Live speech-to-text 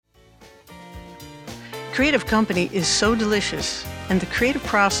creative company is so delicious, and the creative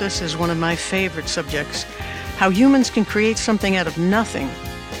process is one of my favorite subjects. How humans can create something out of nothing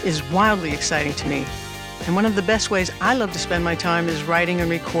is wildly exciting to me. And one of the best ways I love to spend my time is writing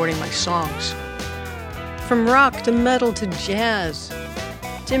and recording my songs. From rock to metal to jazz,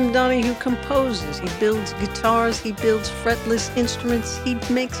 Tim Donahue composes, he builds guitars, he builds fretless instruments, he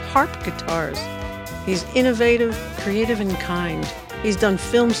makes harp guitars. He's innovative, creative, and kind. He's done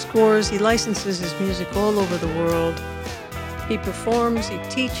film scores, he licenses his music all over the world. He performs, he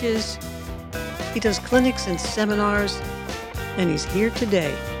teaches, he does clinics and seminars, and he's here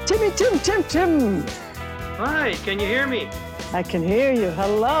today. Tim! Hi, can you hear me? I can hear you.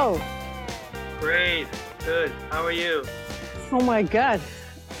 Hello. Great, good. How are you? Oh my God,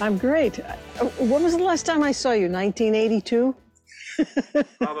 I'm great. When was the last time I saw you? 1982?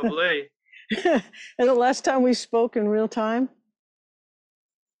 Probably. And the last time we spoke in real time?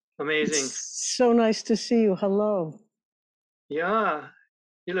 Amazing. It's so nice to see you. Hello. Yeah,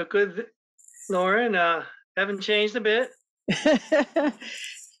 you look good, Lauren. Haven't changed a bit.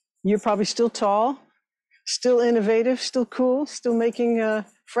 You're probably still tall, still innovative, still cool, still making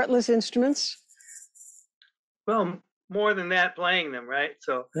fretless instruments. Well, more than that, playing them, right?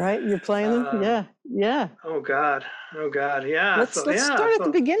 So. Right, you're playing them? Yeah. Oh God, yeah. Let's start at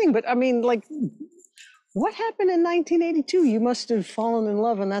the beginning. But I mean, like, what happened in 1982? You must have fallen in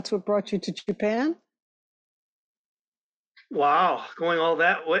love, and that's what brought you to Japan? Wow, going all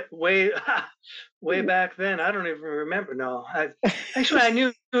that way back then. I don't even remember. No,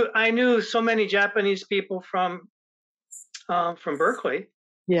 actually, I knew so many Japanese people from Berkeley.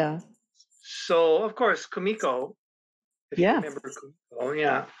 Yeah. So of course, Kumiko. If you remember Kumiko,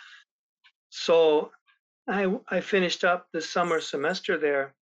 yeah. So I finished up the summer semester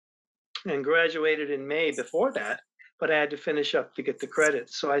there and graduated in May before that, but I had to finish up to get the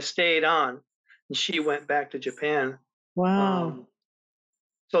credits. So I stayed on, and she went back to Japan. Wow.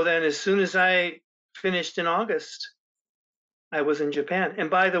 So then as soon as I finished in August, I was in Japan. And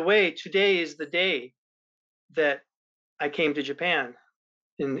by the way, today is the day that I came to Japan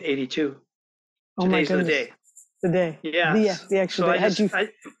in 82. Oh my Today's the goodness. day. The day. Yeah. The actual day.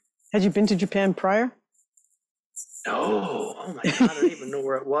 Had you been to Japan prior? No. Oh my God, I don't even know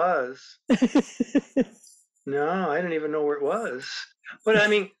where it was. No, I didn't even know where it was. But I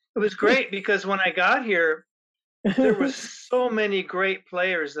mean, it was great because when I got here, there were so many great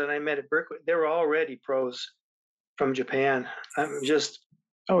players that I met at Berkeley. They were already pros from Japan. I'm just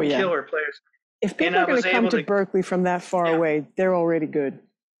killer players. If people are going to come to Berkeley from that far away, they're already good.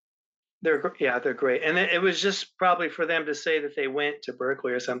 They're great. And it was just probably for them to say that they went to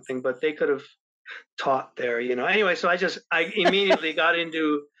Berkeley or something, but they could have taught there, Anyway, so I immediately got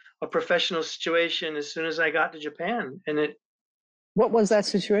into a professional situation as soon as I got to Japan. And what was that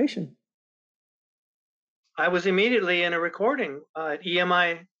situation? I was immediately in a recording at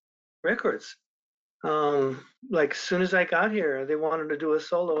EMI Records. Like as soon as I got here, they wanted to do a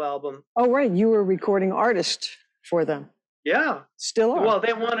solo album. Oh, right. You were a recording artist for them. Yeah. Still are. Well,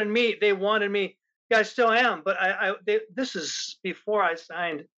 they wanted me. Yeah, I still am. But this is before I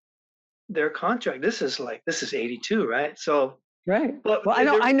signed their contract. This is 82, right? So. Right. Well,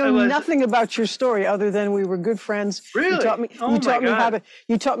 I know nothing about your story other than we were good friends. Really? You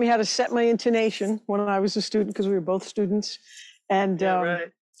taught me how to set my intonation when I was a student, because we were both students. And right.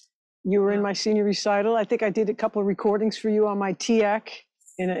 You were in my senior recital. I think I did a couple of recordings for you on my TIAC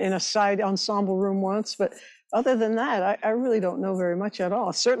in a side ensemble room once. But other than that, I really don't know very much at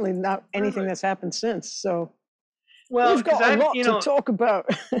all. Certainly not anything that's happened since. So we've got a lot to talk about.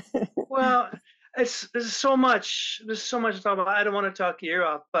 Well, there's so much to talk about. I don't want to talk your ear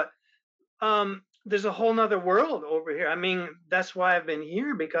off, but there's a whole nother world over here. I mean, that's why I've been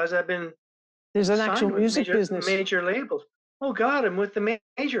here, because there's an actual music business, major labels. Oh God, I'm with the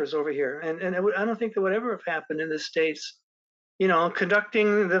majors over here, and I don't think that would ever have happened in the States.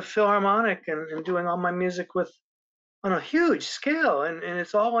 Conducting the Philharmonic and doing all my music on a huge scale, and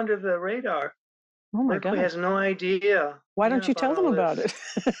it's all under the radar. Oh my Berkeley God! has no idea. Why don't you tell them about it?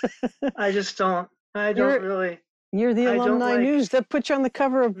 I just don't. I don't really. You're the alumni news that put you on the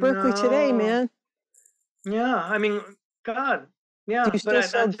cover of Berkeley Today, man. Yeah, I mean, God, yeah.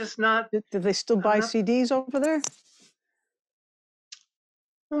 I'm just not. Do they still buy CDs over there?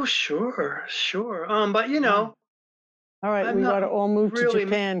 Oh, sure. But All right, we got to all move to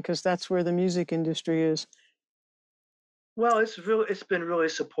Japan, because that's where the music industry is. Well, it's been really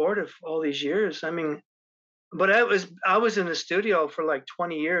supportive all these years. I mean, but I was in the studio for like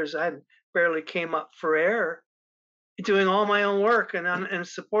 20 years. I barely came up for air, doing all my own work and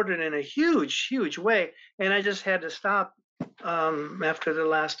supported in a huge way. And I just had to stop after the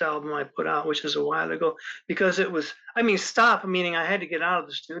last album I put out, which is a while ago, because it was, I mean, stop, meaning I had to get out of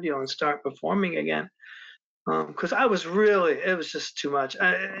the studio and start performing again. Because I was really, it was just too much.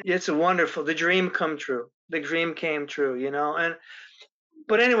 It's a wonderful, the dream come true. The dream came true, you know.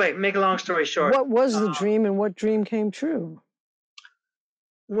 But anyway, make a long story short. What was the dream and what dream came true?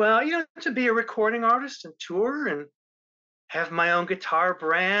 Well, you know, to be a recording artist and tour and have my own guitar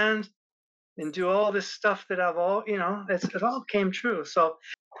brand and do all this stuff that I've all, you know, it all came true. So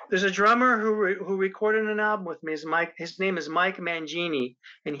there's a drummer who recorded an album with me. His name is Mike Mangini,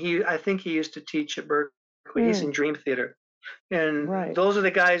 and I think he used to teach at Berkeley. He's in Dream Theater, and those are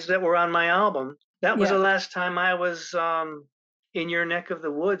the guys that were on my album. That was the last time I was in your neck of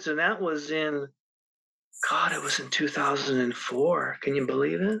the woods, and that was in, God, it was in 2004. Can you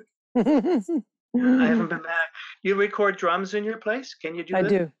believe it? I haven't been back. You record drums in your place? Can you do that? I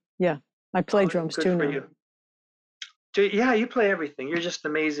do. Yeah, I play drums too now. Yeah, you play everything. You're just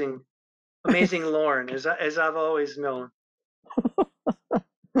amazing, amazing, Lauren, as I've always known.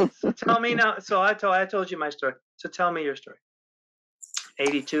 So tell me now. So I told you my story. So tell me your story.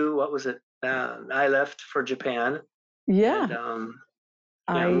 82. What was it? I left for Japan. Yeah.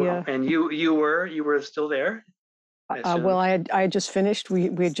 And you were still there. Well, I had just finished. We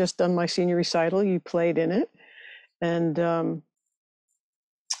had just done my senior recital. You played in it, and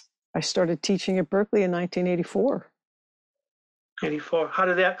I started teaching at Berkeley in 1984. 84. How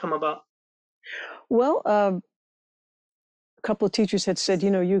did that come about? Well, a couple of teachers had said,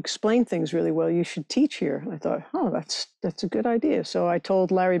 you know, you explain things really well. You should teach here. I thought, oh, that's a good idea. So I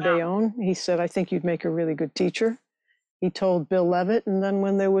told Larry Bayonne. He said, I think you'd make a really good teacher. He told Bill Levitt, and then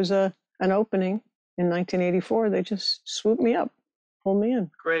when there was an opening in 1984, they just swooped me up, pulled me in.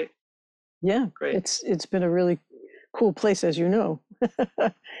 Great. Yeah, great. It's been a really cool place, as you know.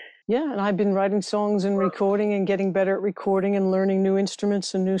 Yeah, and I've been writing songs and recording and getting better at recording and learning new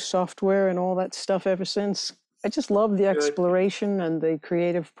instruments and new software and all that stuff ever since. I just love the exploration and the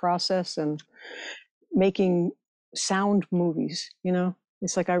creative process and making sound movies, you know?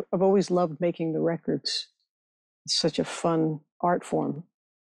 It's like I've always loved making the records. It's such a fun art form.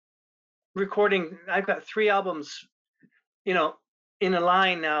 Recording, I've got 3 albums, you know, in a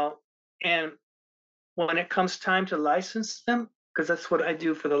line now, and when it comes time to license them, because that's what I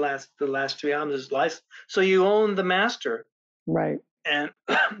do for the last 3 albums is license. So you own the master, right? And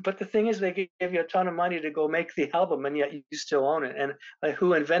but the thing is, they give you a ton of money to go make the album, and yet you still own it. And like,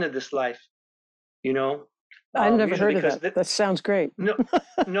 who invented this life? You know, I've never heard of that. That sounds great. No,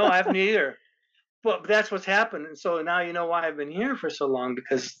 I haven't either. But that's what's happened, and so now you know why I've been here for so long,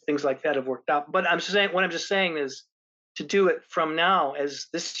 because things like that have worked out. But what I'm just saying is, to do it from now, as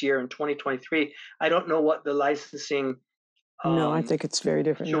this year in 2023, I don't know what the licensing no, I think it's very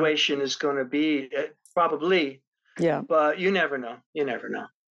different situation is going to be. Probably, yeah. But you never know. You never know.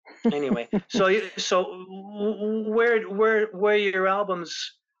 Anyway, so where your albums,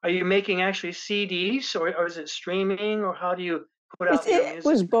 are you making actually CDs, or is it streaming, or how do you put out your music? It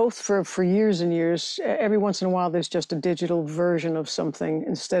was both for years and years. Every once in a while, there's just a digital version of something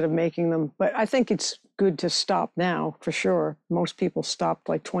instead of making them. But I think it's good to stop now, for sure. Most people stopped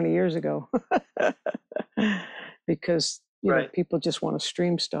like 20 years ago because you know, people just want to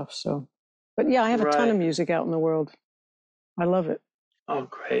stream stuff. So, but yeah, I have a ton of music out in the world. I love it. Oh,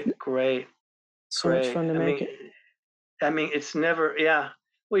 great. So much fun to make it. I mean, it's never,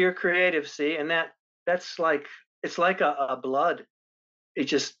 well, you're creative, see, and that's like, it's like a blood. It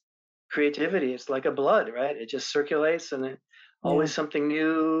just, creativity, it's like a blood, right? It just circulates, and always something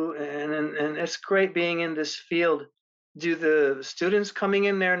new, and it's great being in this field. Do the students coming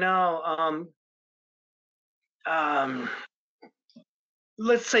in there now,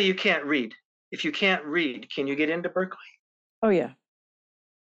 let's say you can't read. If you can't read, can you get into Berkeley? Oh yeah.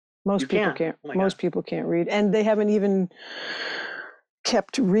 Most people can't. Most people can't read, and they haven't even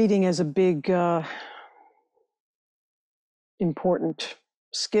kept reading as a big, important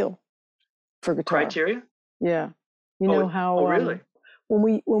skill for guitar. Criteria? Yeah, you know how. Oh, really?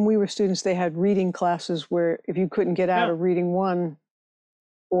 When we were students, they had reading classes where if you couldn't get out of reading one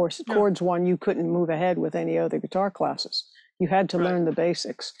or chords one, you couldn't move ahead with any other guitar classes. You had to learn the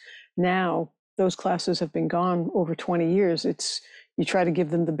basics. Now those classes have been gone over 20 years. You try to give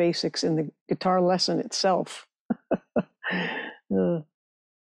them the basics in the guitar lesson itself. Okay.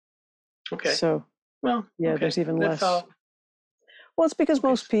 So, well, there's even less. Well, it's because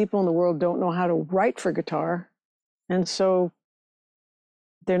most people in the world don't know how to write for guitar. And so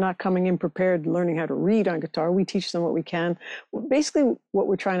they're not coming in prepared, learning how to read on guitar. We teach them what we can. Basically, what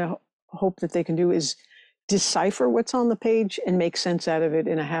we're trying to hope that they can do is decipher what's on the page and make sense out of it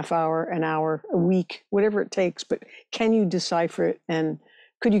in a half hour, an hour, a week, whatever it takes. But can you decipher it? And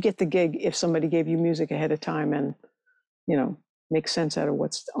could you get the gig if somebody gave you music ahead of time and, make sense out of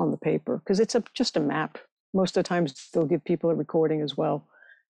what's on the paper? Because it's just a map. Most of the times they'll give people a recording as well.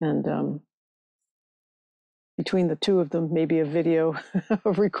 And between the two of them, maybe a video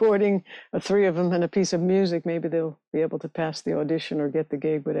of recording, or three of them and a piece of music, maybe they'll be able to pass the audition or get the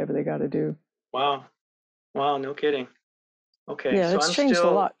gig, whatever they got to do. Wow. Wow, no kidding. Okay, Yeah, so it's I'm changed a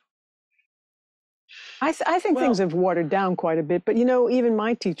still, lot. I think things well, have watered down quite a bit. But, even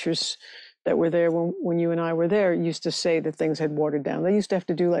my teachers that were there when you and I were there used to say that things had watered down. They used to have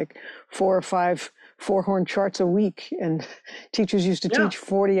to do like 4 or 5 four-horn charts a week, and teachers used to yeah, teach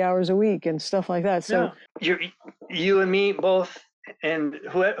 40 hours a week and stuff like that. So yeah. You and me both, and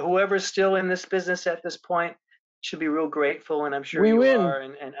whoever's still in this business at this point should be real grateful, and I'm sure we you win, are,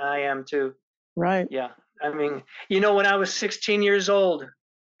 and I am too. right? Yeah, I mean, when I was 16 years old,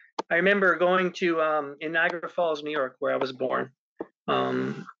 I remember going to in Niagara Falls, New York, where I was born.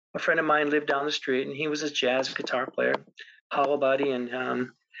 A friend of mine lived down the street, and he was a jazz guitar player, hollow body, and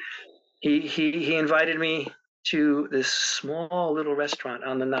he invited me to this small little restaurant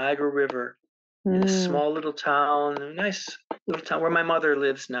on the Niagara River in this Mm, small little town, a nice little town where my mother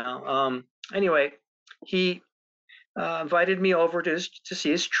lives now. Anyway, he invited me over to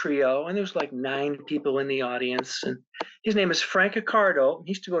see his trio, and there was like 9 people in the audience. And his name is Frank Accardo.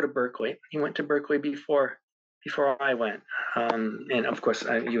 He used to go to Berkeley. He went to Berkeley before I went, and of course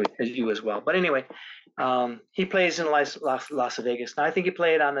you as well. But anyway, he plays in Las Vegas. Now I think he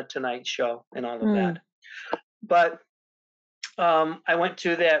played on the Tonight Show and all of mm, that. But I went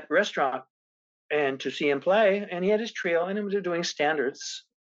to that restaurant and to see him play, and he had his trio, and he was doing standards,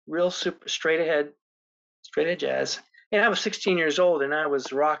 real super straight ahead jazz. And I was 16 years old, and I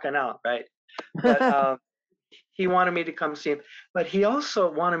was rocking out, right? But he wanted me to come see him, but he also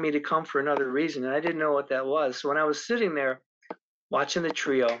wanted me to come for another reason, and I didn't know what that was. So when I was sitting there watching the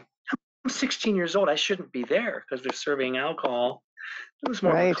trio, I'm 16 years old. I shouldn't be there because they're serving alcohol. It was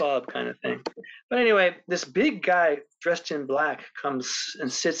more of a right. club kind of thing. But anyway, this big guy dressed in black comes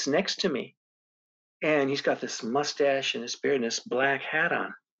and sits next to me, and he's got this mustache and this beard and this black hat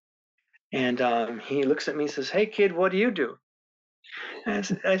on. And he looks at me and says, "Hey, kid, what do you do?"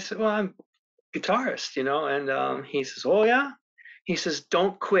 And I said, "Well, I'm guitarist, And he says, "Oh, yeah?" He says,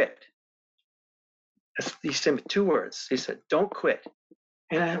 "Don't quit." He said 2 words. He said, "Don't quit."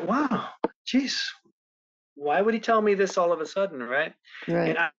 And wow, geez, why would he tell me this all of a sudden, right?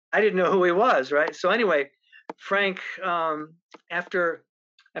 And Right. I didn't know who he was, right? So anyway, Frank, after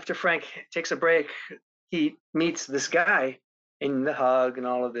Frank takes a break, he meets this guy in the hug and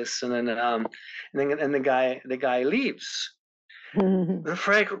all of this, and then the guy leaves. And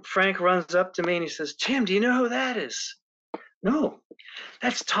Frank runs up to me and he says, "Tim, do you know who that is?" "No,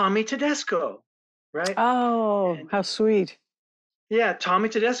 that's Tommy Tedesco," right? Oh, And how sweet. yeah, Tommy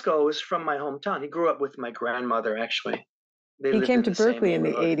Tedesco is from my hometown. He grew up with my grandmother, actually. They He lived came in to the same Berkeley in the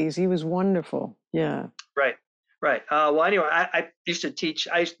neighborhood. 80s. He was wonderful. Yeah. Right, right. Well, anyway, I used to teach.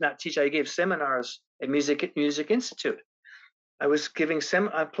 I used to not teach. I gave seminars at Music Institute. I was giving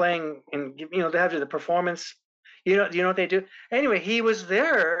playing, and they have the performance. Do you know what they do? Anyway, he was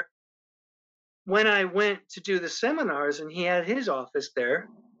there when I went to do the seminars, and he had his office there.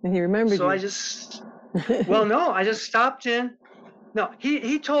 And he remembered So you. well, no, I just stopped in. No,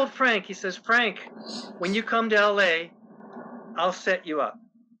 he told Frank. He says, "Frank, when you come to LA, I'll set you up."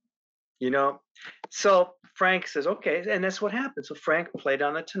 You know, so Frank says, "Okay," and that's what happened. So Frank played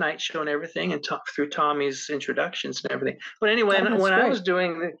on the Tonight Show and everything, and through Tommy's introductions and everything. But anyway, Oh, that's when I great.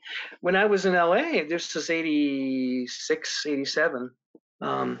 was when I was in LA, this was 86, 87.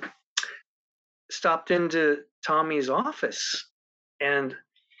 Stopped into Tommy's office, and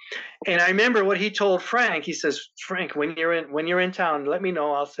I remember what he told Frank. He says, "Frank, when you're in town, let me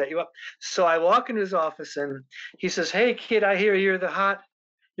know. I'll set you up." So I walk into his office, and he says, "Hey, kid, I hear you're the hot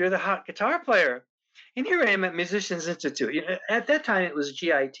guitar player." And here I am at Musicians Institute. At that time, it was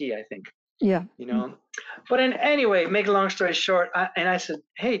GIT, I think. Yeah. But anyway, make a long story short, I said,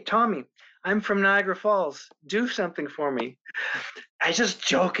 "Hey, Tommy, I'm from Niagara Falls. Do something for me." I just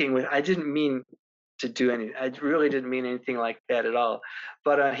joking with. I didn't mean to do any. I really didn't mean anything like that at all.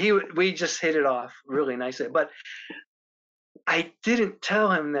 But we just hit it off really nicely. But I didn't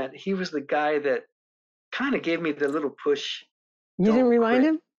tell him that he was the guy that kind of gave me the little push. You didn't Don't remind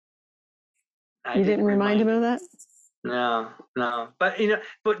quit. him? I You didn't didn't remind him remind of him. that? No, no. But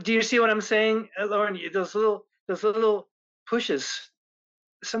but do you see what I'm saying, Lauren? Those little pushes,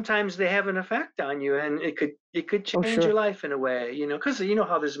 sometimes they have an effect on you, and it could Oh, change your sure. life in a way. Because you know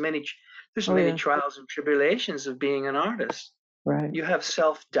how there's many There's Oh, many yeah. trials and tribulations of being an artist. Right. You have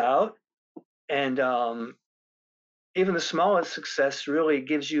self-doubt, and even the smallest success really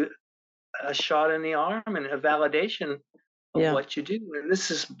gives you a shot in the arm and a validation of Yeah. what you do. And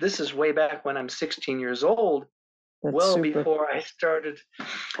this is way back when I'm 16 years old, That's well super. before I started.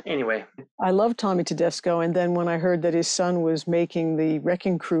 Anyway, I love Tommy Tedesco, and then when I heard that his son was making the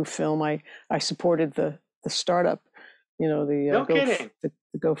Wrecking Crew film, I supported the startup, no kidding. the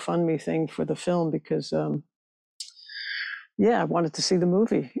GoFundMe thing for the film because yeah, I wanted to see the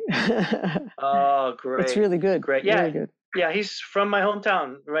movie. Oh, It's great, really good, great. really Yeah, good. yeah. He's from my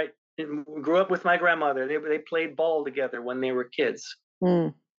hometown, right? And grew up with my grandmother. They played ball together when they were kids.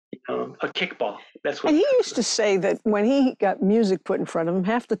 Mm. A kickball. That's And what. he used to say that when he got music put in front of him,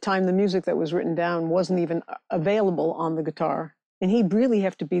 half the time the music that was written down wasn't even available on the guitar, and he'd really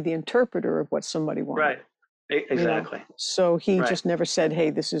have to be the interpreter of what somebody wanted. Right. Exactly. So he Right. just never said, hey,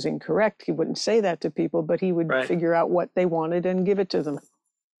 this is incorrect. He wouldn't say that to people, but he would Right. figure out what they wanted and give it to them.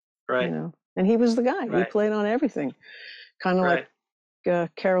 Right. And he was the guy. He Right. played on everything, kind of Right.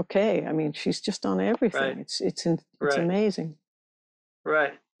 like Carol Kay. I mean, she's just on everything. Right. It's Right. amazing.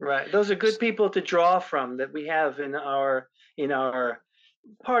 Right. Right. Those are good people to draw from that we have in our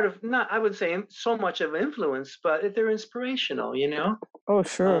part of, not, I would say, so much of influence, but they're inspirational. Oh,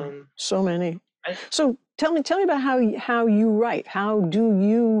 sure. So many. I, So tell me about how you write. How do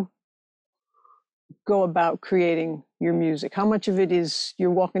you go about creating your music? How much of it is you're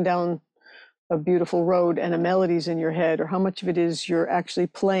walking down a beautiful road and a melody's in your head, or how much of it is you're actually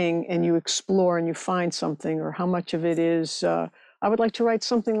playing and you explore and you find something, or how much of it is I would like to write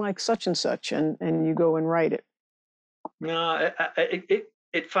something like such and such, and you go and write it? no,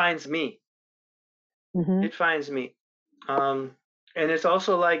 it finds me. Mm-hmm. It finds me. And it's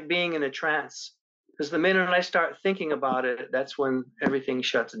also like being in a trance, because the minute I start thinking about it, that's when everything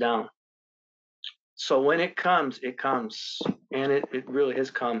shuts down. So when it comes, and it really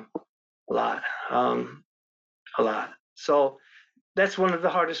has come a lot, a lot. So that's one of the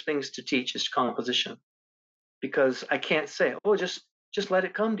hardest things to teach is composition, because I can't say, oh, just let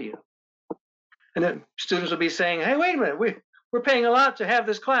it come to you. And then students will be saying, hey, wait a minute, we're paying a lot to have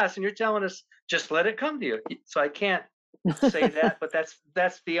this class, and you're telling us just let it come to you. So I can't say that, but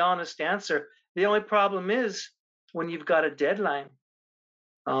that's the honest answer. The only problem is when you've got a deadline.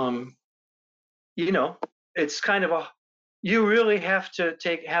 Um, it's kind of you really have to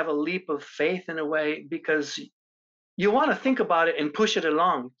have a leap of faith in a way, because you want to think about it and push it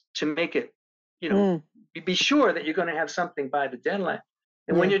along to make it, Mm. be sure that you're going to have something by the deadline.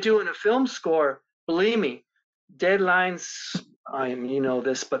 And when Yeah. you're doing a film score, believe me, deadlines,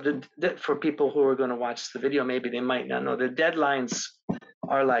 this, but for people who are going to watch the video, maybe they might not know, the deadlines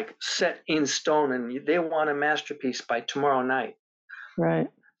are like set in stone, and they want a masterpiece by tomorrow night. Right.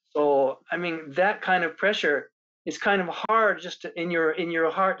 So, I mean, that kind of pressure is kind of hard just in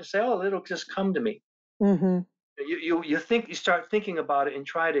your heart to say, oh, it'll just come to me. Mm-hmm. You start thinking about it and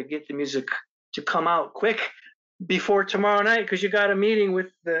try to get the music to come out quick before tomorrow night, because you got a meeting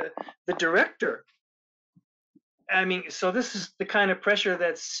with the director. I mean, so this is the kind of pressure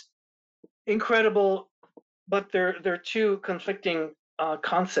that's incredible, but they're two conflicting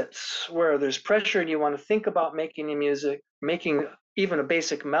concepts, where there's pressure and you want to think about making the music, making even a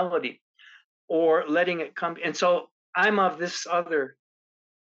basic melody, or letting it come. And so I'm of this other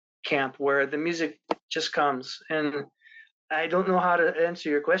camp where the music just comes, and I don't know how to answer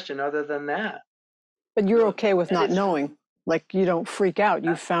your question other than that. But you're okay with And not knowing. Like, you don't freak out.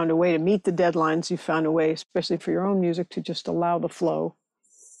 You've found a way to meet the deadlines. You've found a way, especially for your own music, to just allow the flow.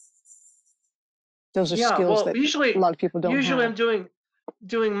 Those are skills well, that a lot of people don't usually I'm have.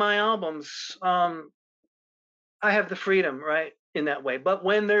 doing my albums. I have the freedom, right, in that way. But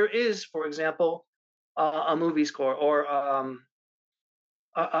when there is, for example, a movie score, or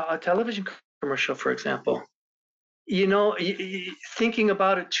a television commercial, for example, thinking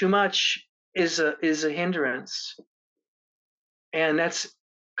about it too much is a hindrance, and that's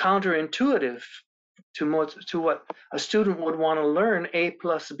counterintuitive to what a student would want to learn. A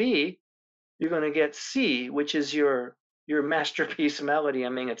plus B, you're going to get C, which is your masterpiece melody. I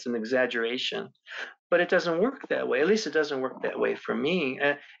mean, it's an exaggeration, but it doesn't work that way. At least it doesn't work that way for me.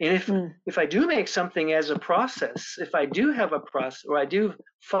 And if I do make something as a process, if I do have a process, or I do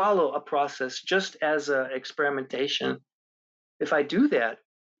follow a process just as a experimentation, if I do that,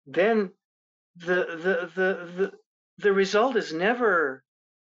 then the result is never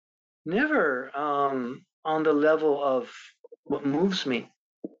on the level of what moves me.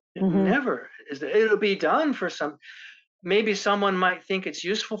 It Mm-hmm. never is. It'll be done for some. Maybe someone might think it's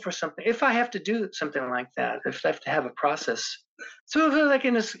useful for something. If I have to do something like that, if I have to have a process, So like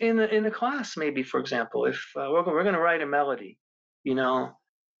in a class, maybe for example, if we're going to write a melody, you know,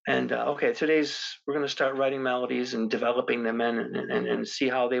 and okay, we're going to start writing melodies and developing them and see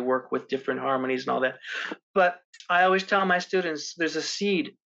how they work with different harmonies and all that. But I always tell my students there's a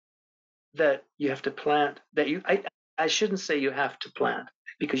seed that you have to plant that I shouldn't say you have to plant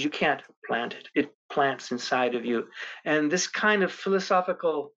because you can't plant it. It plants inside of you. And this kind of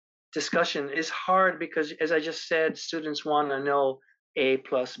philosophical discussion is hard because, as I just said, students want to know A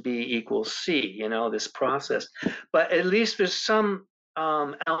plus B equals C, this process. But at least there's some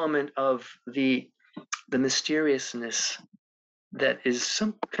element of the mysteriousness that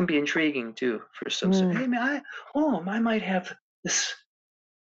can be intriguing too for some. Hey man, I might have this.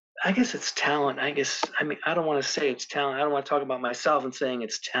 I guess it's talent. I don't want to say it's talent. I don't want to talk about myself and saying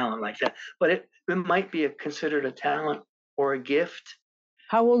it's talent like that. But it might be considered a talent or a gift.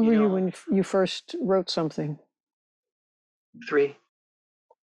 How old were you when you first wrote something? 3.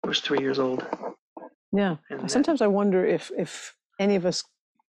 I was 3 years old. Yeah. Sometimes I wonder if any of us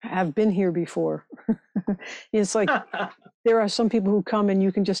have been here before. It's like there are some people who come and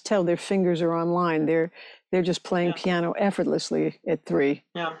you can just tell their fingers are online. They're just playing piano effortlessly at 3.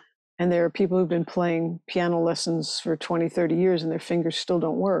 Yeah. And there are people who've been playing piano lessons for 20, 30 years and their fingers still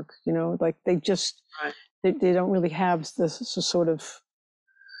don't work. Like they just, they don't really have this sort of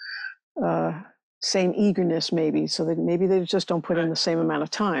same eagerness maybe. So that maybe they just don't put in the same amount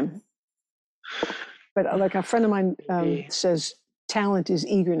of time. But like a friend of mine says, talent is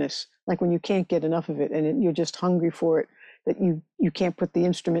eagerness. Like when you can't get enough of it and you're just hungry for it, that you can't put the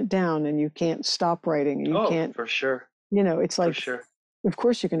instrument down and you can't stop writing. And you can't, for sure. It's like, for sure. Of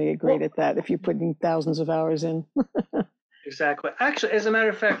course you're going to get great at that if you're putting thousands of hours in. Exactly. Actually, as a matter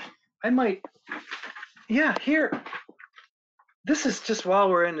of fact, I might, here. This is just while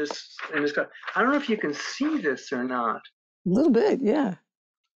we're in this. I don't know if you can see this or not. A little bit, yeah.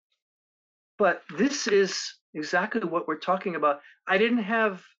 But this is exactly what we're talking about. I didn't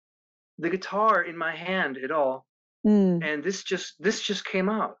have the guitar in my hand at all, and this just came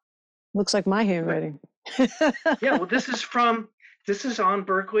out. Looks like my handwriting. Yeah, well, this is on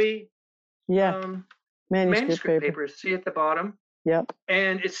Berkeley. Yeah, manuscript paper. See at the bottom. Yep.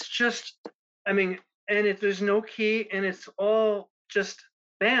 And it's just, and there's no key, and it's all just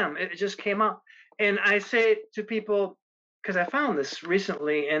bam. It just came out. And I say to people, because I found this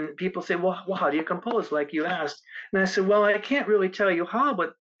recently, and people say, well, how do you compose, like you asked? And I said, well, I can't really tell you how,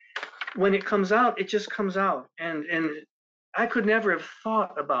 but when it comes out, it just comes out. And I could never have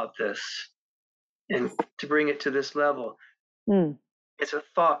thought about this and to bring it to this level. It's a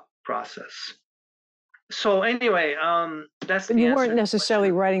thought process. So anyway, that's but you weren't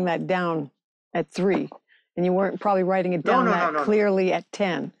necessarily writing that down at 3, and you weren't probably writing it down clearly at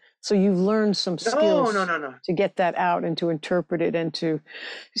 10. So you've learned some skills to get that out and to interpret it and to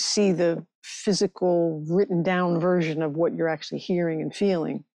see the physical written down version of what you're actually hearing and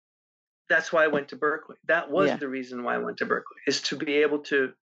feeling. That's why I went to Berkeley. That was the reason why I went to Berkeley, is to be able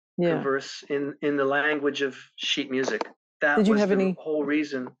to converse in the language of sheet music. That was the whole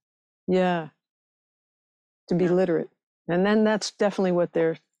reason. Yeah. To be literate. And then that's definitely what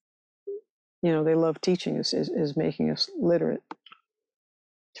they love teaching is making us literate.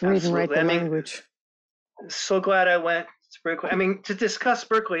 To read and write the language. So glad I went to Berkeley. To discuss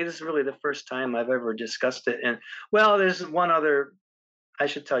Berkeley, this is really the first time I've ever discussed it. And well, there's one other, I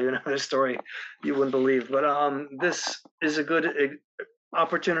should tell you another story you wouldn't believe, but this is a good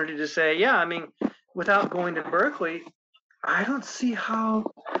opportunity to say, without going to Berkeley, I don't see how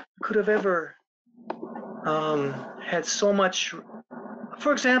I could have ever had so much.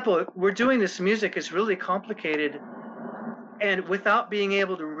 For example, we're doing this music, it's really complicated, and without being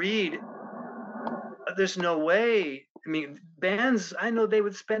able to read, there's no way. Bands, I know they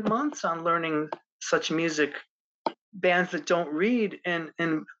would spend months on learning such music. Bands that don't read and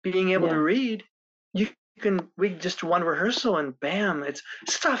being able to read, we just one rehearsal and bam, it's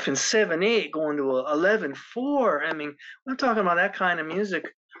stuff in 7/8 going to 11/4. I'm talking about that kind of music,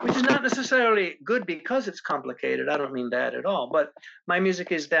 which is not necessarily good because it's complicated. I don't mean that at all, but my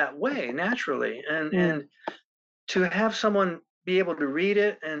music is that way naturally, and to have someone be able to read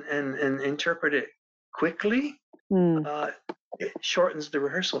it and interpret it quickly, it shortens the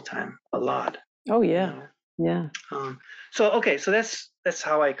rehearsal time a lot. Oh yeah. Yeah. So that's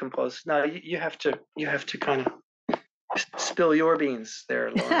how I compose. Now you have to kind of spill your beans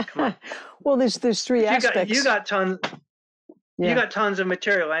there, Lauren. Come on. Well, there's 3 aspects. You got tons. Yeah. You got tons of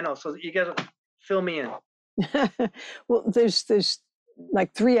material, I know. So you got to fill me in. Well, there's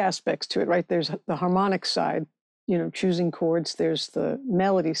like 3 aspects to it, right? There's the harmonic side, choosing chords. There's the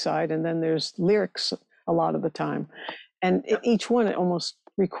melody side, and then there's lyrics a lot of the time. And each one, it almost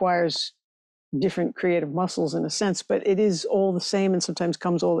requires different creative muscles in a sense, but it is all the same and sometimes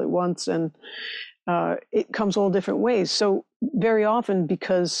comes all at once, and it comes all different ways. So very often,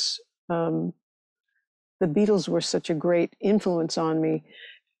 because the Beatles were such a great influence on me,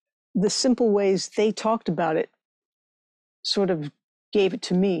 the simple ways they talked about it sort of gave it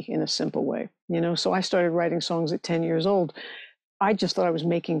to me in a simple way, So I started writing songs at 10 years old. I just thought I was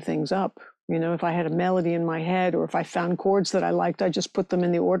making things up. If I had a melody in my head or if I found chords that I liked, I just put them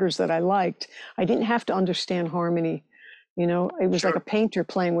in the orders that I liked. I didn't have to understand harmony. It was like a painter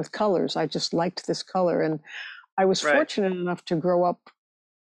playing with colors. I just liked this color. And I was fortunate enough to grow up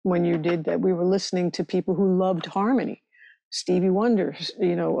when you did that. We were listening to people who loved harmony. Stevie Wonder,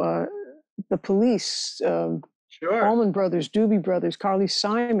 the Police, Allman Brothers, Doobie Brothers, Carly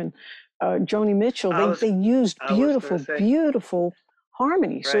Simon, Joni Mitchell. They used beautiful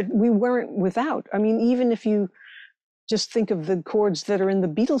harmony. So we weren't without. I mean, even if you just think of the chords that are in the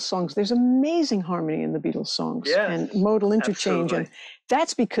Beatles songs, there's amazing harmony in the Beatles songs and modal interchange. And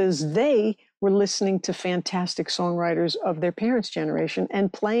that's because they were listening to fantastic songwriters of their parents' generation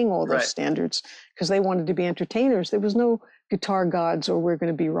and playing all those standards because they wanted to be entertainers. There was no guitar gods or we're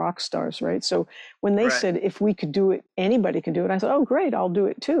going to be rock stars, right? So when they said, if we could do it, anybody can do it, I thought, oh, great, I'll do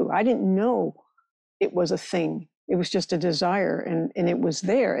it too. I didn't know it was a thing. It was just a desire, and it was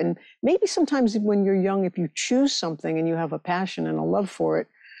there. And maybe sometimes when you're young, if you choose something and you have a passion and a love for it,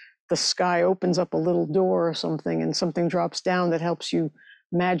 the sky opens up a little door or something and something drops down that helps you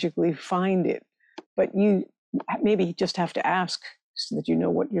magically find it. But you maybe just have to ask so that you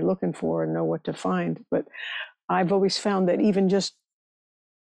know what you're looking for and know what to find. But I've always found that even just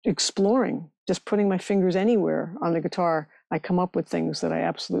exploring, just putting my fingers anywhere on the guitar, I come up with things that I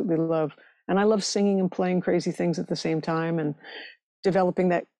absolutely love. And I love singing and playing crazy things at the same time and developing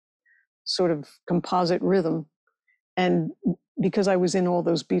that sort of composite rhythm. And because I was in all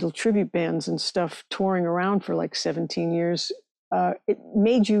those Beatle tribute bands and stuff, touring around for like 17 years, it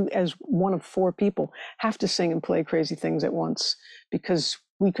made you, as one of 4 people, have to sing and play crazy things at once because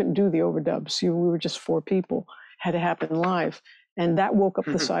we couldn't do the overdubs. We were just 4 people, had to happen live. And that woke up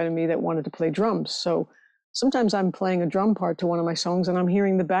the side of me that wanted to play drums. So sometimes I'm playing a drum part to one of my songs and I'm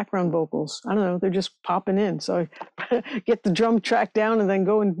hearing the background vocals. I don't know, they're just popping in. So I get the drum track down and then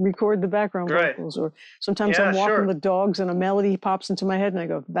go and record the background vocals. Or sometimes I'm walking the dogs and a melody pops into my head and I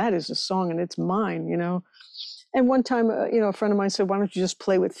go, that is a song and it's mine, And one time, a friend of mine said, why don't you just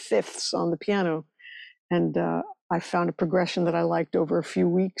play with fifths on the piano? And I found a progression that I liked over a few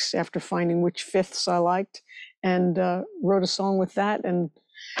weeks after finding which fifths I liked and wrote a song with that and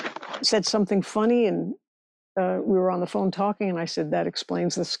said something funny. And we were on the phone talking and I said, that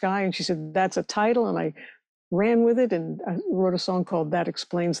explains the sky. And she said, that's a title. And I ran with it and I wrote a song called That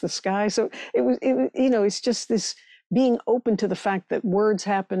Explains the Sky. So it's just this being open to the fact that words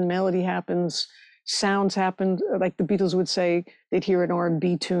happen, melody happens, sounds happen. Like the Beatles would say, they'd hear an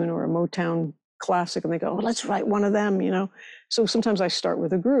R&B tune or a Motown classic and they go, oh, let's write one of them, So sometimes I start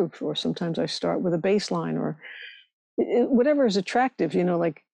with a groove or sometimes I start with a bass line or whatever is attractive,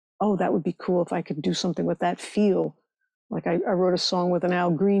 like, oh, that would be cool if I could do something with that feel. Like I wrote a song with an Al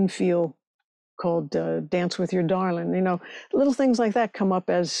Green feel called Dance With Your Darling. Little things like that come up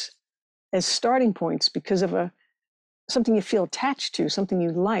as starting points because of something you feel attached to, something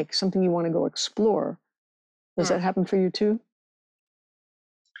you like, something you want to go explore. Does that happen for you too?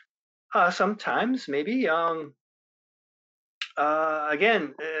 Sometimes, maybe.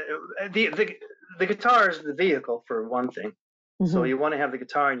 Again, the guitar is the vehicle for one thing. So you want to have the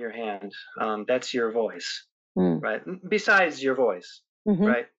guitar in your hand. That's your voice, right? Besides your voice,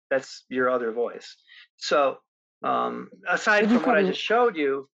 right? That's your other voice. So aside from what I just showed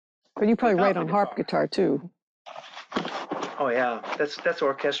you. But you probably write on harp guitar too. Oh yeah, that's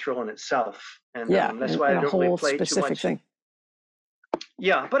orchestral in itself, and that's why I don't really play too much. Thing.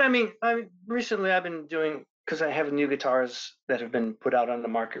 Yeah, but I mean, recently I've been doing, because I have new guitars that have been put out on the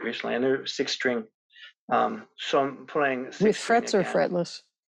market recently, and they're 6-string. So I'm playing 6-string with frets again. Or fretless?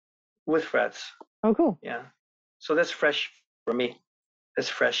 With frets. Oh, cool. Yeah. So that's fresh for me. That's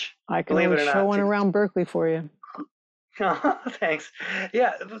fresh. I can only show one around Berkeley for you. Oh, thanks.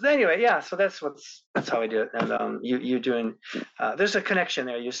 Yeah. But anyway, yeah. So that's how I do it. And you're doing. There's a connection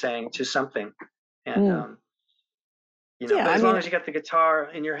there. You're saying to something, and as long as you got the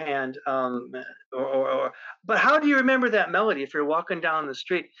guitar in your hand, but how do you remember that melody if you're walking down the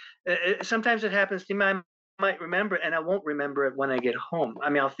street? Sometimes it happens to me. I might remember it, and I won't remember it when I get home. I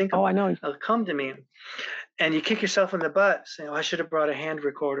mean, I'll think. I know. It'll come to me, and you kick yourself in the butt, saying, "Oh, I should have brought a hand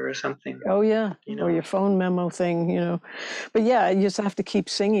recorder or something." Oh yeah, or your phone memo thing, But yeah, you just have to keep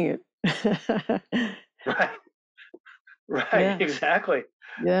singing it. Right. Right, Yeah. exactly.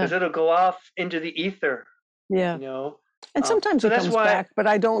 Yeah. Because it'll go off into the ether, Yeah. you know. And sometimes So it that's comes why, back, but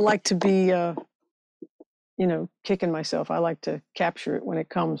I don't like to be, kicking myself. I like to capture it when it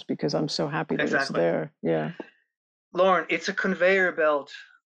comes because I'm so happy that it's exactly, there. Yeah. Lauren. It's a conveyor belt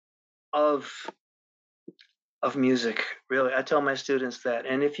of music. Really, I tell my students that.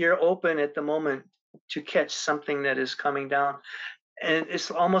 And if you're open at the moment to catch something that is coming down, and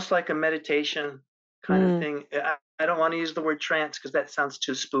it's almost like a meditation kind of Mm. thing. I don't want to use the word trance because that sounds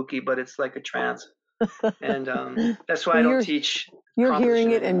too spooky, but it's like a trance. And that's why Well, I don't teach you're hearing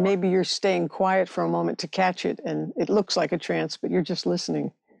composition it and anymore. maybe you're staying quiet for a moment to catch it and it looks like a trance, but you're just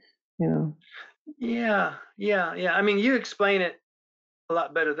listening, you know. Yeah, yeah, yeah. I mean, you explain it a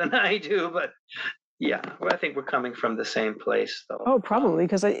lot better than I do, but yeah, well, I think we're coming from the same place, though. Oh, probably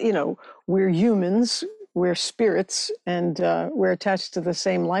because we're humans, we're spirits, and we're attached to the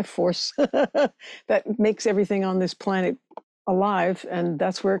same life force that makes everything on this planet alive, and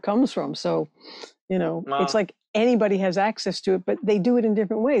that's where it comes from. So, it's Wow, like anybody has access to it, but they do it in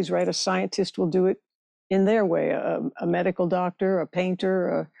different ways, right? A scientist will do it in their way, a medical doctor, a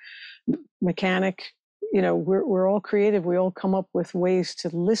painter, a mechanic. We're all creative. We all come up with ways to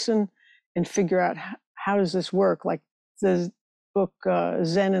listen and figure out how does this work. Like the book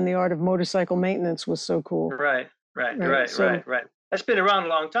Zen and the Art of Motorcycle Maintenance was so cool, right, right, right? right, So right, right. That's been around a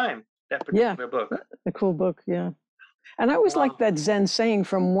long time. That yeah, particular book. a cool book. Yeah. And I always like Wow. that Zen saying,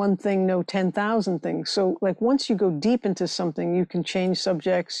 from one thing, know 10,000 things. So, like, once you go deep into something, you can change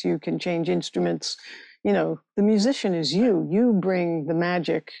subjects, you can change instruments. The musician is Right, you. You bring the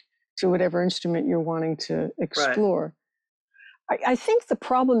magic to whatever instrument you're wanting to right, explore. I think the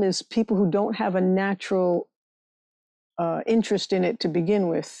problem is people who don't have a natural interest in it to begin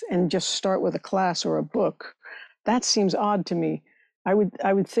with and just start with a class or a book. That seems odd to me. I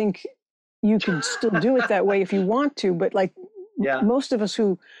would think you could still do it that way if you want to, but like yeah, most of us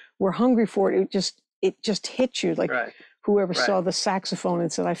who were hungry for it, it just hit you. Like right, whoever right, saw the saxophone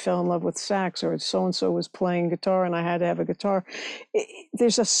and said, I fell in love with sax, or so and so was playing guitar and I had to have a guitar.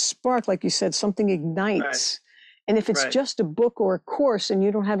 There's a spark, like you said, something right, ignites. And if it's right, just a book or a course and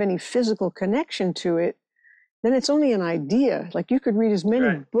you don't have any physical connection to it, then it's only an idea. Like you could read as many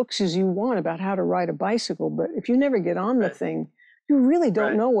right, books as you want about how to ride a bicycle, but if you never get on the right, thing, you really don't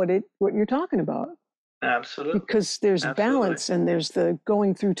right. know what you're talking about, Absolutely, because there's absolutely. balance and there's the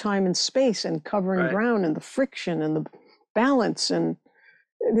going through time and space and covering Right, ground and the friction and the balance, and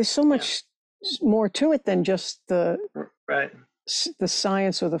there's so yeah, much more to it than just the right, the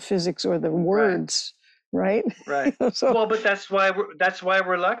science or the physics or the right, words, right? right. So Well, but that's why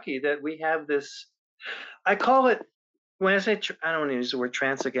we're lucky that we have this. I call it, when I say I don't want to use the word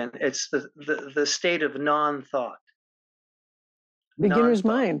trance again. It's the state of non-thought, beginner's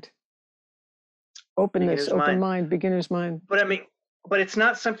non-thought, mind, openness, beginner's open mind. mind, beginner's mind. But I mean, but it's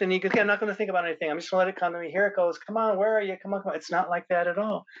not something you can. Okay, I'm not going to think about anything. I'm just going to let it come to me. Here it goes. Come on, where are you? Come on, come on. It's not like that at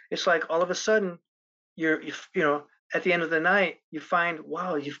all. It's like all of a sudden you at the end of the night you find,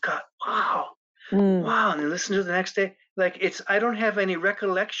 wow, you've got, wow, Mm, wow, and then listen to the next day. Like, it's, I don't have any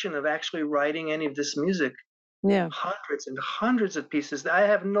recollection of actually writing any of this music. yeah. Hundreds and hundreds of pieces. I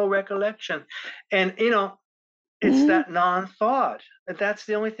have no recollection, and it's Mhm. that non-thought. That's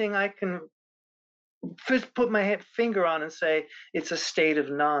the only thing I can first put my finger on and say it's a state of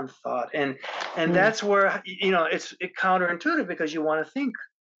non-thought, and Mm, that's where it's counterintuitive because you want to think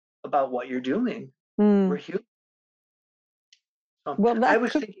about what you're doing. We're mm. human. Well, I that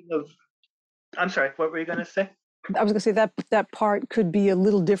was could, thinking of. I'm sorry. What were you going to say? I was going to say that part could be a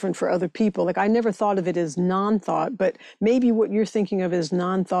little different for other people. Like I never thought of it as non-thought, but maybe what you're thinking of as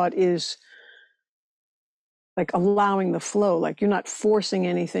non-thought is like allowing the flow. Like you're not forcing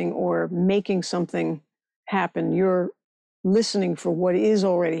anything or making something happen. You're listening for what is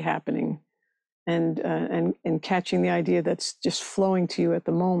already happening, and catching the idea that's just flowing to you at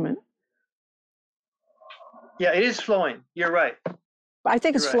the moment. Yeah, it is flowing. You're right. I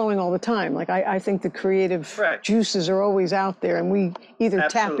think You're it's right. flowing all the time. Like I think the creative Right. juices are always out there, and we either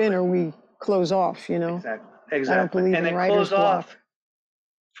tap in Absolutely. or we close off. Exactly. I don't Exactly. believe And in then writer's close block. off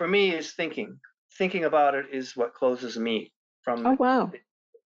for me is thinking. Thinking about it is what closes me Oh from wow.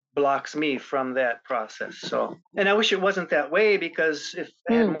 blocks me from that process. So, and I wish it wasn't that way, because if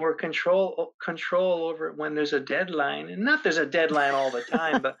I had Hmm. more control over it when there's a deadline, and not there's a deadline all the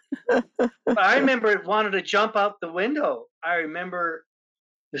time, but I remember wanted to jump out the window. I remember,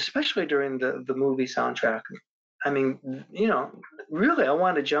 especially during the movie soundtrack. I mean, really, I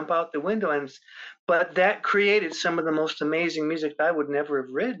wanted to jump out the window, but that created some of the most amazing music I would never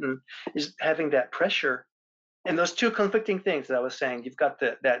have written. Is having that pressure and those two conflicting things that I was saying. You've got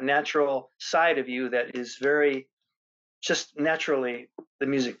that natural side of you that is very just naturally the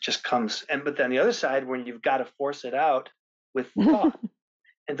music just comes. But then the other side, when you've got to force it out with thought,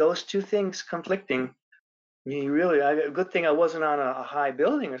 and those two things conflicting, you really, a good thing I wasn't on a high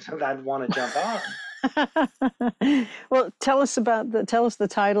building or something I'd want to jump out. Well, tell us the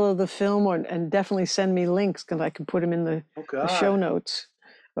title of the film, and definitely send me links because I can put them in the show notes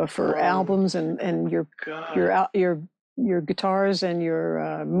for albums and your guitars and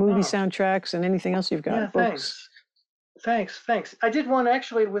your movie soundtracks and anything else you've got. Yeah, books. Thanks. I did one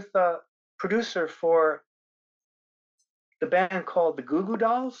actually with a producer for the band called the Goo Goo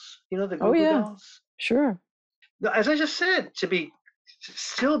Dolls. You know the Goo Goo Dolls? Sure. As I just said, to be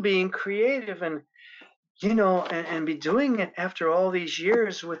still being creative and and be doing it after all these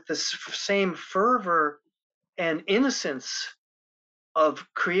years with the same fervor and innocence of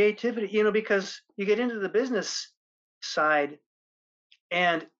creativity, because you get into the business side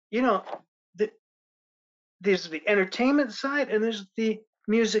and, there's the entertainment side and there's the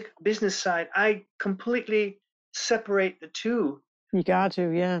music business side. I completely separate the two. You got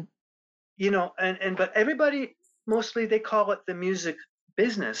to, yeah. But everybody, mostly they call it the music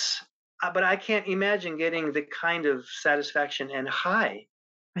business. But I can't imagine getting the kind of satisfaction and high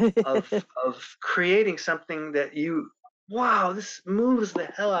of creating something that wow, this moves the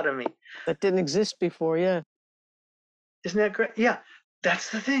hell out of me. That didn't exist before, yeah. Isn't that great? Yeah, that's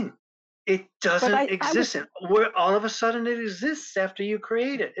the thing. It doesn't exist. Where all of a sudden it exists after you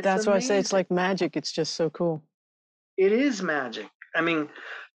create it. That's why I say it's like magic. It's just so cool. It is magic. I mean,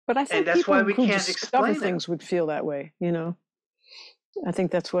 but I think and that's why we can't explain things would feel that way, I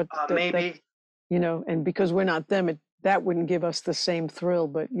think that's what maybe and because we're not them, that wouldn't give us the same thrill.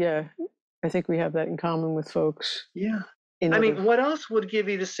 But yeah, I think we have that in common with folks. Yeah, I mean, what else would give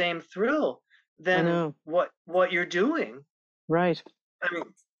you the same thrill than what you're doing? Right.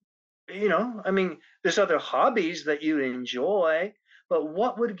 I mean, there's other hobbies that you enjoy, but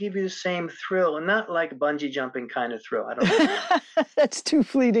what would give you the same thrill? And not like bungee jumping kind of thrill. I don't know. That's too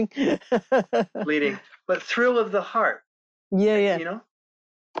fleeting. Fleeting, but thrill of the heart. Yeah.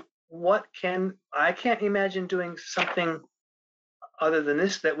 I can't imagine doing something other than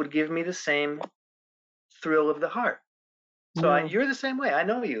this that would give me the same thrill of the heart. So you're the same way. I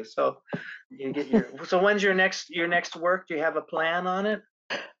know you. So you get so when's your next work? Do you have a plan on it?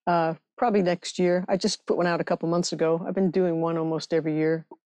 Probably next year. I just put one out a couple months ago. I've been doing one almost every year.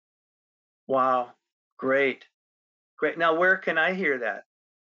 Wow. Great. Now, where can I hear that?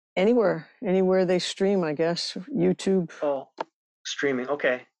 Anywhere they stream, I guess. YouTube. Oh, streaming.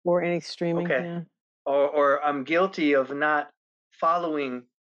 Okay. Or any streaming. Okay. Yeah. Or I'm guilty of not following,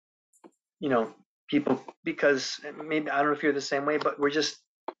 people because maybe I don't know if you're the same way, but we're just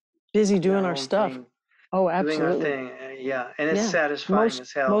busy doing our stuff. Thing, oh, absolutely. Doing our thing. Yeah, and it's satisfying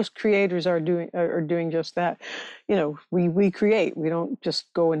as hell. Most creators are doing just that. We create. We don't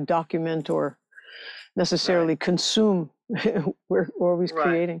just go and document or necessarily consume. We're always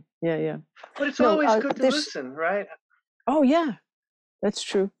creating. Yeah. But it's always good to listen, right? Oh yeah, that's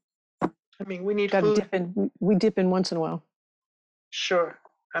true. I mean, we need food. We dip in once in a while. Sure.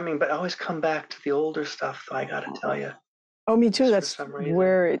 I mean, but I always come back to the older stuff, though, I got to tell you. Oh, me too. That's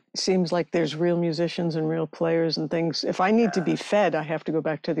where it seems like there's real musicians and real players and things. If I need to be fed, I have to go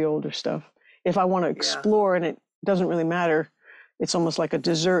back to the older stuff. If I want to explore and it doesn't really matter, it's almost like a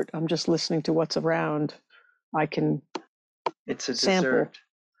dessert. I'm just listening to what's around. It's a sample. Dessert.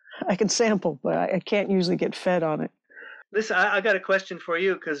 I can sample, but I can't usually get fed on it. Listen, I got a question for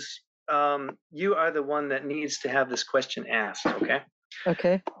you because you are the one that needs to have this question asked, okay?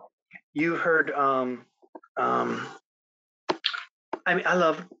 Okay. You heard, I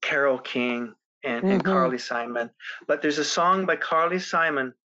love Carole King and Carly Simon, but there's a song by Carly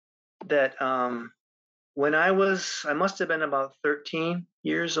Simon that when I must have been about 13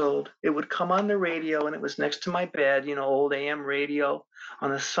 years old, it would come on the radio and it was next to my bed, old AM radio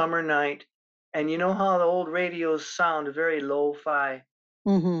on a summer night. And you know how the old radios sound very lo-fi,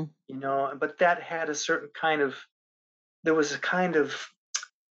 but that had a certain there was a kind of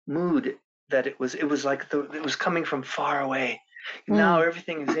mood that it was like it was coming from far away. Now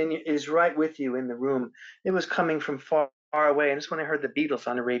everything is right with you in the room. It was coming from far away, and it's when I heard the Beatles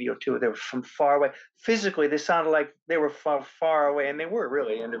on the radio too. They were from far away. Physically, they sounded like they were far away, and they were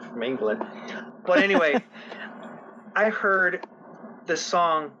really, and they're from England. But anyway, I heard the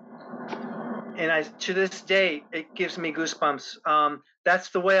song, and to this day it gives me goosebumps. That's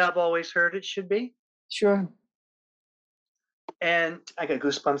the way I've always heard it should be. Sure. And I got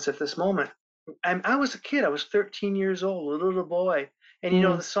goosebumps at this moment. I was a kid. I was 13 years old, a little boy. And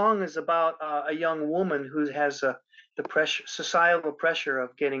the song is about a young woman who has the pressure, societal pressure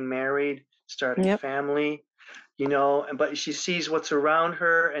of getting married, starting a Yep. family, but she sees what's around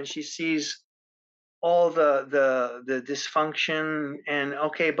her, and she sees all the dysfunction, and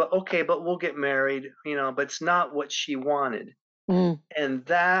okay, but we'll get married, but it's not what she wanted. Mm. And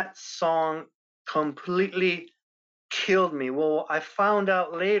that song completely killed me. Well, I found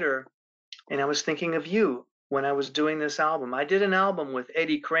out later, and I was thinking of you when I was doing this album. I did an album with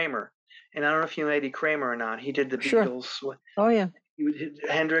Eddie Kramer, and I don't know if you know Eddie Kramer or not. He did the Sure. Beatles, Oh, yeah.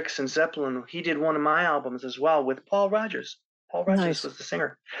 Hendrix and Zeppelin. He did one of my albums as well with Paul Rogers. Paul Rogers Nice. was the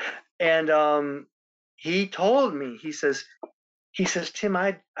singer, and he told me, he says, Tim,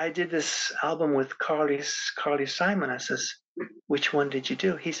 I did this album with Carly Simon. I says, which one did you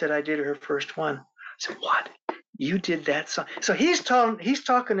do? He said, I did her first one. I said, what? You did that song? So he's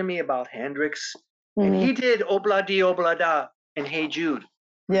talking to me about Hendrix, and Mhm. he did Obla Di Obla Da and Hey Jude,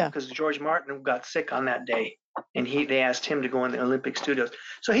 Yeah. because George Martin got sick on that day, and they asked him to go in the Olympic studios.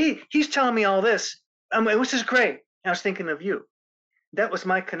 So he's telling me all this, which is great. I was thinking of you. That was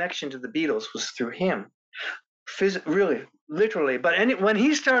my connection to the Beatles, was through him. Really, literally. But when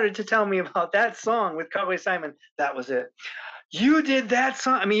he started to tell me about that song with Carly Simon, that was it. You did that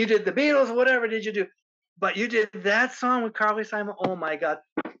song. I mean, you did the Beatles, whatever did you do? But you did that song with Carly Simon. Oh my God.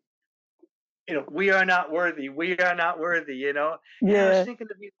 We are not worthy. We are not worthy, And I was Yeah. thinking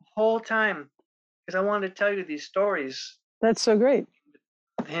of you the whole time, because I wanted to tell you these stories. That's so great.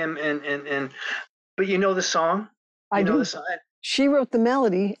 Him and but you know the song? I You know the do. song? She wrote the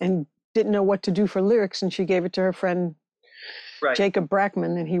melody and didn't know what to do for lyrics, and she gave it to her friend Right. Jacob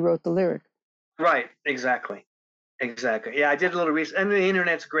Brackman, and he wrote the lyric. Right. Exactly. Yeah, I did a little research, and the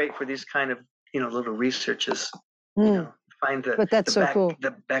internet's great for these kind of little researches. Find But that's so cool.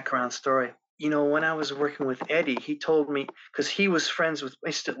 the background story. When I was working with Eddie, he told me, because he was friends with,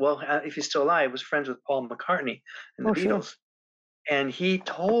 if he's still alive, was friends with Paul McCartney and the Sure. Beatles. And he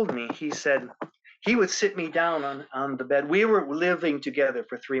told me, he said he would sit me down on the bed. We were living together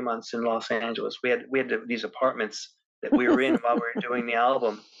for 3 months in Los Angeles. We had these apartments that we were in while we were doing the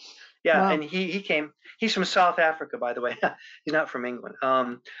album. Yeah, Wow. and he came. He's from South Africa, by the way. He's not from England.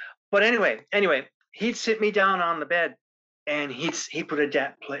 But anyway, he'd sit me down on the bed, and he put a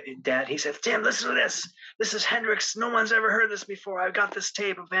dad. He said, Tim, listen to this. This is Hendrix. No one's ever heard this before. I got this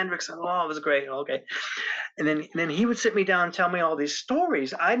tape of Hendrix. And, it was great. Okay. And then he would sit me down and tell me all these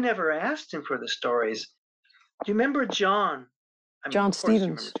stories. I never asked him for the stories. Do you remember John? John of course you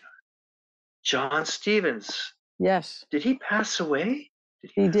Stevens. remember John Stevens. Yes. Did he pass away?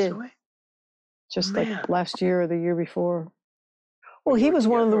 He pass did. away? Just Man. like last year or the year before. Well, You he were was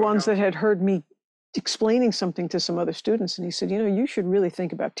one of the together, or ones no? that had heard me explaining something to some other students, and he said, you should really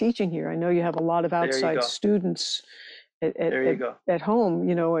think about teaching here. I know you have a lot of There you outside go. students There you go. at home,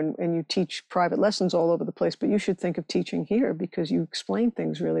 and you teach private lessons all over the place, but you should think of teaching here because you explain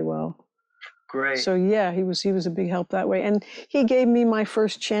things really well. Great. So yeah, he was a big help that way. And he gave me my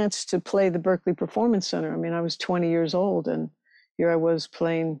first chance to play the Berklee Performance Center. I mean, I was 20 years old, and here I was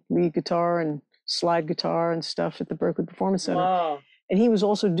playing lead guitar and slide guitar and stuff at the Berklee Performance Center. Wow. And he was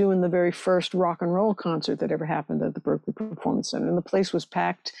also doing the very first rock and roll concert that ever happened at the Berklee Performance Center. And the place was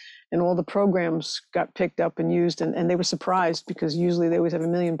packed, and all the programs got picked up and used. And they were surprised, because usually they always have a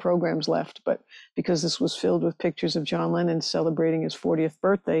million programs left. But because this was filled with pictures of John Lennon celebrating his 40th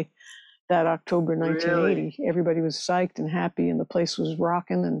birthday that October 1980, Really? everybody was psyched and happy, and the place was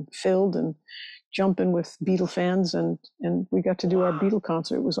rocking and filled and jumping with Beatle fans. And we got to do our Beatle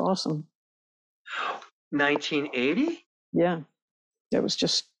concert. It was awesome. 1980? Yeah. That was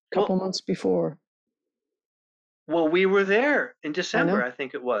just a couple months before. Well, we were there in December, know. I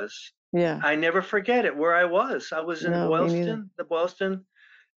think it was. Yeah. I never forget it, where I was. I was in the Boylston.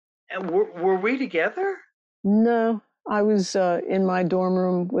 And were we together? No, I was in my dorm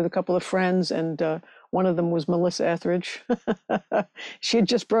room with a couple of friends, and one of them was Melissa Etheridge. She had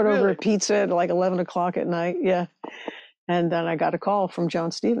just brought over a pizza at like 11 o'clock at night. Yeah. And then I got a call from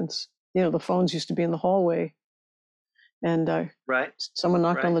John Stevens. The phones used to be in the hallway. And someone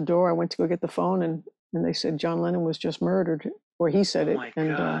knocked on the door. I went to go get the phone, and they said John Lennon was just murdered, or he said it.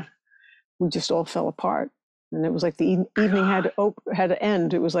 And we just all fell apart. And it was like the evening had to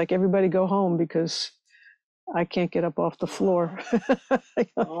end. It was like, everybody go home, because I can't get up off the floor.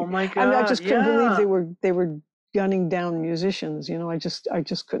 Oh my God! I mean, I just couldn't believe they were gunning down musicians. I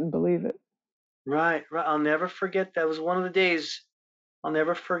just couldn't believe it. Right. I'll never forget. That was one of the days I'll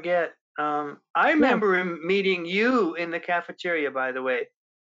never forget. I remember him meeting you in the cafeteria, by the way.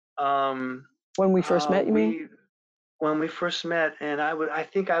 When we first met, you mean? When we first met, and I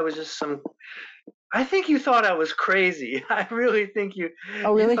think I was just some I think you thought I was crazy. I really think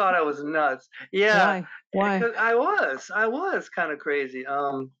Oh, you really? thought I was nuts. Yeah, Why? Why? because I was kind of crazy.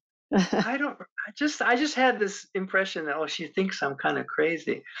 I don't. I just had this impression that, oh, she thinks I'm kind of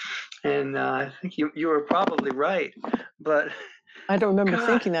crazy, and I think you were probably right. But I don't remember God,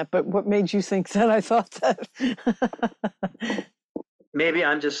 thinking that, but what made you think that I thought that? maybe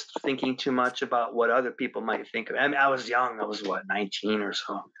I'm just thinking too much about what other people might think of. I mean, I was young. I was what, 19 or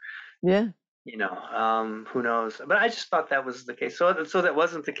so. Yeah. Who knows? But I just thought that was the case. So that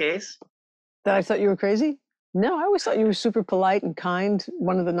wasn't the case. That I thought you were crazy? No, I always thought you were super polite and kind,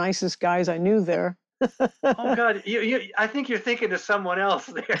 one of the nicest guys I knew there. Oh God, I think you're thinking of someone else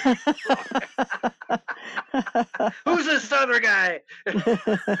there. Who's this other guy?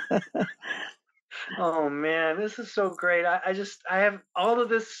 Oh man, this is so great. I have all of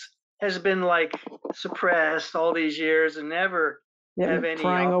this has been like suppressed all these years and never Yeah, have you're any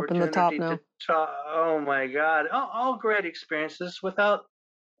prying open the top opportunity to now. talk. Oh my God, all great experiences without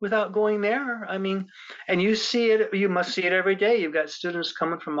going there. I mean, and you must see it every day. You've got students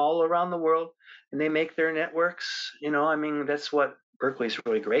coming from all around the world and they make their networks. I mean, that's what Berkeley's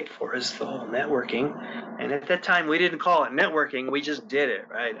really great for, is the whole networking. And at that time, we didn't call it networking. We just did it,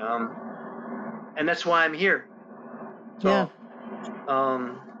 right? And that's why I'm here. Yeah.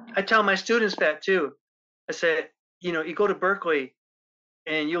 So I tell my students that too. I said, you go to Berkeley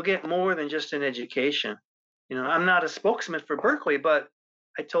and you'll get more than just an education. I'm not a spokesman for Berkeley, but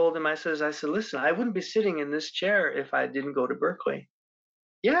I told him, I said, listen, I wouldn't be sitting in this chair if I didn't go to Berkeley.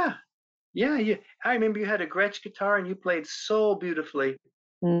 Yeah, yeah, yeah. I remember you had a Gretsch guitar and you played so beautifully.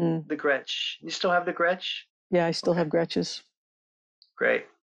 Mm. The Gretsch. You still have the Gretsch? Yeah, I still Okay, have Gretches. great.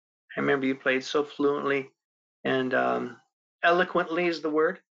 I remember you played so fluently and eloquently is the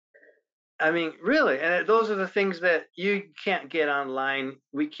word. I mean, really, and those are the things that you can't get online.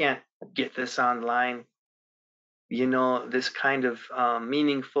 We can't get this online. This kind of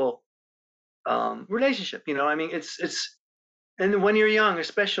meaningful relationship. I mean, and when you're young,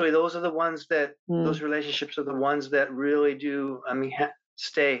 especially, Mm. those relationships are the ones that really do. I mean,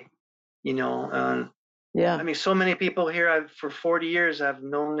 stay. Yeah. I mean, so many people here. For 40 years, I've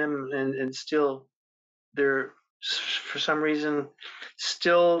known them, and still, they're for some reason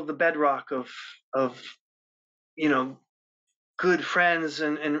still the bedrock of you know good friends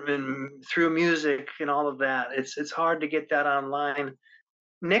and through music and all of that. It's hard to get that online.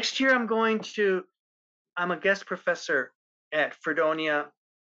 Next year, I'm a guest professor at Fredonia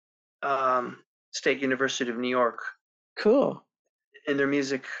State University of New York Cool. in their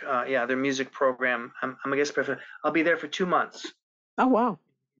music program. I'm a guest professor. I'll be there for 2 months, Oh, wow.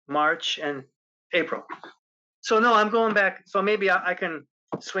 March and April. So no, I'm going back. So maybe I can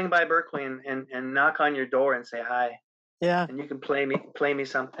swing by Berkeley and knock on your door and say hi, Yeah. and you can play me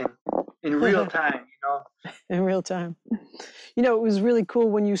something in real time. In real time. It was really cool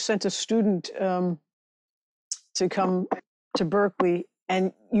when you sent a student to come to Berkeley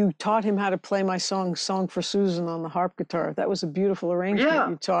and you taught him how to play my Song for Susan on the harp guitar. That was a beautiful arrangement Yeah,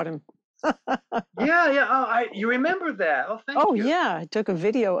 you taught him. yeah. Oh, you remember that? Oh, Oh, thank you. yeah. I took a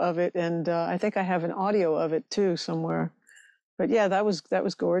video of it and I think I have an audio of it too somewhere. But yeah, that was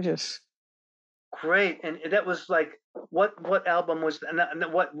gorgeous. Great. And that was like what album was that? And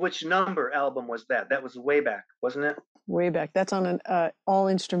which number album was that? That was way back, wasn't it? Way back. That's on an all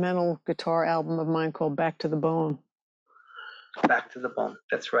instrumental guitar album of mine called Back to the Bone. Back to the Bone.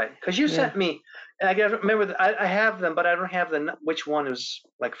 That's right. Because you Yeah. sent me, and I gotta remember that I have them, but I don't have which one is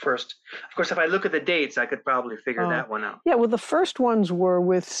like first. Of course, if I look at the dates, I could probably figure Oh, that one out. yeah. Well, the first ones were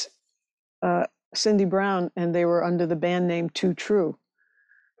with uh, Cindy Brown, and they were under the band name Too True,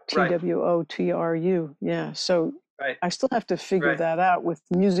 Right, TWOTRU. Yeah. So right, I still have to figure right. that out with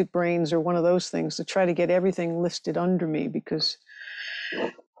Music Brains or one of those things to try to get everything listed under me because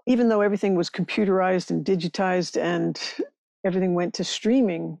even though everything was computerized and digitized and everything went to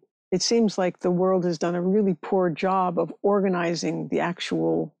streaming, it seems like the world has done a really poor job of organizing the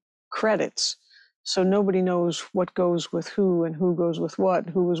actual credits. So nobody knows what goes with who and who goes with what,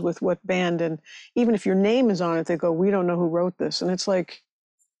 who was with what band. And even if your name is on it, they go, we don't know who wrote this. And it's like,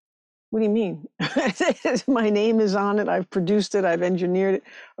 what do you mean? My name is on it. I've produced it. I've engineered it.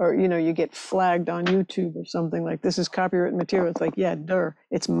 Or, you get flagged on YouTube or something like this is copyright material. It's like, yeah,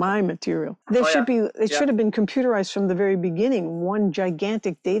 it's my material. Oh yeah, It yeah. should have been computerized from the very beginning, one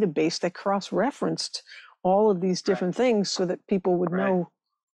gigantic database that cross-referenced all of these Right, different things so that people would right. know.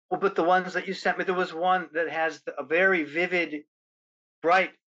 Well, but the ones that you sent me, there was one that has a very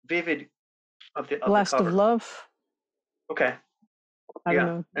bright, vivid of the Blast of cover. Love. Okay, I don't yeah,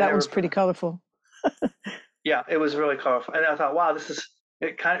 know. and That one's pretty colorful. yeah, it was really colorful, and I thought, wow, this is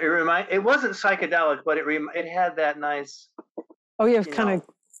It wasn't psychedelic, but it had that nice, Oh, yeah, you kind of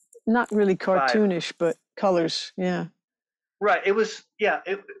know, not really vibe. cartoonish, but colors. Yeah. Right. It was, yeah,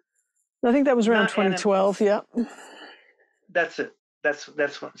 I think that was around not anim 2012. Yeah. that's it. That's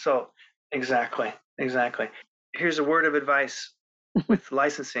what, so exactly. Exactly. Here's a word of advice with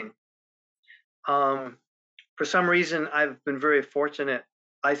licensing. Um, for some reason, I've been very fortunate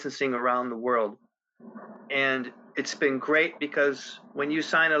licensing around the world. And it's been great because when you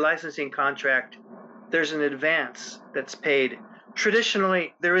sign a licensing contract, there's an advance that's paid.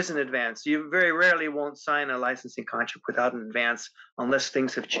 Traditionally, there is an advance. You very rarely won't sign a licensing contract without an advance unless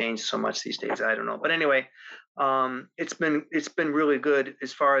things have changed so much these days. I don't know. But anyway, it's been really good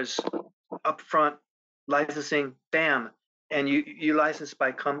as far as upfront licensing, bam, and you license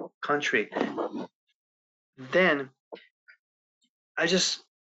by country. Then I just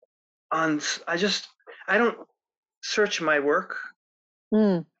on I just I don't search my work.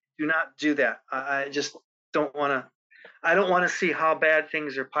 Mm. Do not do that. I just don't want to. I don't want to see how bad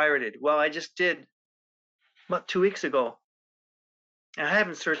things are pirated. Well, I just did about 2 weeks ago. And I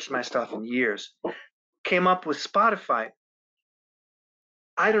haven't searched my stuff in years. Came up with Spotify.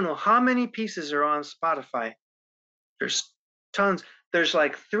 I don't know how many pieces are on Spotify. There's tons. There's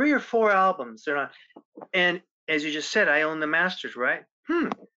like 3 or 4 albums. They're not. And as you just said, I own the masters, right?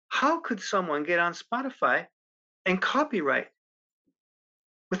 How could someone get on Spotify and copyright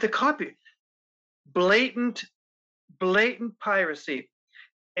with the copy? Blatant, blatant piracy.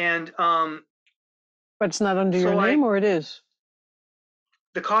 And But it's not under your so name, or it is?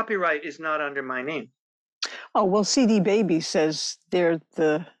 the copyright is not under my name. Oh, well, CD Baby says they're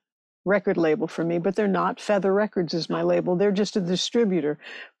the record label for me, but they're not. Feather Records is my No, label. They're just a distributor.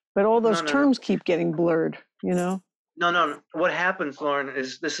 But all no, those no, no, terms keep getting blurred, you know? no, no, no. What happens, Lauren,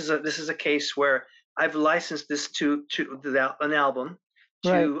 is this is a case where I've licensed this to an album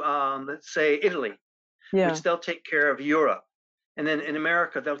Right. to let's say Italy, Yeah. which they'll take care of Europe, and then in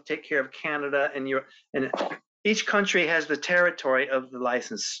America they'll take care of Canada and Europe, and each country has the territory of the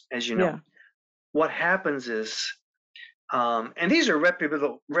license, as you know. Yeah. What happens is, and these are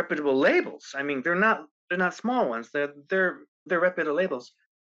reputable labels. I mean, they're not small ones. They're reputable labels.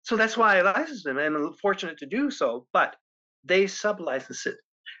 So that's why I license them, and I'm fortunate to do so. But they sublicense it,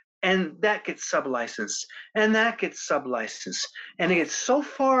 and that gets sublicensed, and that gets sublicensed, and it gets so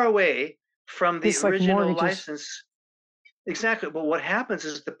far away from the It's like original mortgages. license. Exactly. But what happens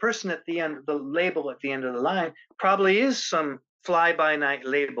is the person at the end, the label at the end of the line, probably is some fly by night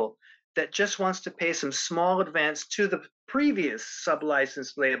label that just wants to pay some small advance to the previous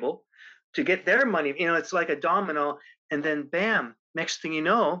sub-licensed label to get their money. It's like a domino, and then bam, next thing you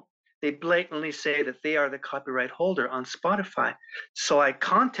know, they blatantly say that they are the copyright holder on Spotify. So I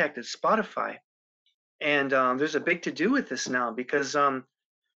contacted Spotify, and there's a big to do with this now because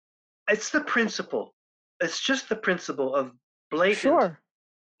it's the principle. It's just the principle of blatant, Sure.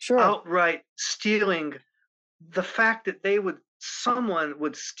 Sure. outright stealing. The fact that someone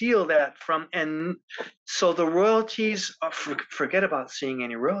would steal that from, and so the royalties, forget about seeing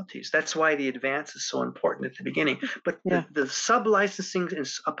any royalties. That's why the advance is so important at the beginning. But Yeah. the sub-licensing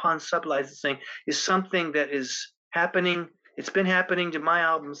upon sub-licensing is something that is happening. It's been happening to my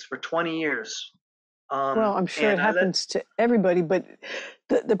albums for 20 years. Well, I'm sure it And I let, happens to everybody, but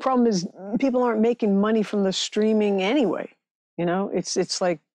the problem is people aren't making money from the streaming anyway. You know, it's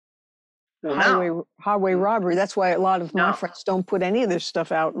like well, highway robbery. That's why a lot of my now, friends don't put any of their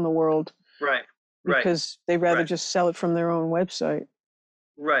stuff out in the world right, right, because they'd rather right. just sell it from their own website.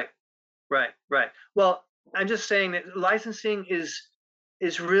 Right, right, right. Well, I'm just saying that licensing is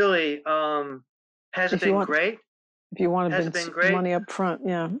really has If you been want great, if you want has been great money up front,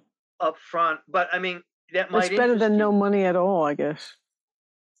 yeah. up front. But I mean, that It's might better interest than you. no money at all, I guess.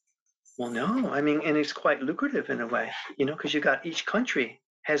 Well, no, I mean, and it's quite lucrative in a way, because you got each country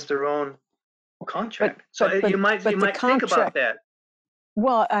has their own But contract. So but but you but the might think about contract, that.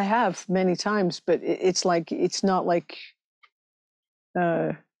 well, I have many times, but it's not like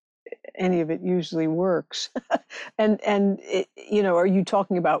uh any of it usually works. Are you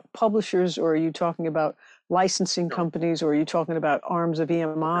talking about publishers, or are you talking about licensing No, companies, or are you talking about arms of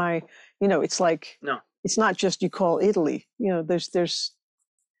no, EMI? It's like no, it's not just you call Italy. There's no,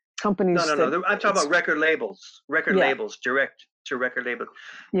 companies no, that no. I'm talking it's about record yeah, labels, direct to record labels.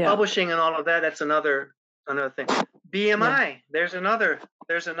 yeah. Publishing and all of that, that's another thing. Yeah. BMI, there's another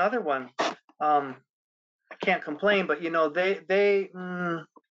one. I can't complain, but they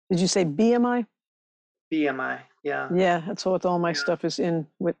Did you say BMI? BMI, yeah, Yeah, that's what all my yeah, stuff is in.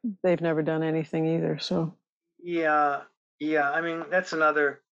 With They've never done anything either. So yeah, yeah. I mean, that's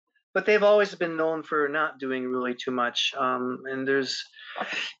another. but they've always been known for not doing really too much. And there's,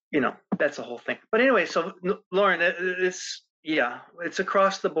 that's the whole thing. But anyway, so Lauren, it's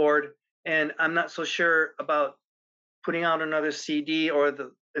across the board, and I'm not so sure about putting out another CD or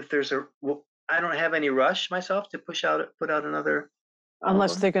if there's I don't have any rush myself to put out another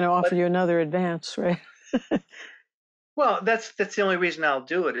Unless album. they're going to offer you another advance, right? Well, that's the only reason I'll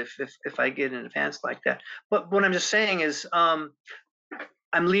do it if I get an advance like that. But what I'm just saying is, I'm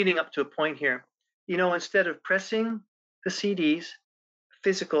leading up to a point here. Instead of pressing the CDs,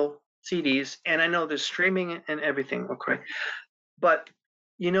 physical CDs, and I know there's streaming and everything, okay. But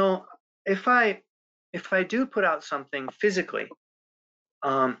if I do put out something physically,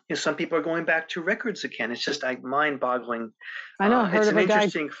 some people are going back to records again. It's just like mind-boggling. I know. I heard of a guy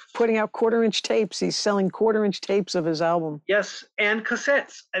putting out 1/4-inch tapes. He's selling 1/4-inch tapes of his album. Yes, and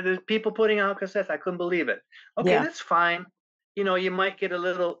cassettes. There's people putting out cassettes. I couldn't believe it. Okay, that's fine. You might get a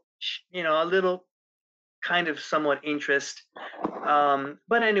little kind of somewhat interest.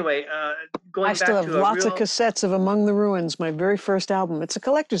 But anyway, going back to I still have lots of cassettes of Among the Ruins, my very first album. It's a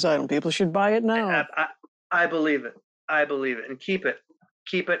collector's item. People should buy it now. I believe it. I believe it, and keep it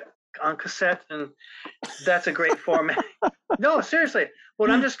on cassette, and that's a great format. No, seriously. Well,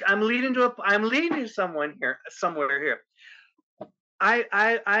 I'm leading to somewhere here.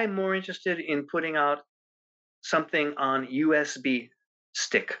 I'm more interested in putting out something on USB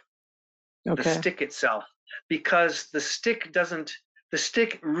stick. Okay. The stick itself, because the stick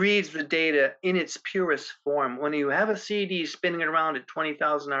reads the data in its purest form. When you have a CD spinning around at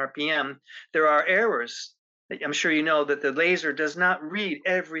 20,000 RPM, there are errors. I'm sure you know that the laser does not read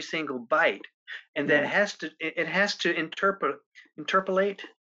every single byte, and that it has to interpolate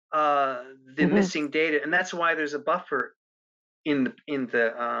the missing data, and that's why there's a buffer in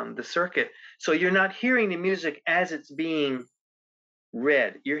the circuit. So you're not hearing the music as it's being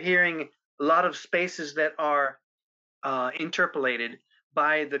read. You're hearing a lot of spaces that are interpolated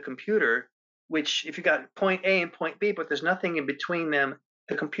by the computer, which if you got point A and point B, but there's nothing in between them,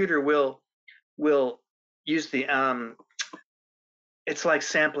 the computer will use the it's like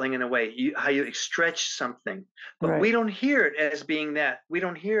sampling in a way, how you stretch something, but we don't hear it as being that. We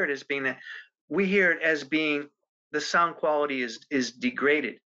hear it as being the sound quality is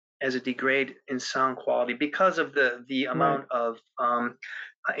degraded, as a degrade in sound quality because of the amount of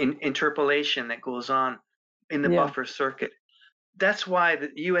interpolation that goes on in the buffer circuit. That's why the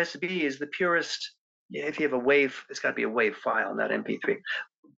USB is the purest. If you have a wave, it's got to be a wave file, not MP3.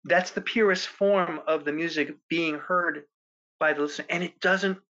 That's the purest form of the music being heard by the listener, and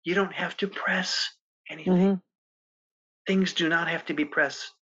you don't have to press anything. Things do not have to be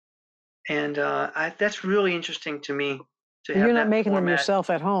pressed, and that's really interesting to me. You're not making them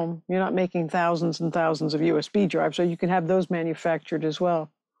yourself at home. You're not making thousands and thousands of USB drives, so you can have those manufactured as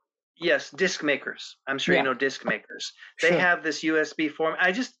well. Yes, disc makers. I'm sure you know disc makers. They have this USB form. I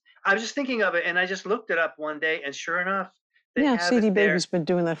was just thinking of it, and I just looked it up one day, and sure enough, they have CD it there. Baby's been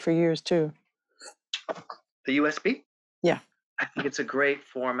doing that for years too. The USB? Yeah. I think it's a great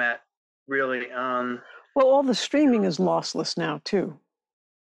format, really. Well, all the streaming is lossless now too,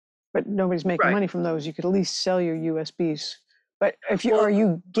 but nobody's making money from those. You could at least sell your USBs. But are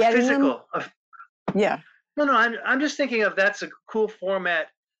you getting physical? Yeah. No. I'm just thinking of that's a cool format.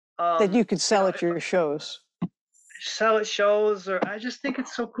 That you could sell at your shows. Sell at shows, or I just think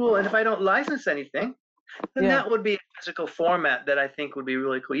it's so cool. And if I don't license anything, then that would be a physical format that I think would be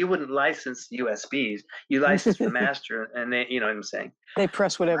really cool. You wouldn't license USBs. You license the master, and they, you know what I'm saying? They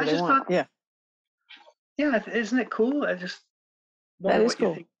press whatever they want. Yeah, isn't it cool? I just that is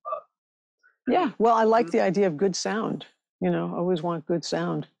cool. Yeah, well, I like the idea of good sound. Always want good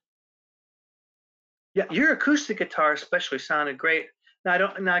sound. Yeah, your acoustic guitar especially sounded great.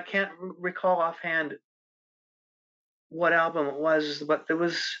 Now I can't recall offhand what album it was, but there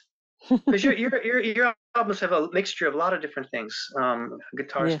was, because your albums have a mixture of a lot of different things,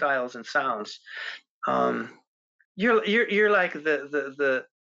 guitar styles and sounds. You're like the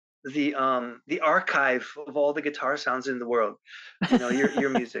archive of all the guitar sounds in the world. Your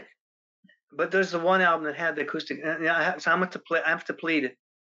music. But there's the one album that had the acoustic. So I have to plead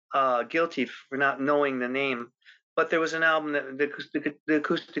guilty for not knowing the name. But there was an album that the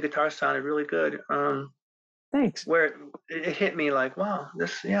acoustic guitar sounded really good. Thanks. Where it hit me like, wow,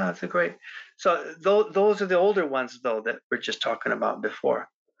 it's a great. So those are the older ones though that we're just talking about before.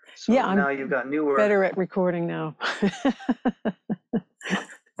 So now you've got newer. Better at recording now.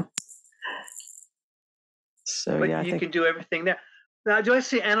 But you can do everything there. Now, do I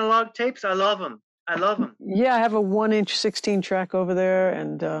see analog tapes? I love them. Yeah, I have a 1-inch 16 track over there,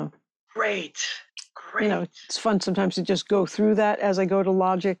 and Great. You know, Great. it's fun sometimes to just go through that as I go to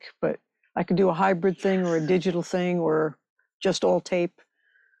Logic, but I could do a hybrid thing or a digital thing or just all tape.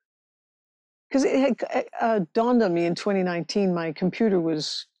 Because it had dawned on me in 2019, my computer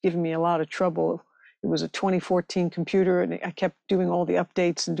was giving me a lot of trouble. It was a 2014 computer, and I kept doing all the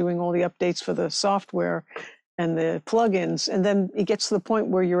updates and doing all the updates for the software and the plugins. And then it gets to the point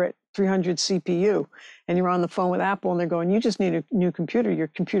where you're at 300 CPU and you're on the phone with Apple and they're going, you just need a new computer. Your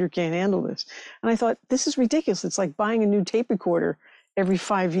computer can't handle this. And I thought, this is ridiculous. It's like buying a new tape recorder every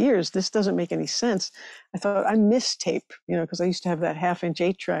 5 years. This doesn't make any sense. I thought, I miss tape, you know, because I used to have that 1/2-inch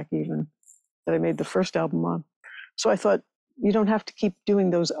 8-track even that I made the first album on. So I thought, you don't have to keep doing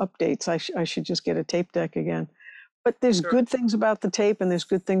those updates. I should just get a tape deck again. But there's Sure. good things about the tape and there's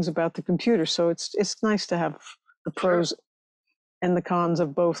good things about the computer. So it's nice to have the pros Sure. and the cons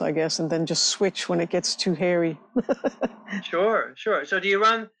of both, I guess, and then just switch when it gets too hairy. Sure. Sure. So do you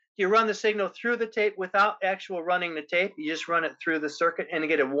run the signal through the tape without actual running the tape? You just run it through the circuit and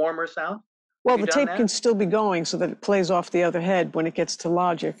get a warmer sound? Well, Have you the done tape can that? still be going so that it plays off the other head when it gets to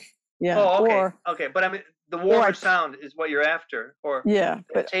Logic. Yeah. Oh, okay. Okay. But I mean, the Or I, warmer sound is what you're after, or yeah, that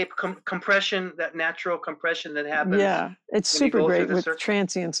but tape compression, that natural compression that happens yeah, it's when you super go through great the with circuit.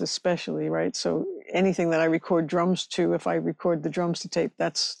 transients, especially, right? So anything that I record drums to, if I record the drums to tape,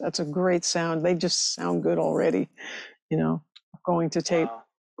 that's a great sound. They just sound good already, you know, going to tape. Wow.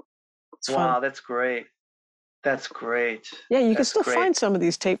 It's fun. Wow. That's great. That's great. Yeah, you can That's still great. find some of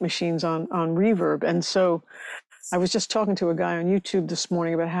these tape machines on Reverb. And so I was just talking to a guy on YouTube this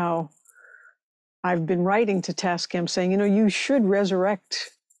morning about how I've been writing to Tascam saying, you know, you should resurrect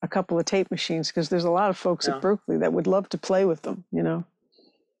a couple of tape machines because there's a lot of folks at Yeah. Berkeley that would love to play with them, you know.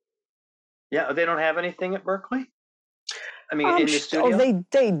 Yeah. They don't have anything at Berkeley? I mean, in the Oh, studio?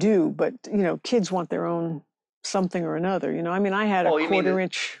 they do, but you know, kids want their own something or another. You know, I mean, I had a Oh, you mean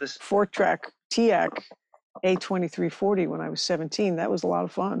quarter-inch this? 4-track TIAC A2340 when I was 17. That was a lot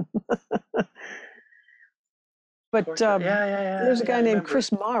of fun. But Yeah, yeah, yeah, there's a yeah. I guy named remember.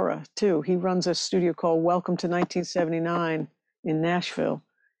 Chris Mara too. He runs a studio called Welcome to 1979 in Nashville,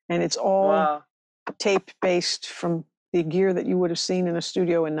 and it's all Wow. tape based from the gear that you would have seen in a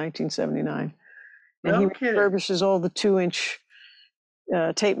studio in 1979. And he No kidding. refurbishes all the 2-inch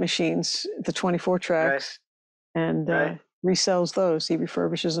tape machines, the 24 Right. tracks, and Right. resells those. He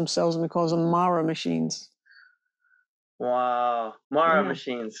refurbishes them, sells them, and calls them Mara machines. Wow. Mara Yeah,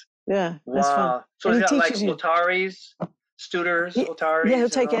 machines. yeah, that's fun. Wow. So And he's he got like teaches you. Otaris, Studers, Yeah, he'll Otaris,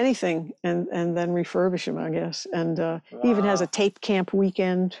 and take those. anything and then refurbish them, I guess. And he even has a Wow. tape camp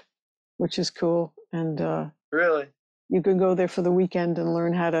weekend, which is cool. And Really? you can go there for the weekend and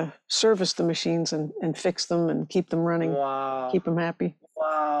learn how to service the machines and fix them and keep them running, Wow. keep them happy.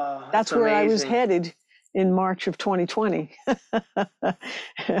 Wow. That's That's where I was amazing. headed in March of 2020.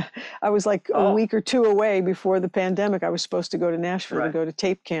 I was like a Oh, week or two away before the pandemic. I was supposed to go to Nashville to right. go to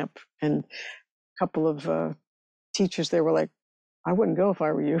tape camp, and a couple of teachers there were like, I wouldn't go if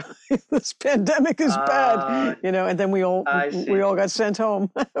I were you. This pandemic is bad, Uh, you know. And then we all I we see. all got sent home.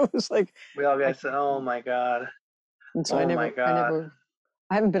 I was like, We all I, got said, oh my God. and so Oh my God.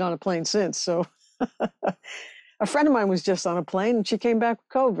 I haven't been on a plane since. So a friend of mine was just on a plane, and she came back with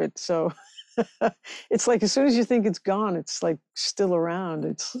COVID. So it's like as soon as you think it's gone, it's like still around.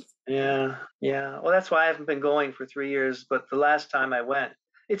 It's Yeah. Yeah. Well, that's why I haven't been going for 3 years. But the last time I went,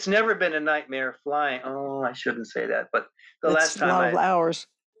 it's never been a nightmare flying. Oh, I shouldn't say that. But the that's last a time lot of hours.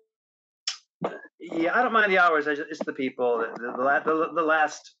 yeah, I don't mind the hours. It's the people. The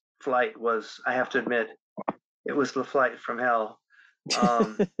last flight was, I have to admit, it was the flight from hell.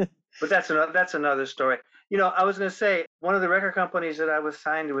 Um, but that's another story. I was going to say one of the record companies that I was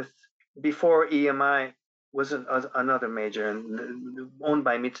signed with before EMI was another major and owned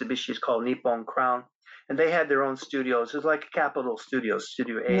by Mitsubishi. It's called Nippon Crown, and they had their own studios. It was like Capitol Studios,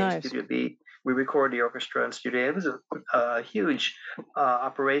 Studio A and Nice. Studio B. We recorded the orchestra in Studio A. It was a huge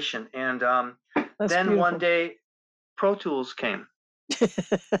operation, and That's then one beautiful. day Pro Tools came.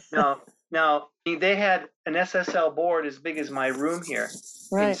 Now they had an SSL board as big as my room here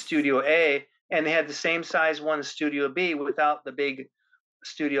in Right. Studio A, and they had the same size one in Studio B without the big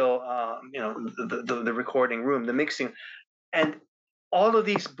studio, the recording room, the mixing, and all of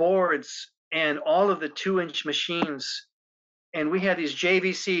these boards and all of the 2-inch machines, and we had these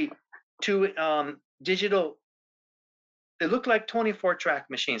JVC two digital. They looked like 24-track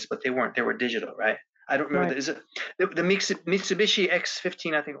machines, but they weren't. They were digital, right? I don't remember. Right. Is it the Mitsubishi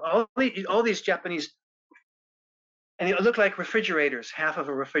X15? I think all these Japanese, and they look like refrigerators, half of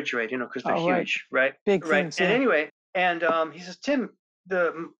a refrigerator, because they're Oh, right. huge, right? Big Right. things. And Yeah. anyway, and he says, Tim,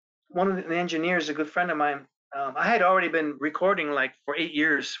 one of the engineers, a good friend of mine, I had already been recording like for 8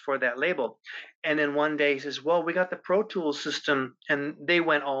 years for that label. And then one day he says, well, we got the Pro Tools system, and they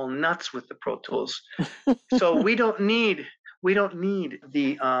went all nuts with the Pro Tools. So we don't need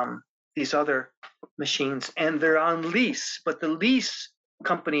these other machines, and they're on lease, but the lease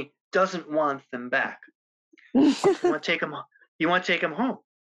company doesn't want them back. You want to take them? You want to take them home?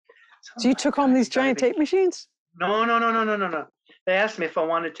 So you took home these giant tape machines? No. They asked me if I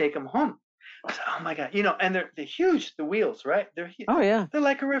wanted to take them home. I said, oh my God, and they're huge, the wheels, right? They're huge. Oh yeah. They're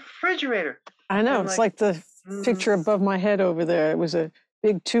like a refrigerator. I know. It's like the picture above my head over there. It was a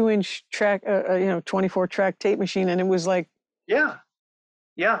big 2-inch track, 24 track tape machine, and it was like. Yeah.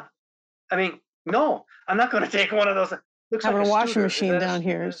 I mean, no, I'm not going to take one of those. Looks having like a washing machine down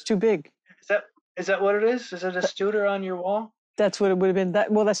here. It's too big. Is that what it is? Is it a Studer on your wall? That's what it would have been.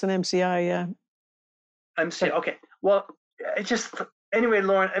 That's an MCI, yeah. MCI. Okay. Well, it just anyway,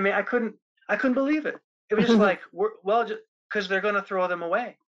 Lauren. I mean, I couldn't believe it. It was just like, because they're going to throw them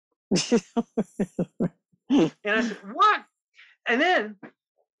away. And I said, what? And then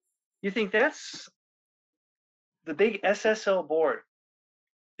you think that's the big SSL board.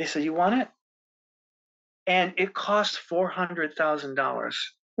 They said, you want it? And it cost $400,000.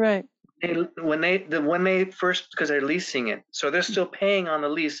 Right. When they first, because they're leasing it, so they're still paying on the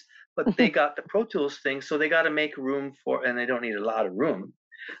lease, but they got the Pro Tools thing, so they got to make room for, and they don't need a lot of room,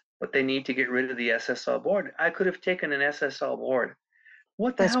 but they need to get rid of the SSL board. I could have taken an SSL board.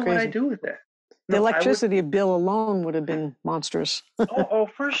 What the hell would I do with it? The electricity bill alone would have been monstrous. oh,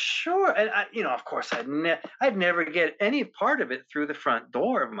 for sure. And of course, I'd never get any part of it through the front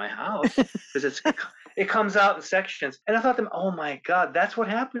door of my house because it comes out in sections. And I thought oh my God, that's what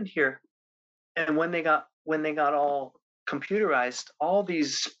happened here. And when they got all computerized, all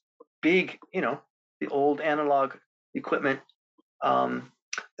these big, the old analog equipment, the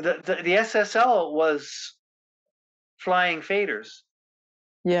SSL was flying faders.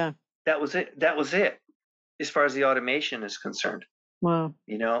 Yeah. That was it, as far as the automation is concerned. Wow.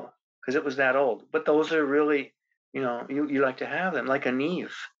 Because it was that old. But those are really, you like to have them, like a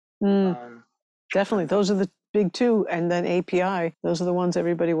Neve. Definitely. Those are the big two. And then API. Those are the ones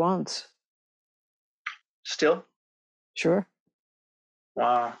everybody wants. Still? Sure.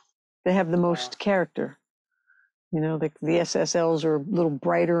 Wow. They have the most character. The SSLs are a little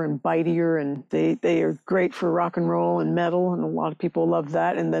brighter and bitier, and they are great for rock and roll and metal, and a lot of people love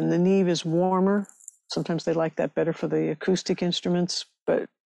that. And then the Neve is warmer. Sometimes they like that better for the acoustic instruments, but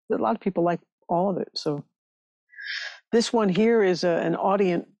a lot of people like all of it. So this one here is an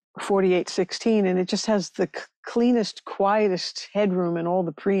Audient 4816, and it just has the cleanest, quietest headroom in all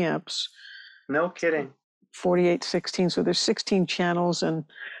the preamps. No kidding. 4816. So there's 16 channels, and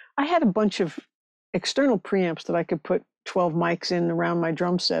I had a bunch of external preamps that I could put 12 mics in around my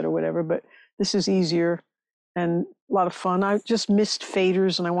drum set or whatever, but this is easier and a lot of fun. I just missed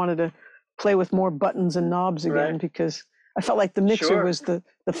faders, and I wanted to play with more buttons and knobs again, because I felt like the mixer was the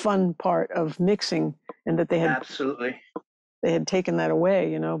fun part of mixing, and that they had taken that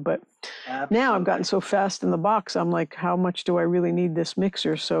away, but now I've gotten so fast in the box, I'm like, how much do I really need this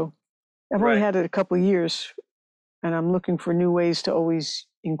mixer? So I've only had it a couple of years, and I'm looking for new ways to always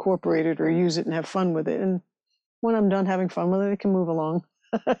incorporate it or use it and have fun with it. And when I'm done having fun with it, it can move along.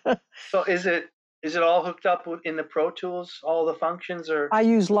 So is it all hooked up in the Pro Tools, all the functions, or I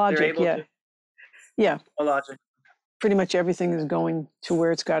use Logic? Yeah. Oh, Logic. Pretty much everything is going to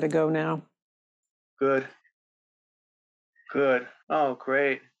where it's got to go now. Good. Oh,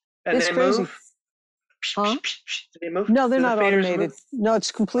 great. And it's crazy. Huh? Do they move? No, they're not automated. No,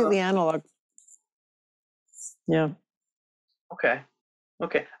 it's completely analog. Yeah. Okay.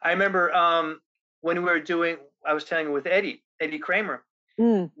 I remember when we were I was telling you with Eddie Kramer,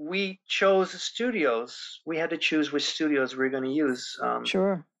 we chose studios. We had to choose which studios we were going to use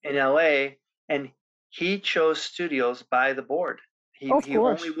in LA, and he chose studios by the board. He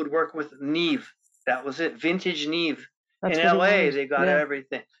only would work with Neve. That was it, vintage Neve. In LA, they got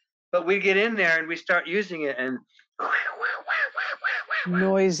everything. But we get in there and we start using it, and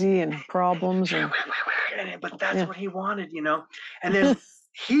noisy and problems. But that's what he wanted, And then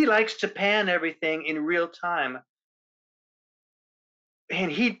he likes to pan everything in real time.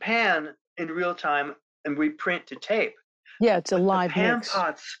 And he'd pan in real time and reprint to tape. Yeah, it's a live mix.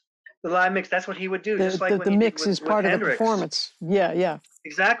 The live mix, that's what he would do. Just like when the mix is part of the performance. Yeah.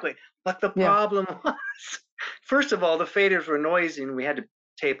 Exactly. But the problem was, first of all, the faders were noisy, and we had to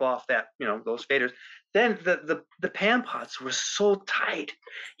tape off that, those faders. then the pan pots were so tight,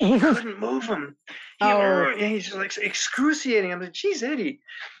 he couldn't move them. Oh. He's like excruciating. I'm like, geez, Eddie,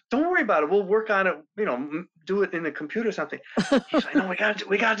 don't worry about it. We'll work on it. Do it in the computer or something. He's like, no, we got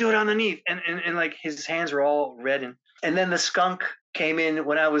to do it underneath. And like his hands were all red. And then the skunk came in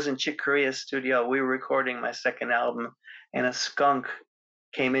when I was in Chick Corea's studio. We were recording my second album, and a skunk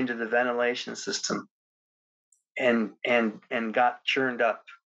came into the ventilation system and got churned up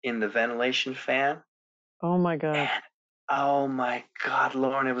in the ventilation fan. Oh my God. And, oh my God,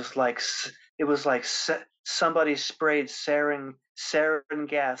 Lauren, it was like somebody sprayed sarin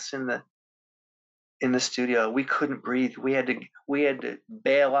gas in the studio. We couldn't breathe. We had to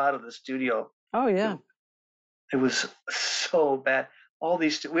bail out of the studio. Oh yeah. It was so bad.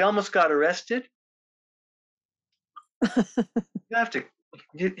 We almost got arrested.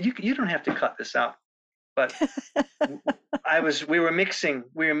 You don't have to cut this out. But we were mixing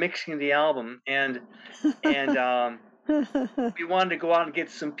the album, and we wanted to go out and get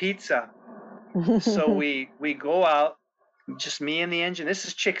some pizza. So we go out, just me and the engineer. This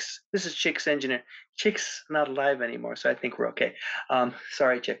is Chick's engineer. Chick's not alive anymore, so I think we're okay.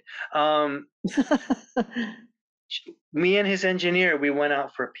 Sorry, Chick. Me and his engineer, we went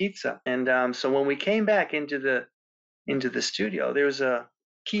out for pizza, and so when we came back into the studio, there was a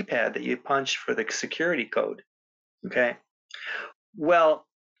keypad that you punch for the security code. Okay. Well,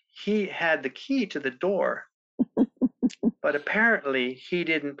 he had the key to the door, but apparently he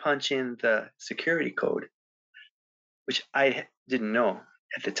didn't punch in the security code, which I didn't know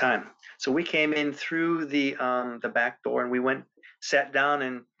at the time. So we came in through the back door, and we sat down,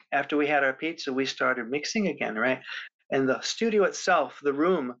 and after we had our pizza, we started mixing again, right? And the studio itself, the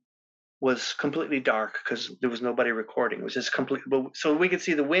room, was completely dark because there was nobody recording. It was just so we could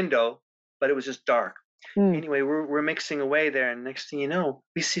see the window, but it was just dark. Anyway, we're mixing away there, and next thing you know,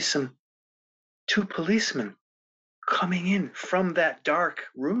 we see two policemen coming in from that dark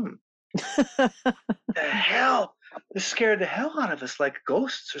room. The hell! This scared the hell out of us, like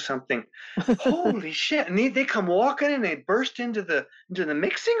ghosts or something. Holy shit! And they come walking in, they burst into the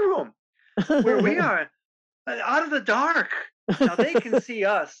mixing room where we are, out of the dark. Now they can see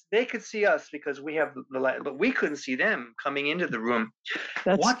us. They could see us because we have the light, but we couldn't see them coming into the room.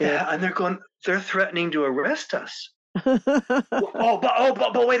 That's what scary. the hell? And they're threatening to arrest us. But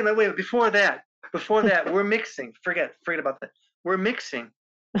wait a minute. Before that, we're mixing. Forget about that. We're mixing,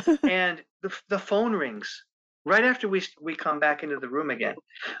 and the phone rings right after we come back into the room again.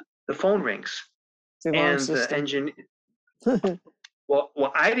 The phone rings, and the engineer.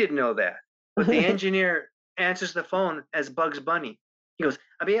 Well, I didn't know that, but the engineer answers the phone as Bugs Bunny. He goes,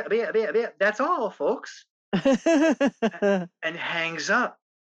 "Abia, that's all, folks," and hangs up.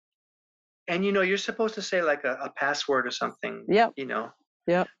 And you're supposed to say like a password or something. Yep.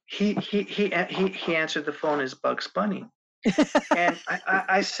 Yep. He answered the phone as Bugs Bunny, and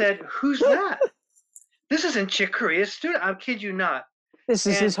I said, "Who's that?" This isn't Chick Corea's studio. I kid you not. This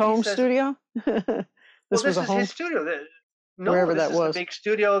is his home studio. This is his studio. Wherever that was. The big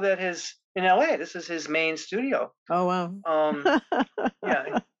studio that is in LA. This is his main studio. Oh wow.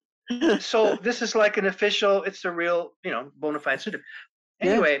 Yeah. So this is like an official. It's a real, bona fide studio.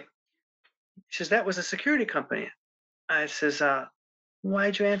 Anyway, he says that was a security company. I says,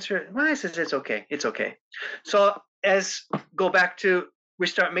 why'd you answer it? Well, I says it's okay. It's okay. So we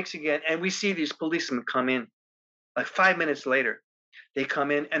start mixing again, and we see these policemen come in. Like 5 minutes later, they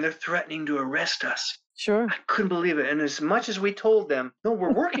come in and they're threatening to arrest us. Sure. I couldn't believe it. And as much as we told them, no,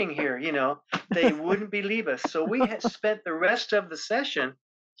 we're working here, they wouldn't believe us. So we had spent the rest of the session,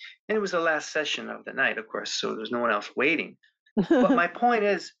 and it was the last session of the night, of course, so there's no one else waiting. But my point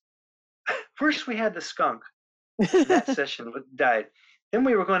is, first we had the skunk. That session died. Then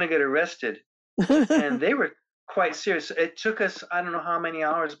we were going to get arrested, and they were quite serious. It took us, I don't know how many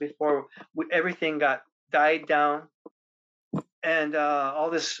hours before everything died down. And all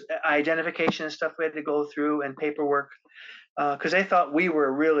this identification and stuff we had to go through, and paperwork, because they thought we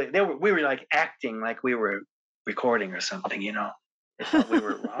were like acting like we were recording or something, They thought we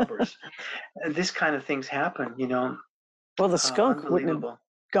were robbers. And this kind of things happen, Well, the skunk wouldn't have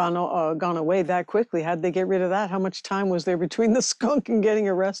gone away that quickly. How'd they get rid of that? How much time was there between the skunk and getting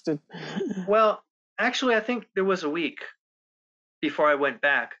arrested? Well, actually, I think there was a week before I went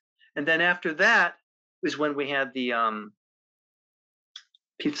back, and then after that was when we had the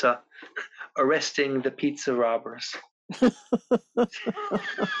pizza, arresting the pizza robbers.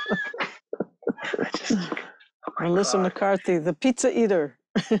 Melissa McCarthy, the pizza eater.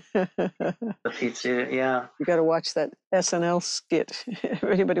 The pizza eater, yeah. You got to watch that SNL skit.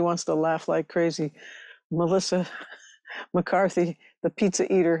 Everybody wants to laugh like crazy. Melissa McCarthy, the pizza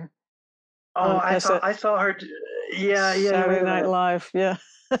eater. Oh, on I saw her. Yeah. Wait Saturday a Night minute. Live. Yeah,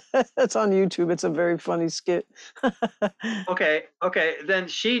 it's on YouTube. It's a very funny skit. Okay. Then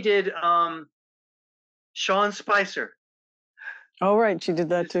she did Sean Spicer. Oh, right, she did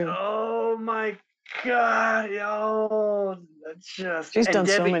that too. Oh my God. Oh, just She's and done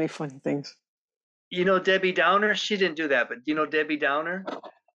so Debbie, many funny things. you know Debbie Downer? She didn't do that, but do you know Debbie Downer?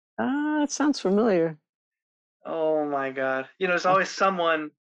 Ah, it sounds familiar. Oh my God. You know, there's Uh, always someone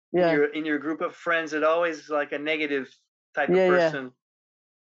yeah, in your group of friends that always like a negative type of yeah. person.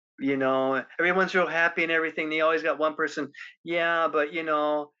 You know, everyone's real happy and everything. They always got one person, yeah, this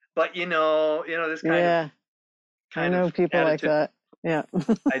Yeah, I kind of know people like attitude. that. Yeah.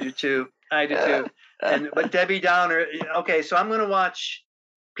 I do too. I do too. But Debbie Downer. Okay, so I'm gonna watch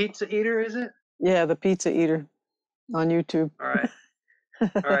Pizza Eater. Is it? Yeah, the Pizza Eater on YouTube. All right.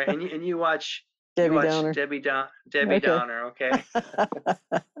 All right. And you Debbie watch Downer. Debbie Okay. Downer. Okay.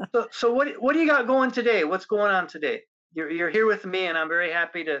 So what do you got going today? What's going on today? You're here with me, and I'm very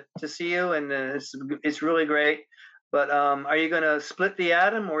happy to see you, and it's really great. But are you gonna split the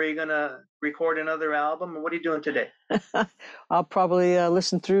atom, or are you gonna record another album, or what are you doing today? I'll probably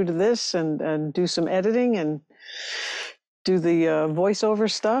listen through to this and do some editing and do the voiceover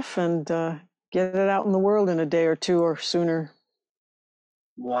stuff and get it out in the world in a day or two or sooner.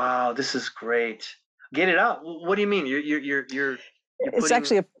 Wow, this is great. Get it out. What do you mean? You're It's putting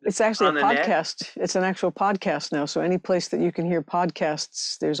actually a this it's actually a on the net? podcast. It's an actual podcast now. So any place that you can hear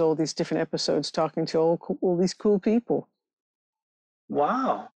podcasts, there's all these different episodes talking to all these cool people.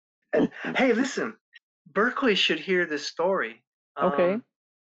 Wow. And hey, listen, Berkeley should hear this story. Okay. Um,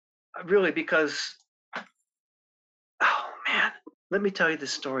 really, because oh man, let me tell you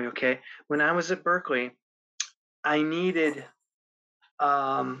this story, okay? When I was at Berkeley, I needed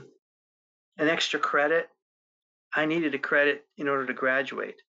um, an extra credit. I needed a credit in order to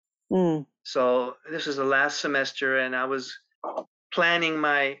graduate. Mm. So this was the last semester, and I was planning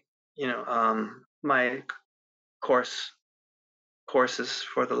my, my courses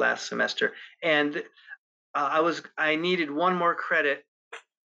for the last semester, and I needed one more credit,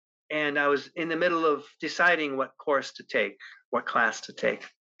 and I was in the middle of deciding what course to take, what class to take.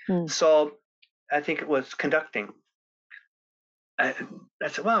 Mm. So I think it was conducting. I, I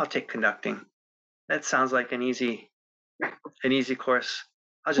said, well, I'll take conducting. That sounds like an easy course.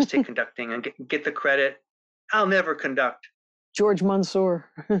 I'll just take conducting and get the credit. I'll never conduct. George Mansour.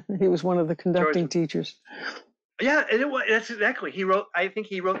 He was one of the George, conducting teachers. yeah, that's exactly. I think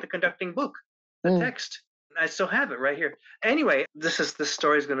he wrote the conducting book, the Mm. text. I still have it right here. Anyway, this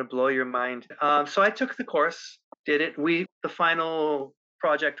story is going to blow your mind. So I took the course, did it. The final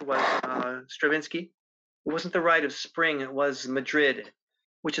project was Stravinsky. It wasn't the Rite of Spring. It was Madrid,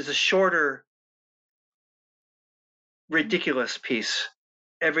 which is a shorter, ridiculous piece.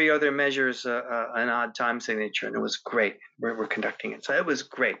 Every other measure is an odd time signature, and it was great. We're conducting it, so it was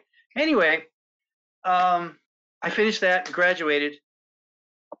great. Anyway, I finished that, graduated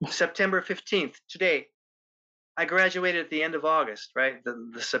September 15th. Today, I graduated at the end of August, right?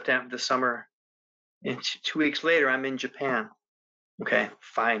 The summer. And 2 weeks later, I'm in Japan. Okay,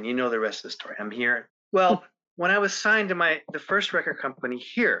 fine. You know the rest of the story. I'm here. Well, when I was signed to the first record company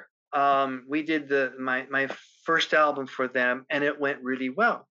here, we did my first album for them, and it went really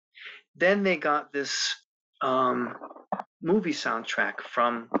well. Then they got this movie soundtrack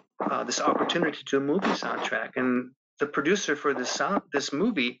from this opportunity to do a movie soundtrack, and the producer for this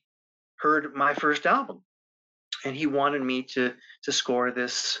movie heard my first album, and he wanted me to score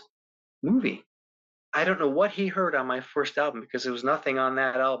this movie. I don't know what he heard on my first album, because there was nothing on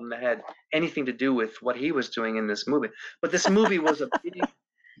that album that had anything to do with what he was doing in this movie. But this movie was a big,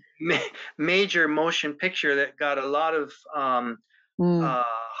 major motion picture that got a lot of Mm.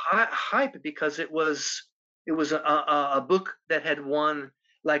 hype, because it was a book that had won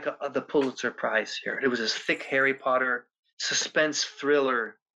like the Pulitzer Prize here. It was this thick Harry Potter suspense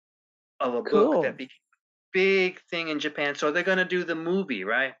thriller of a book that Cool. became a big thing in Japan. So they're going to do the movie,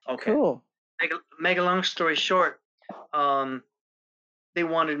 right? Okay. Cool. Make a long story short, they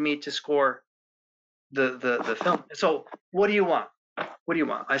wanted me to score the film. So what do you want? What do you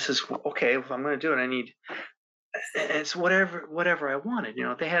want? I says, okay, if I'm going to do it, I need, and it's whatever I wanted. You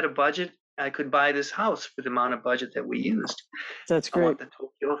know, they had a budget. I could buy this house for the amount of budget that we used. That's I want great. the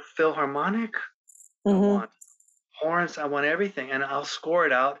Tokyo Philharmonic. I Mm-hmm. want horns. I want everything, and I'll score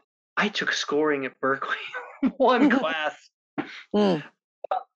it out. I took scoring at Berkeley, one class. Mm.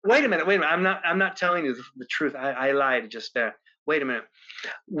 Wait a minute. I'm not telling you the truth. I lied just there. Wait a minute.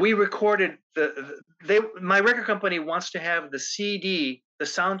 We recorded my record company wants to have the CD, the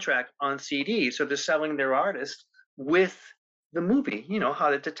soundtrack on CD, so they're selling their artist with the movie. You know how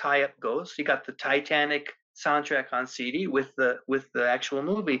the tie-up goes. You got the Titanic soundtrack on CD with the actual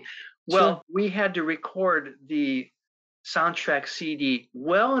movie. Sure. Well, we had to record the soundtrack CD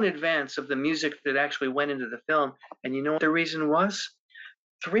well in advance of the music that actually went into the film. And you know what the reason was?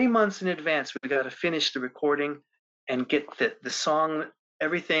 3 months in advance, we got to finish the recording and get the song.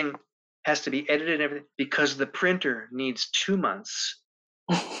 Everything has to be edited and everything because the printer needs 2 months.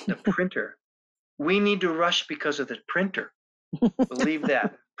 The printer. We need to rush because of the printer. Believe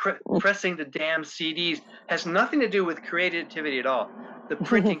that. Pressing the damn CDs has nothing to do with creativity at all. The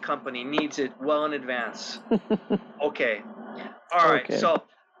printing company needs it well in advance. Okay. All right. Okay. So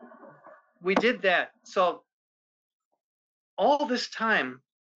we did that. So all this time,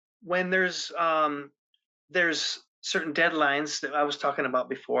 when there's certain deadlines that I was talking about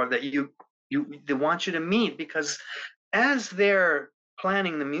before that they want you to meet, because as they're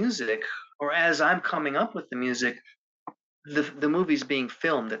planning the music or as I'm coming up with the music, the movie's being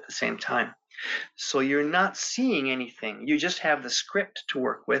filmed at the same time. So you're not seeing anything. You just have the script to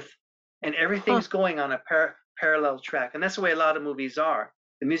work with, and everything's going on a parallel track. And that's the way a lot of movies are.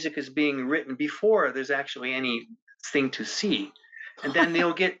 The music is being written before there's actually anything to see, and then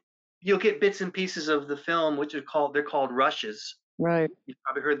you'll get bits and pieces of the film, which they're called rushes. Right. You've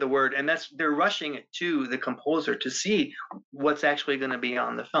probably heard the word, and they're rushing it to the composer to see what's actually going to be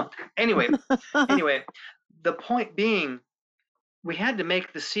on the film. Anyway, the point being, we had to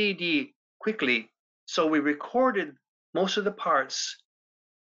make the CD quickly, so we recorded most of the parts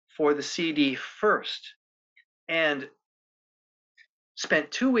for the CD first, and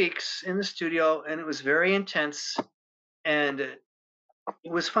spent 2 weeks in the studio, and it was very intense, and it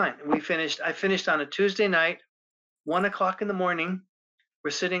was fine. I finished on a Tuesday night, 1 o'clock in the morning.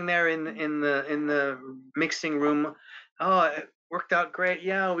 We're sitting there in the mixing room. Oh, it worked out great.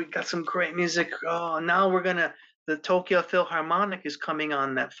 Yeah, we got some great music. Oh, now the Tokyo Philharmonic is coming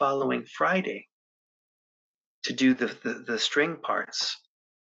on that following Friday to do the string parts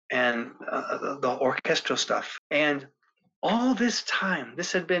and the orchestral stuff. And all this time,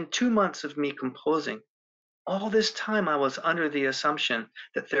 this had been 2 months of me composing. All this time, I was under the assumption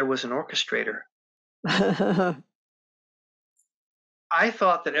that there was an orchestrator. I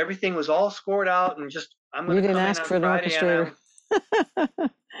thought that everything was all scored out and just I'm going You to didn't come in ask on for an Friday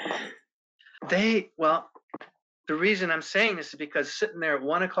orchestrator. well, the reason I'm saying this is because sitting there at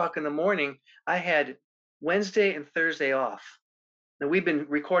 1 o'clock in the morning, I had Wednesday and Thursday off. Now we've been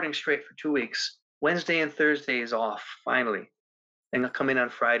recording straight for 2 weeks. Wednesday and Thursday is off finally, and I'll come in on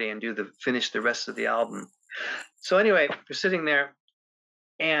Friday and finish the rest of the album. So anyway, we're sitting there,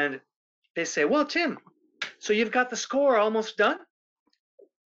 and they say, "Well, Tim, so you've got the score almost done?"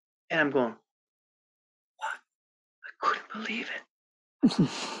 And I'm going, "What?" I couldn't believe it.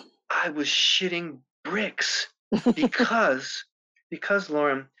 I was shitting bricks because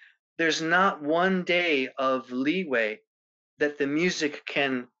Lauren, there's not one day of leeway that the music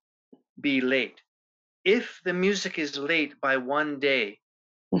can be late. If the music is late by one day,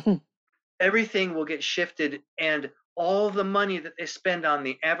 everything will get shifted, and all the money that they spend on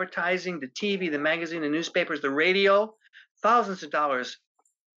the advertising, the TV, the magazine, the newspapers, the radio, thousands of dollars,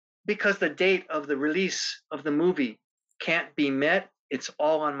 because the date of the release of the movie can't be met, it's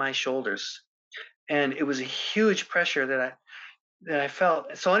all on my shoulders. And it was a huge pressure that I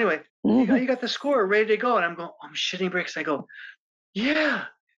felt. So anyway, you got the score ready to go, and I'm going, oh, I'm shitting bricks. I go, yeah,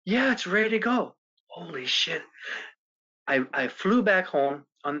 it's ready to go. Holy shit! I flew back home.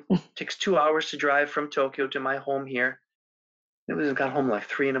 Takes 2 hours to drive from Tokyo to my home here. Got home like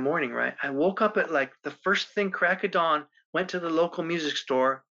 3 in the morning, right? I woke up at like the first thing crack of dawn. Went to the local music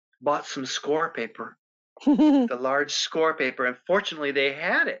store, bought some score paper, the large score paper, and fortunately they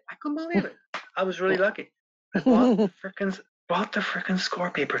had it. I couldn't believe it. I was really lucky. I bought the frickin'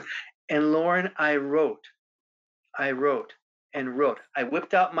 score paper, and Lauren, I wrote, and wrote. I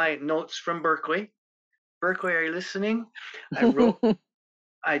whipped out my notes from Berkeley. Berkeley, are you listening? I wrote.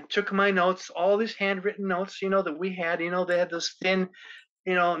 I took my notes, all these handwritten notes, that we had. They had those thin,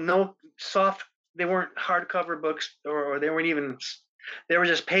 no soft. They weren't hardcover books, or they weren't even. They were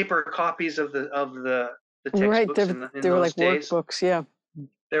just paper copies of the textbooks right. in They were those like days. workbooks, yeah.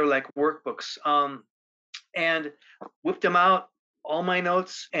 They were like workbooks. And whipped them out, all my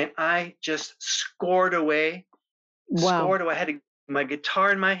notes, and I just scored away. Wow. Scored away. I had my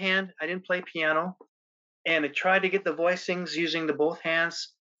guitar in my hand. I didn't play piano. And I tried to get the voicings using the both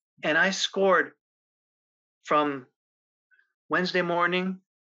hands. And I scored from Wednesday morning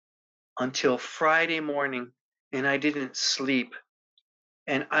until Friday morning, and I didn't sleep.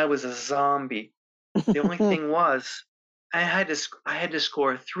 And I was a zombie. The only thing was, I had to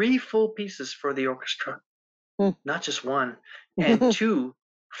score 3 full pieces for the orchestra. not just one, and two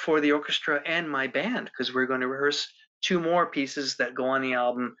for the orchestra and my band, because we're going to rehearse two more pieces that go on the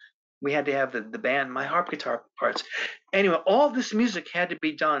album. We had to have the band, my harp guitar parts. Anyway, all this music had to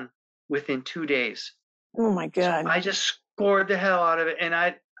be done within 2 days. Oh my So God. I just scored the hell out of it,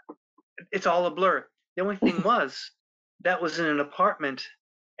 and it's all a blur. The only thing was that was in an apartment,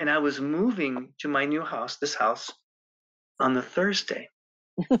 and I was moving to my new house, this house, on the Thursday.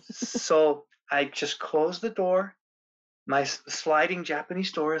 So I just closed the door, my sliding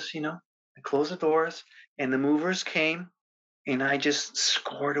Japanese doors, I closed the doors, and the movers came, and I just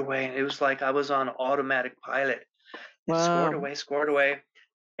scored away. And it was like I was on automatic pilot. Wow. Scored away.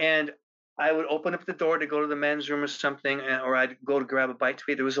 And I would open up the door to go to the men's room or something, or I'd go to grab a bite to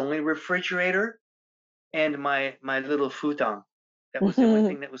eat. There was only a refrigerator and my little futon. That was the only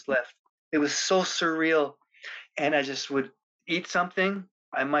thing that was left. It was so surreal. And I just would eat something.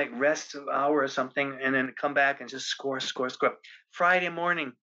 I might rest an hour or something, and then come back and just score. Friday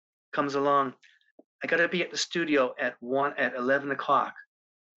morning comes along. I got to be at the studio at 11 o'clock,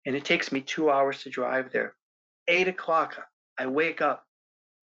 and it takes me 2 hours to drive there. 8 o'clock, I wake up.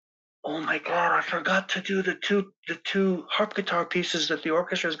 Oh my God, I forgot to do the two harp guitar pieces that the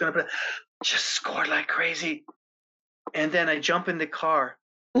orchestra is going to play. Just scored like crazy. And then I jump in the car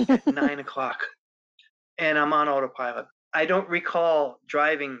at 9 o'clock, and I'm on autopilot. I don't recall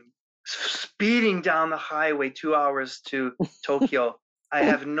speeding down the highway 2 hours to Tokyo. I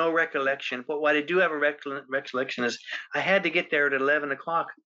have no recollection. But what I do have a recollection is I had to get there at 11 o'clock,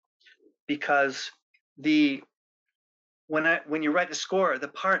 because when you write the score, the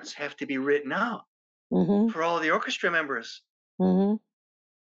parts have to be written out for all the orchestra members. The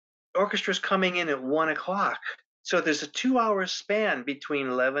orchestra's coming in at 1 o'clock. So there's a 2-hour span between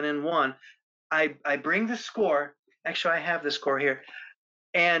 11 and 1. I bring the score. Actually, I have the score here.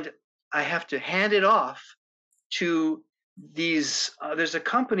 And I have to hand it off to these. There's a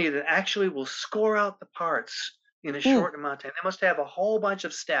company that actually will score out the parts in a short amount of time. They must have a whole bunch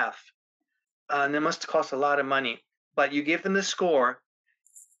of staff, and it must cost a lot of money. But you give them the score,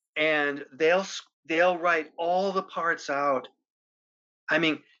 and they'll write all the parts out. I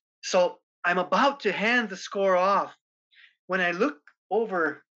mean, so I'm about to hand the score off when I look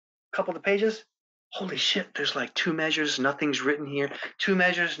over a couple of the pages. Holy shit, there's like 2 measures, nothing's written here. 2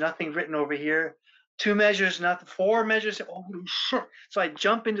 measures, nothing written over here. 2 measures, nothing. 4 measures. Holy shit. So I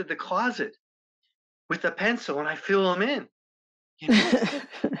jump into the closet with a pencil and I fill them in.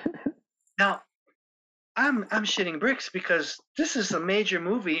 Now, I'm shitting bricks, because this is a major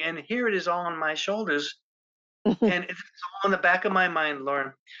movie, and here it is all on my shoulders. And it's all in the back of my mind,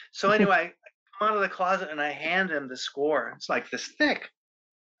 Lauren. So anyway, I come out of the closet and I hand him the score. It's like this thick.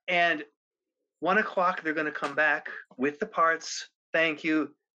 And 1 o'clock, they're going to come back with the parts. Thank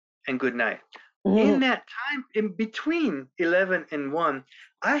you and good night. In that time, in between 11 and 1,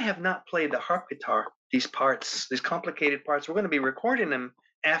 I have not played the harp guitar, these parts, these complicated parts. We're going to be recording them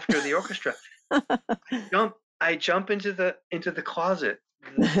after the orchestra. I jump into the closet,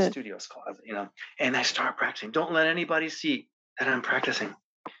 the studio's closet, and I start practicing. Don't let anybody see that I'm practicing,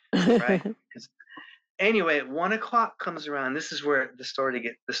 right? Anyway, 1 o'clock comes around. This is where the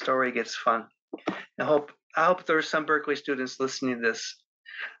story gets fun. I hope there are some Berklee students listening to this.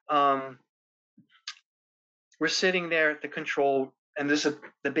 We're sitting there at the control, and there's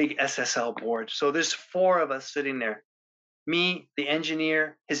the big SSL board. So there's 4 of us sitting there. Me, the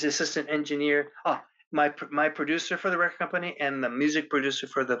engineer, his assistant engineer, my producer for the record company, and the music producer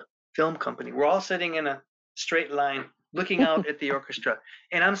for the film company. We're all sitting in a straight line, looking out at the orchestra,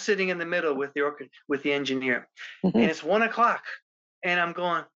 and I'm sitting in the middle with the engineer. And it's 1 o'clock, and I'm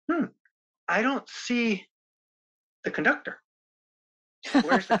going, I don't see the conductor.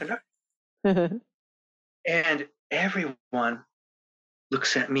 Where's the conductor? And everyone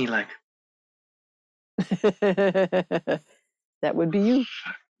looks at me like, That would be you.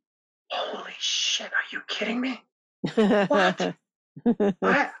 Holy shit, are you kidding me? What?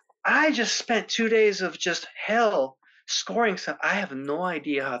 I just spent 2 days of just hell scoring some. I have no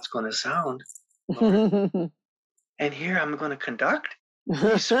idea how it's going to sound. And here I'm going to conduct.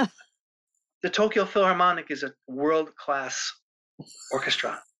 The Tokyo Philharmonic is a world-class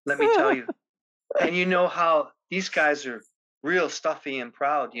orchestra, let me tell you. And you know how these guys are real stuffy and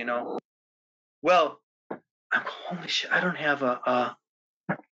proud, Well, I'm going, holy shit, I don't have a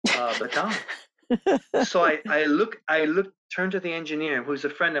baton. So I turned to the engineer, who's a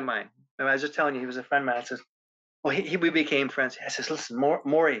friend of mine. And I was just telling you, he was a friend of mine. I says, we became friends. I says, listen,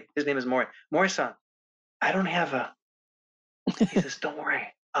 Mori, his name is Mori. Mori-san, I don't have a. He says, don't worry,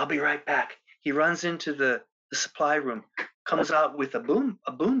 I'll be right back. He runs into the supply room, comes out with a boom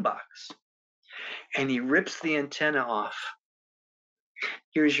box, and he rips the antenna off.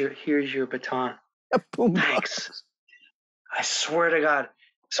 Here's your baton. A boombox. Thanks. I swear to God.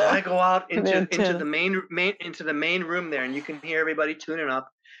 So I go out An into antenna. the main room there, and you can hear everybody tuning up.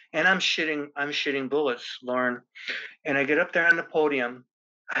 And I'm shitting bullets, Lauren. And I get up there on the podium.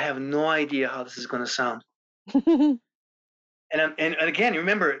 I have no idea how this is going to sound. And again,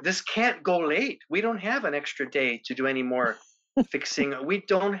 remember, this can't go late. We don't have an extra day to do any more fixing. We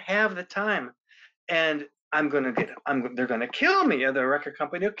don't have the time. And they're gonna kill me. The record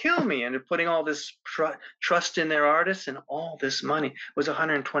company will kill me. And they're putting all this trust in their artists, and all this money. It was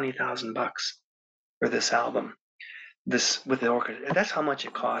 $120,000 for this album. This with the orchestra. That's how much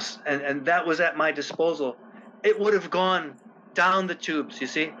it costs. And that was at my disposal. It would have gone down the tubes, you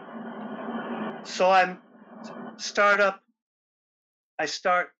see. So I start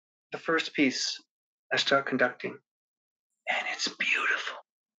the first piece. I start conducting. And it's beautiful.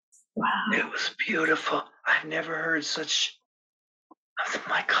 Wow. It was beautiful. I've never heard such.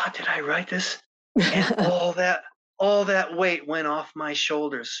 My God, did I write this? And all that weight went off my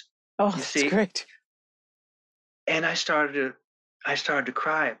shoulders. Oh, you that's see? great. And I started to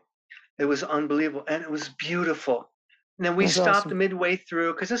cry. It was unbelievable, and it was beautiful. And then we That's stopped awesome. midway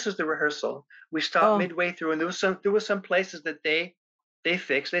through, because this was the rehearsal. We stopped midway through, and there were some places that they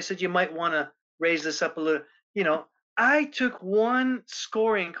fixed. They said you might want to raise this up a little. I took one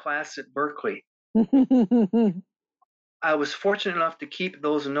scoring class at Berklee. I was fortunate enough to keep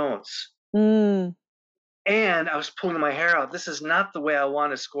those notes. Mm. And I was pulling my hair out. This is not the way I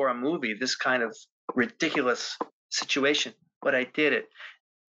want to score a movie, this kind of ridiculous situation. But I did it.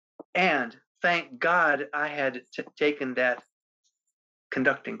 And thank God I had taken that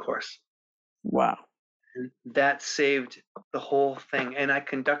conducting course. Wow. And that saved the whole thing. And I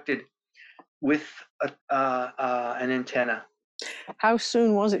conducted with an antenna. How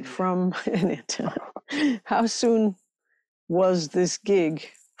soon was it from an antenna? How soon was this gig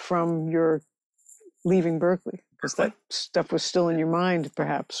from your leaving Berklee? Because that stuff was still in your mind,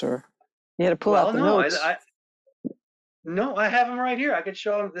 perhaps, or you had to pull out the notes. No, I have them right here. I could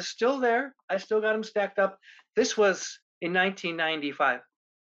show them. They're still there. I still got them stacked up. This was in 1995,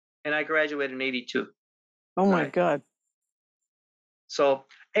 and I graduated in 82. Oh, my God. So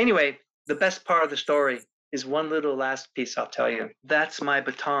anyway, the best part of the story is one little last piece I'll tell you. That's my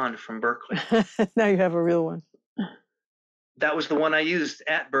baton from Berklee. Now you have a real one. That was the one I used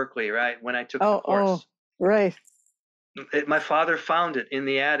at Berklee, right, when I took the course. Oh, right. My father found it in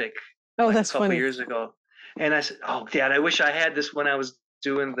the attic that's a couple funny. years ago. And I said, "Oh, Dad, I wish I had this when I was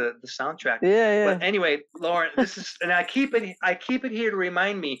doing the soundtrack." Yeah. But anyway, Lauren, this is, and I keep it here to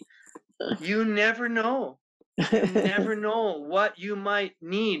remind me. You never know. You never know what you might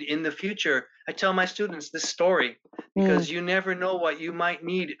need in the future. I tell my students this story because you never know what you might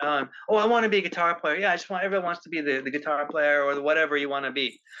need. I want to be a guitar player. Yeah, everyone wants to be the guitar player or whatever you want to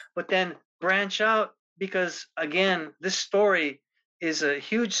be. But then branch out, because again, this story is a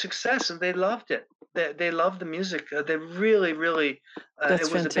huge success, and they loved it. They loved the music. They really, really, it was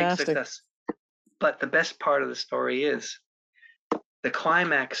fantastic. A big success. But the best part of the story is the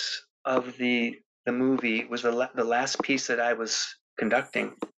climax of the movie was the last piece that I was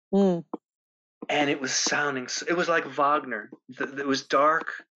conducting. And it was sounding, it was like Wagner. It was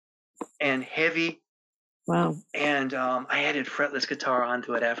dark and heavy. Wow. And I added fretless guitar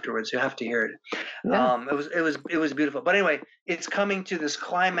onto it afterwards. You have to hear it. Yeah. It was beautiful. But anyway, it's coming to this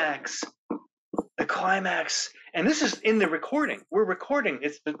climax. The climax, and this is in the recording. We're recording.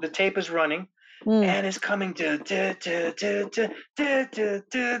 It's the tape is running, and it's coming to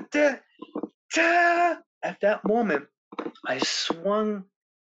at that moment. I swung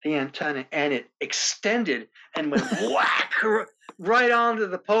the antenna, and it extended and went whack right onto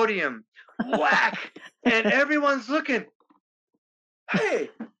the podium. Whack, and everyone's looking. Hey,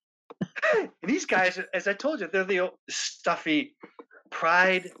 and these guys, as I told you, they're the old stuffy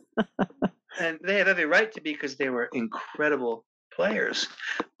pride. And they have every right to be, because they were incredible players.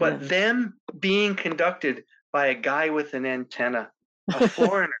 But them being conducted by a guy with an antenna, a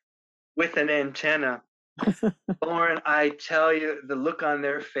foreigner with an antenna, Lauren, I tell you, the look on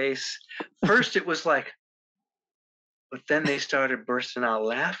their face, first it was like, but then they started bursting out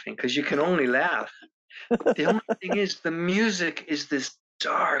laughing, because you can only laugh. The only thing is, the music is this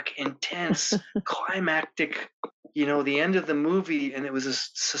dark, intense, climactic, the end of the movie, and it was a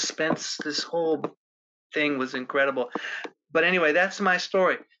suspense. This whole thing was incredible. But anyway, that's my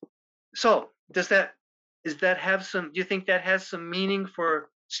story. So do you think that has some meaning for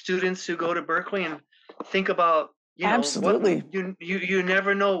students who go to Berklee and think about, Absolutely. You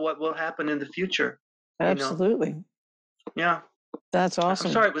never know what will happen in the future. Absolutely. Yeah. That's I'm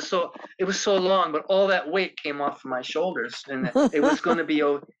awesome. sorry it was so long, but all that weight came off of my shoulders, and it was going to be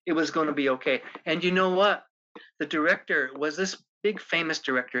it was going to be okay. And you know what? The director was this big famous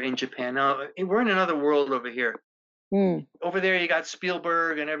director in Japan. Now we're in another world over here. Mm, Over there, you got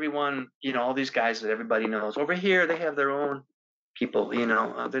Spielberg and everyone, all these guys that everybody knows. Over here, they have their own people.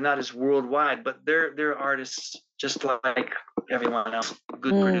 They're not as worldwide, but they're artists just like everyone else.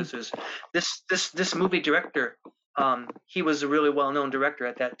 Good mm. producers. This movie director, he was a really well-known director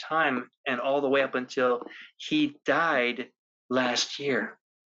at that time, and all the way up until he died last year.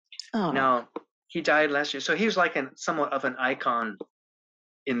 Oh, Now, he died last year, so he was like somewhat of an icon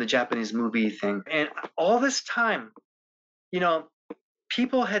in the Japanese movie thing. And all this time, you know,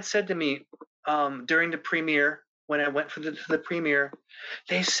 people had said to me during the premiere, when I went to the premiere,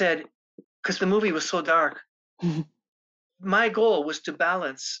 they said, because the movie was so dark, my goal was to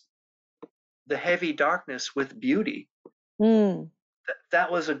balance the heavy darkness with beauty. mm,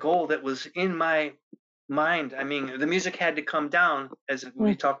 That was a goal that was in my mind. I mean, the music had to come down, as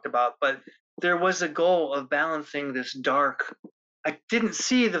we mm, talked about, but there was a goal of balancing this dark. I didn't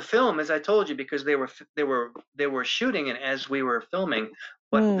see the film, as I told you, because they were shooting it as we were filming.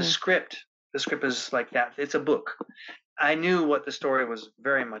 But mm. the script is like that. It's a book. I knew what the story was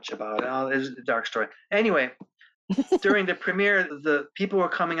very much about. It was a dark story. Anyway, during the premiere, the people were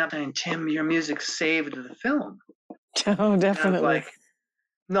coming up saying, "Tim, your music saved the film." Oh, And I was definitely. like,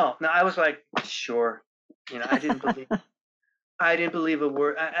 no, I was like, sure. I didn't believe a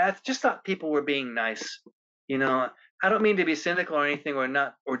word. I just thought people were being nice. You know, I don't mean to be cynical or anything, or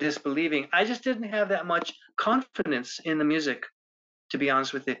not, or disbelieving. I just didn't have that much confidence in the music, to be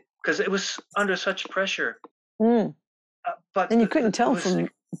honest with you, because it was under such pressure. Mm. But And you couldn't it tell was from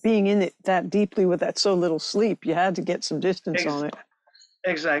being in it that deeply with that so little sleep. You had to get some distance ex- on it.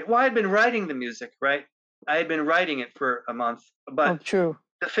 exactly. Well, I'd been writing the music, right? I had been writing it for a month, Oh, but true.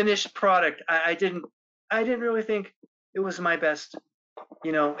 the finished product, I didn't really think it was my best.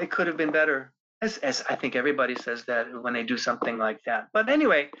 It could have been better. As I think everybody says that when they do something like that. But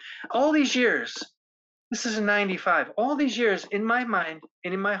anyway, all these years, this is in '95. All these years, in my mind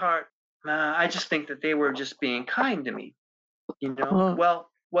and in my heart, I just think that they were just being kind to me. Oh,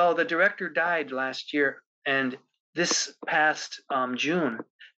 Well, the director died last year, and this past June,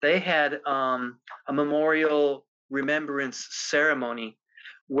 they had a memorial remembrance ceremony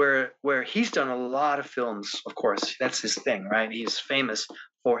where he's done a lot of films. Of course, that's his thing, right? He's famous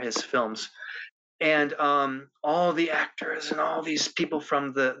for his films, and all the actors and all these people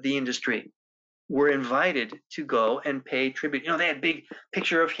from the industry were invited to go and pay tribute. They had a big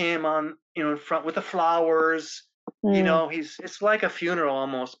picture of him on in front with the flowers. mm. He's it's like a funeral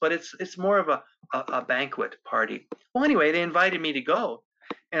almost, but it's more of a banquet party. Well, anyway, they invited me to go,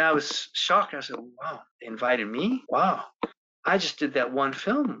 and I was shocked. I said, "Wow, they invited me? Wow, I just did that one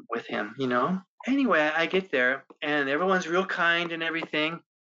film with him." Anyway, I get there, and everyone's real kind and everything,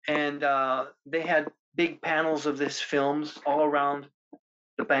 and they had big panels of this films all around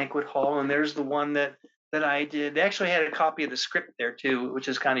the banquet hall, and there's the one that I did. They actually had a copy of the script there too, which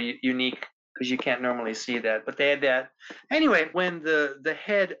is kind of unique because you can't normally see that. But they had that. Anyway, when the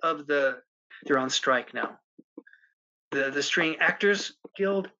head of they're on strike now. The String Actors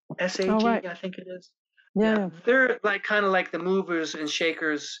Guild, Oh, SAG, right. I think it is. Yeah, Yeah, yeah. they're like kind of like the movers and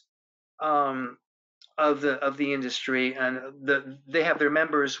shakers um, of the industry, and they have their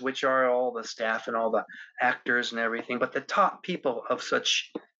members, which are all the staff and all the actors and everything. But the top people of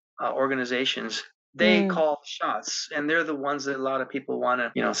such organizations, they Mm. call the shots, and they're the ones that a lot of people want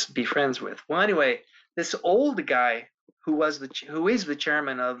to be friends with. Well, anyway, this old guy who is the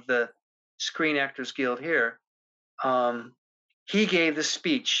chairman of the Screen Actors Guild here, um, he gave the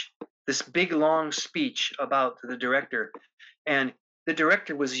speech, this big long speech about the director, and the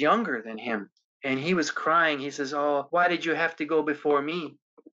director was younger than him, and he was crying. He says, "Oh, why did you have to go before me?"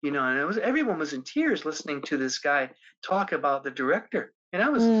 And everyone was in tears listening to this guy talk about the director. And I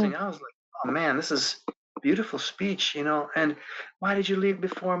was Mm. listening. I was like, "Oh man, this is a beautiful speech." And why did you leave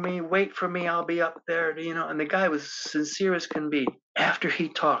before me? Wait for me. I'll be up there. And the guy was sincere as can be. After he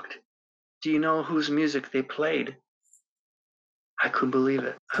talked, do you know whose music they played? I couldn't believe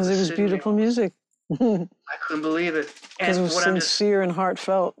it. I Because was it was sitting there. beautiful music. Because I couldn't believe it. it And was sincere and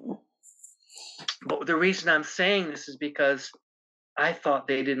heartfelt. but the reason I'm saying this is because I thought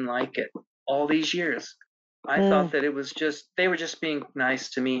they didn't like it all these years. I thought Mm. that they were just being nice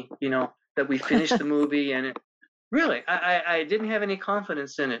to me, that we finished the movie, and really, I didn't have any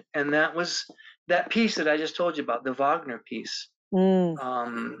confidence in it. And that was that piece that I just told you about, the Wagner piece.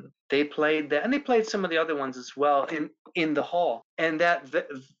 Mm. They played that, and they played some of the other ones as well in the hall, and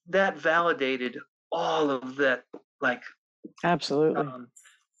that validated all of that, like Absolutely. Um,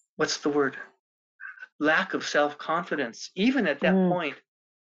 what's the word? Lack of self-confidence. Even at that Mm, point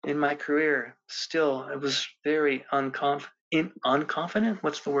in my career, still, I was very unconfident.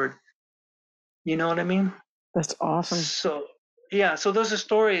 What's the word? You know what I mean? that's awesome. So, yeah, so those are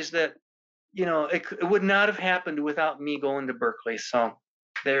stories that, it would not have happened without me going to Berkeley. So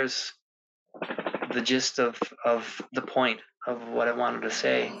there's the gist of the point of what I wanted to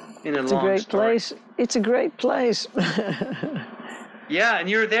say in a It's a long great story. place. It's a great place. Yeah, and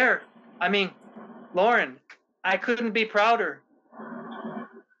you're there. I mean, Lauren, I couldn't be prouder.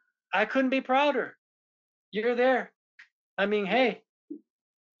 I couldn't be prouder. You're there. I mean, hey,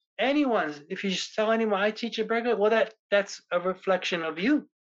 anyone, if you just tell anyone I teach at Berkeley, well, that's a reflection of you.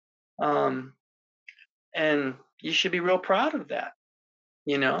 Um, and you should be real proud of that,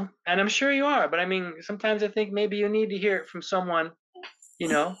 And I'm sure you are, but I mean, sometimes I think maybe you need to hear it from someone, you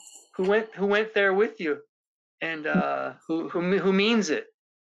know, who went there with you and who means it,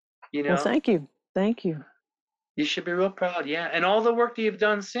 you Well, know. thank you. Thank you. You should be real proud, yeah. And all the work that you've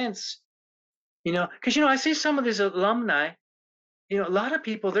done since, because I see some of these alumni, a lot of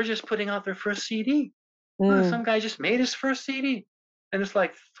people they're just putting out their first CD. Oh, Mm, some guy just made his first CD, and it's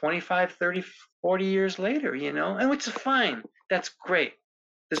like 25, 30, 40 years later, and which is fine. That's great.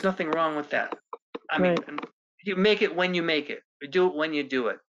 There's nothing wrong with that. I mean, right. you make it when you make it. You do it when you do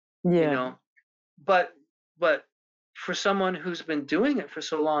it, you Yeah. know. But but for someone who's been doing it for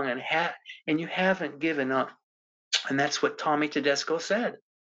so long and you haven't given up, and that's what Tommy Tedesco said.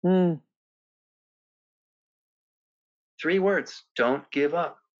 Mm. 3 words: don't give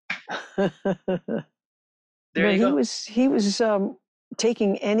up. There Well, you he go. was he was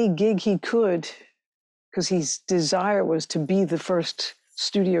taking any gig he could because his desire was to be the first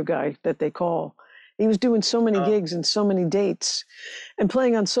studio guy that they call. He was doing so many Oh, gigs and so many dates and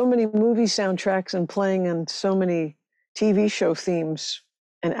playing on so many movie soundtracks and playing on so many TV show themes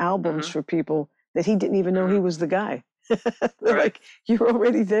and albums mm-hmm, for people that he didn't even know he mm-hmm. was the guy. They're Right, like, you're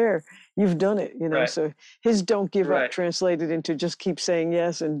already there. You've done it. right, So his don't give up right, translated into just keep saying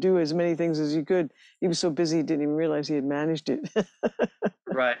yes and do as many things as you could. He was so busy he didn't even realize he had managed it.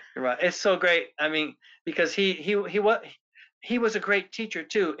 right, right. It's so great. I mean, because he was a great teacher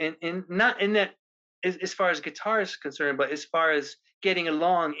too, in not in that as far as guitar is concerned, but as far as getting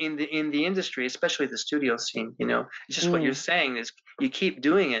along in the industry, especially the studio scene. It's just what you're Mm, saying is you keep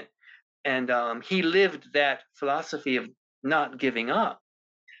doing it, and he lived that philosophy of not giving up.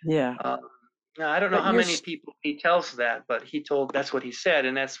 yeah. Um, now, I don't know But how you're, many people he tells that, but that's what he said,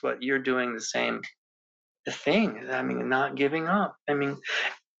 and that's what you're doing the thing. I mean, not giving up. I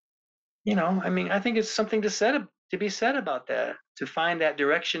think it's something to be said about that, to find that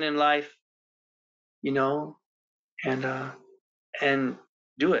direction in life, you know, and and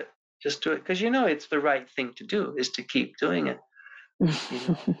do it. Just do it because it's the right thing to do is to keep doing it. You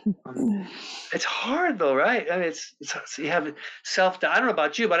know, um, it's hard though, right? I mean, you have self doubt. I don't know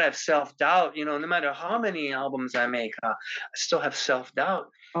about you, but I have self doubt. No matter how many albums I make, I still have self doubt.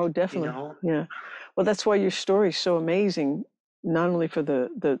 oh, You definitely. know, Yeah. Well, that's why your story's so amazing, not only for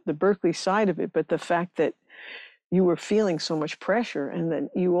the Berkeley side of it, but the fact that you were feeling so much pressure and that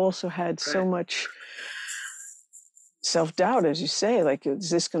you also had so right, much self-doubt, as you say, like, is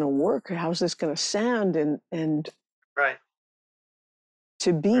this going to work? How's this going to sound? And right,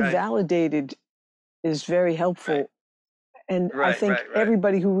 to be right, validated is very right, helpful. And I right, think right, right.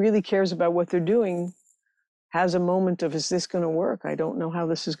 everybody who really cares about what they're doing has a moment of, is this going to work? I don't know how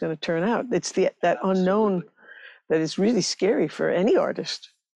this is going to turn out. It's that unknown Absolutely. that is really scary for any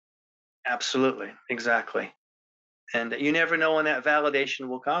artist. Absolutely. Exactly. And you never know when that validation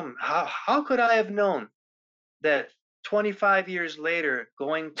will come. How could I have known that 25 years later,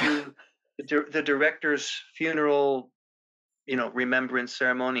 going to the director's funeral, remembrance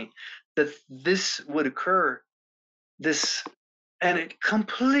ceremony, that this would occur? This, and it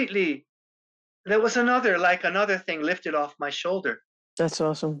completely, that was another thing lifted off my shoulder, That's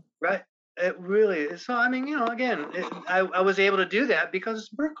awesome. right? It really is. So, I mean, again, I was able to do that because it's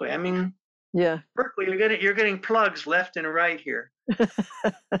Berkeley. I mean, Yeah. Berkeley, you're getting plugs left and right here.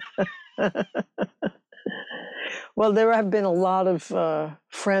 Well, there have been a lot of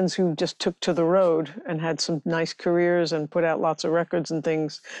friends who just took to the road and had some nice careers and put out lots of records and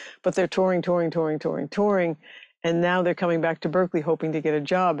things, but they're touring, touring, touring, touring, touring, and now they're coming back to Berkeley hoping to get a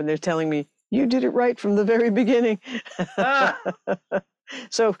job, and they're telling me, "You did it right from the very beginning." Ah,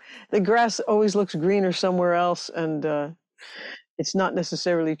 So the grass always looks greener somewhere else, and it's not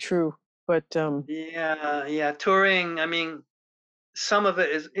necessarily true. But yeah, yeah. Touring. I mean, some of it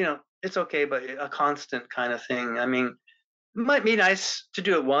is, it's okay, but a constant kind of thing. I mean, Might be nice to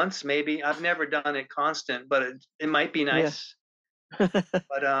do it once, maybe. I've never done it constant, but it might be Yeah. nice.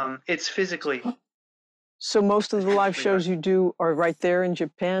 But So most of it's the live physically hard. shows you do are right there in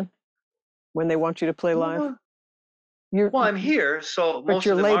Japan when they want you to play live? Well, You're, well, I'm here, so but most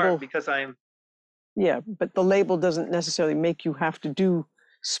your of them aren't label, because I'm yeah, but the label doesn't necessarily make you have to do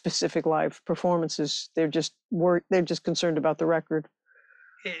specific live performances. They're just concerned about the record.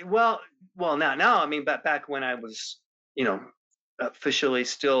 well, now I mean, back when I was, you know, officially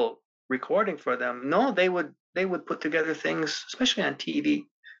still recording for them, no, they would put together things, especially on TV.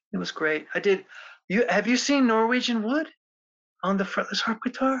 It was great. I did. You have you seen Norwegian Wood on the fretless harp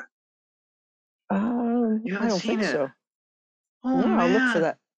guitar? You I haven't don't seen think it? so. Oh No, I'll look for man.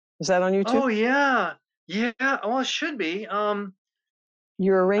 that. Is that on YouTube? Oh yeah. Yeah. Well, it should be. Your I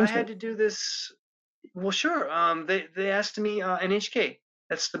had arrangement. to do this. Well, sure. They asked me an HK.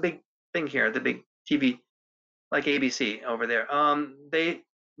 That's the big thing here, the big TV, like ABC over there. They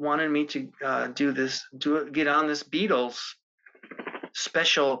wanted me to get on this Beatles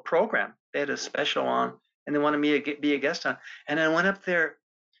special program. They had a special on, and they wanted me to be a guest on. And I went up there,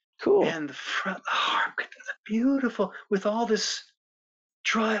 Cool. and the front the harp, beautiful, with all this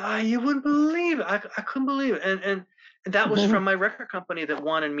dry eye. You wouldn't believe it. I couldn't believe it. And that was from my record company that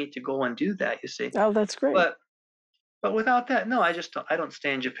wanted me to go and do that. You see, Oh, that's great. but without that, no, I don't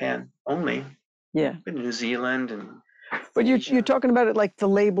stay in Japan only. Yeah. Been to New Zealand and But you're Asia. talking about it like the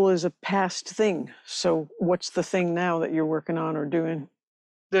label is a past thing. So what's the thing now that you're working on or doing?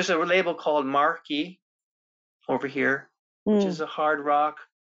 There's a label called Marquee over here, which Mm, is a hard rock.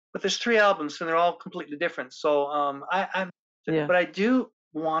 But there's 3 albums and they're all completely different. So yeah. but I do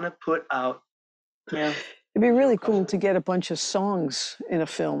want to put out. Yeah, It'd be what was your really cool question? to get a bunch of songs in a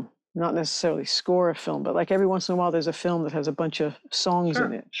film, not necessarily score a film, but like every once in a while there's a film that has a bunch of songs in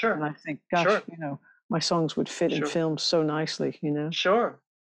Sure, it. And sure, I think, gosh, sure, my songs would fit in sure, films so nicely. sure,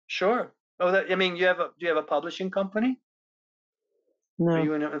 sure. Oh, that I mean, do you have a publishing company? Are No,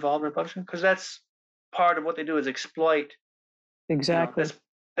 you involved in publishing? Because that's part of what they do is exploit. You know, exactly.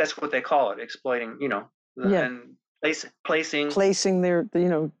 that's what they call it, exploiting. Yeah. And placing. Placing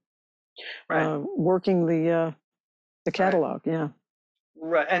Right, working the right, catalog. Yeah.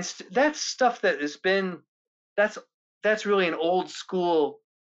 right. And that's stuff that has been that's that's really an old school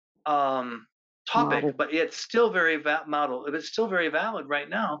um, topic, Model. but it's still very model. It's still very valid right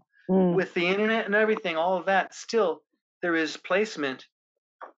now Mm, with the internet and everything. All of that still there is placement.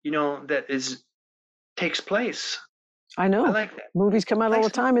 That is takes place. I I know. like that Movies come out all the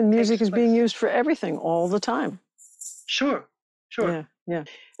placement time and music takes is being place. used for everything all the time. Sure, sure, Yeah, yeah.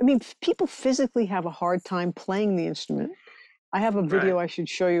 I mean, people physically have a hard time playing the instrument. I have a right, video I should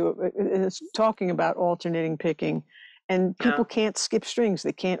show you. It's talking about alternating picking, and people yeah, can't skip strings.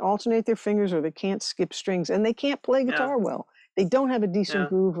 They can't alternate their fingers or they can't skip strings, and they can't play yeah, guitar well. They don't have a decent yeah,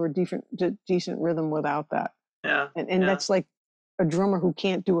 groove or a decent rhythm without that. yeah, And yeah. that's like a drummer who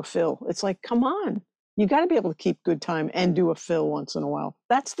can't do a fill. It's like, come on, you got to be able to keep good time and do a fill once in a while.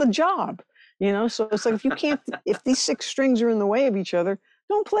 That's the job. So it's like if these six strings are in the way of each other,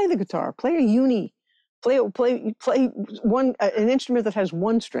 don't play the guitar. Play a uni. Play one an instrument that has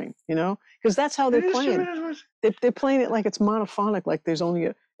one string. Because that's how they're It is playing. true. They're playing it like it's monophonic, like it's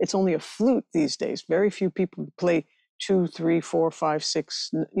only a flute these days. Very few people play two, three, four, five,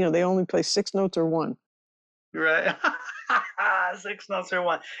 six. They only play six notes or one. Right. 6 notes or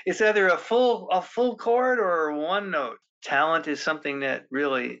one. It's either a full chord or one note. Talent is something that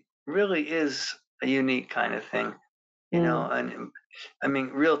really, really is a unique kind of thing, Mm. and I mean,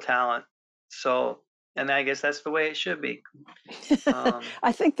 real talent. So, and I guess that's the way it should be. Um,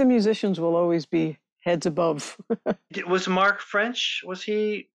 I think the musicians will always be heads above. was Mark French? Was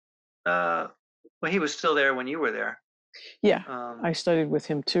he? Uh, well, he was still there when you were there. Yeah, I Um, studied with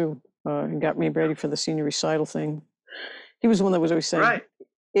him too, and got me ready for the senior recital thing. He was the one that was always saying, right.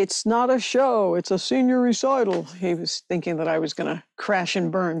 "It's not a show; it's a senior recital." He was thinking that I was going to crash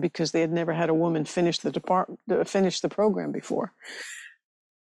and burn because they had never had a woman finish the program before.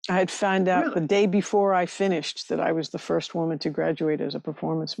 I had found out the Really? day before I finished that I was the first woman to graduate as a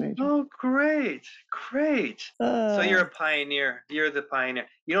performance major. Oh, great, great. So you're Uh, a pioneer. You're the pioneer.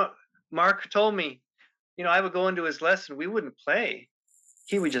 Mark told me, I would go into his lesson. We wouldn't play.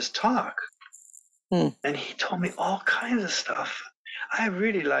 He would just talk. hmm. And he told me all kinds of stuff. I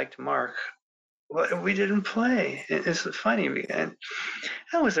really liked Mark, but we didn't play. It's funny. And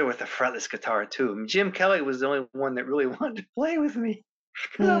I was there with the fretless guitar too. Jim Kelly was the only one that really wanted to play with me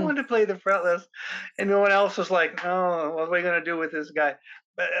because I Hmm. wanted to play the fretless. And no one else was like, oh, what are we going to do with this guy?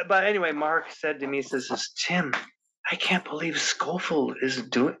 But anyway, Mark said to me, he says, Tim, I can't believe Schofield is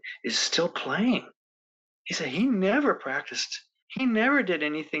still playing. he said he never practiced. He never did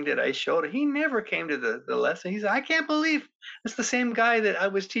anything that I showed him. He never came to the lesson. He said, I can't believe it's the same guy that I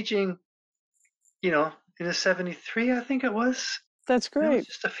was teaching, in the 73, I think it was. That's It was great.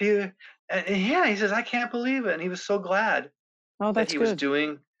 just a few. And yeah, he says, I can't believe it. And he was so glad Oh, that that's good. he was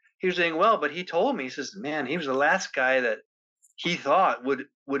doing well. But he told me, he says, man, he was the last guy that he thought would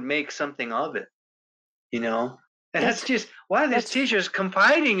make something of it, you know? And that's That's just, why are these that's teachers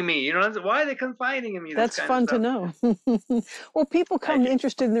confiding in me? Why are they confiding in me this that's kind of fun to stuff? know. Well, people I come get,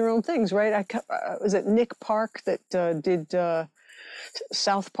 interested in their own things, right? Was it Nick Park that did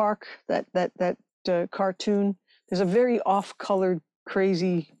South Park, that cartoon? There's a very off-colored,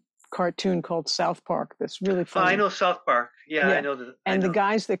 crazy cartoon called South Park that's really oh, I funny. know South Park. Yeah, I Yeah. know that. I And the know.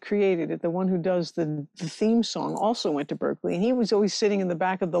 guys that created it, the one who does the theme song, also went to Berkeley. And he was always sitting in the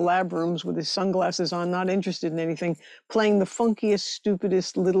back of the lab rooms with his sunglasses on, not interested in anything, playing the funkiest,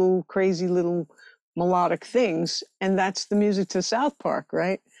 stupidest, little, crazy little melodic things. And that's the music to South Park,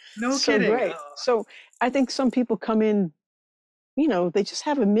 right? No So kidding. great. So I think some people come in, they just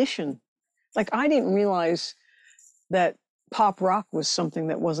have a mission. Like I didn't realize that pop rock was something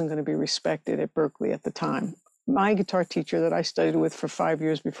that wasn't going to be respected at Berkeley at the time. My guitar teacher that I studied with for 5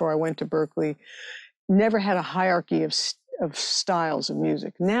 years before I went to Berkeley never had a hierarchy of styles of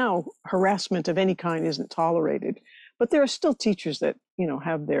music. Now, harassment of any kind isn't tolerated, but there are still teachers that,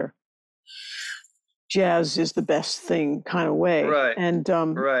 have their jazz is the best thing kind of way. Right, And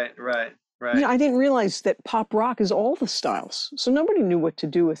right, right, right. I didn't realize that pop rock is all the styles. So nobody knew what to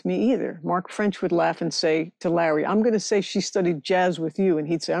do with me either. Mark French would laugh and say to Larry, I'm going to say she studied jazz with you. And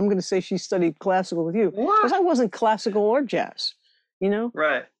he'd say, I'm going to say she studied classical with you. Because What? I wasn't classical or jazz, Right,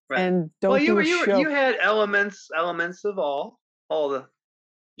 right. and Well, don't do a you show. had elements of all the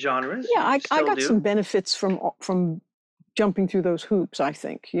genres. Yeah, You I still got do. some benefits from jumping through those hoops, I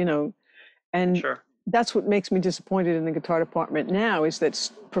think, and Sure. that's what makes me disappointed in the guitar department now is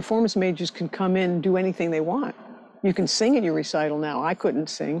that performance majors can come in and do anything they want. You can sing in your recital now. I couldn't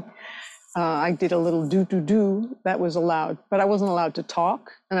sing. I did a little do that was allowed, but I wasn't allowed to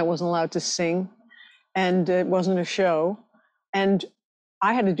talk and I wasn't allowed to sing, and it wasn't a show. And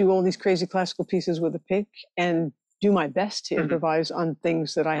I had to do all these crazy classical pieces with a pick and do my best to Mhm. improvise on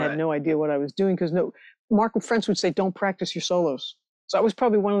things that I had Right. no idea what I was doing because Mark French would say, don't practice your solos. So I was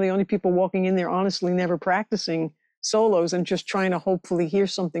probably one of the only people walking in there, honestly, never practicing solos and just trying to hopefully hear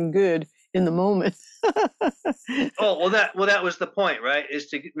something good in the moment. Oh, that was the point, right? Is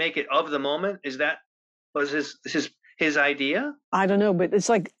to make it of the moment. Is that was his idea? I don't know, but it's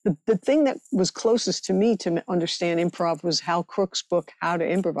like the thing that was closest to me to understand improv was Hal Crook's book, How to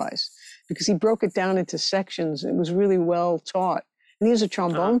Improvise, because he broke it down into sections. It was really well taught. And he was a Uh-huh.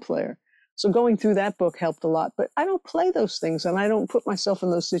 trombone player. So going through that book helped a lot. But I don't play those things and I don't put myself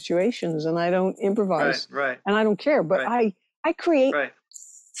in those situations and I don't Right, improvise right, and I don't care. But right, I create right,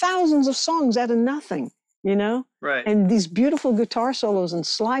 thousands of songs out of nothing, you know? right, And these beautiful guitar solos and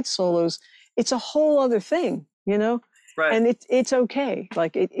slide solos, it's a whole other thing, you know? right. And it's okay.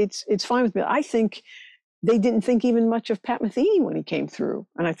 Like it's fine with me. I think they didn't think even much of Pat Metheny when he came through.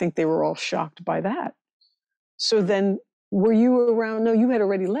 And I think they were all shocked by that. So Hmm. then were you around? No, you had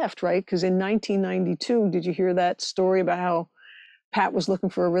already left, right? Because in 1992, did you hear that story about how Pat was looking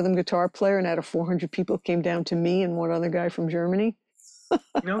for a rhythm guitar player and out of 400 people it came down to me and one other guy from Germany?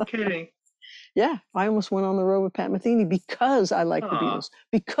 No kidding. Yeah, I almost went on the road with Pat Metheny because I liked the Aw, Beatles,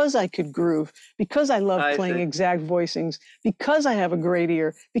 because I could groove, because I love I playing see. exact voicings, because I have a great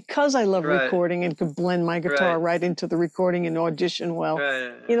ear, because I love Right, recording and could blend my guitar right, right into the recording and audition well.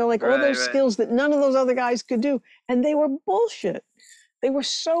 right, Like all right, those right. skills that none of those other guys could do. And they were bullshit. They were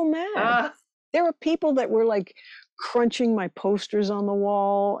so mad. Ah, There were people that were like crunching my posters on the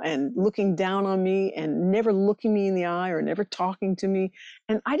wall and looking down on me and never looking me in the eye or never talking to me.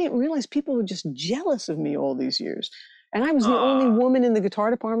 And I didn't realize people were just jealous of me all these years. And I was the only aw. woman in the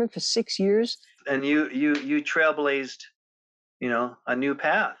guitar department for 6 years. And you trailblazed, a new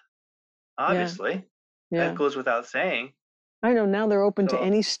path. Yeah, Obviously, that yeah. goes without saying. I know now they're open to So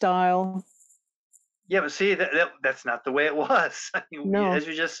any style. yeah, but see that's not the way it was. I mean, No, as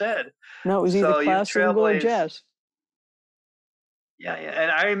you just said. no, it was either So you've classical or trailblazed. jazz. Yeah, yeah.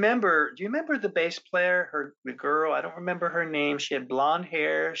 And I remember, do you remember the bass player, the girl? I don't remember her name. She had blonde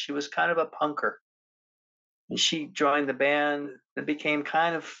hair. She was kind of a punker. And she joined the band and became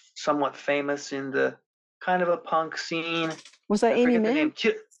kind of somewhat famous in the kind of a punk scene. Was that I Amy forget the Mann?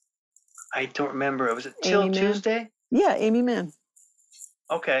 name. I don't remember. Was it Amy Till Mann? Tuesday? Yeah, Amy Mann.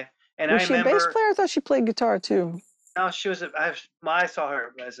 Okay. And Was I she a bass remember, player? I thought she played guitar too. no, she was. I saw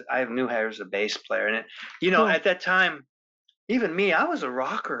her as I knew her as a bass player, and Oh, at that time, even me, I was a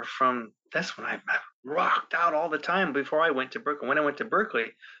rocker from. That's when I rocked out all the time before I went to Berkeley. When I went to Berkeley,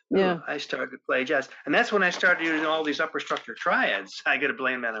 ooh, Yeah, I started to play jazz, and that's when I started using all these upper structure triads. I got to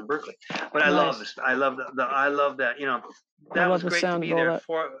blame that on Berkeley, but I love nice. this. I love I love that. I That love was the great to sound of be all there that.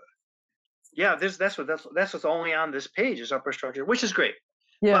 for. Yeah, that's what's only on this page is upper structure, which is great.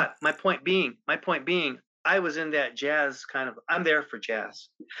 Yeah, But my point being, I was in that jazz kind of. I'm there for jazz.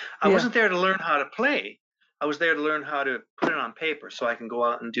 I yeah. wasn't there to learn how to play. I was there to learn how to put it on paper so I can go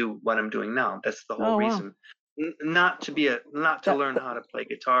out and do what I'm doing now. That's the whole Oh wow. reason. Not to That learn how to play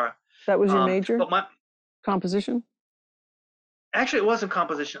guitar. that was your major But my composition? actually it wasn't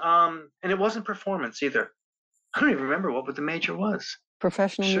composition. And it wasn't performance either. I don't even remember what the major was.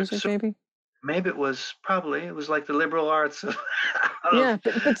 Professional So, music, maybe? maybe it was like the liberal arts of Yeah,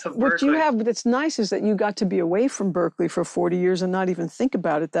 but of what you Berkeley. have that's nice is that you got to be away from Berkeley for 40 years and not even think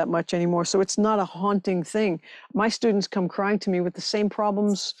about it that much anymore. So it's not a haunting thing. My students come crying to me with the same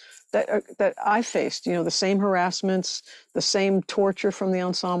problems that I faced, the same harassments, the same torture from the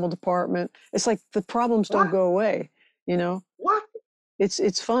ensemble department. It's like the problems don't What? go away, you know? What?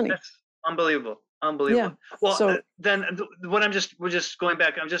 It's funny. That's unbelievable. Unbelievable. Yeah. Well, So, then what we're just going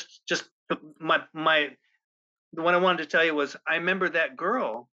back. I'm just my what I wanted to tell you was I remember that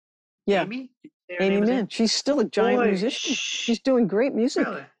girl, yeah, Amy. Did you say her Amy name is Mann, Amy? she's still a giant Boy, musician. She's doing great music.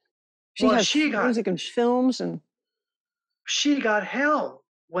 really. She Well, has music and films and she got hell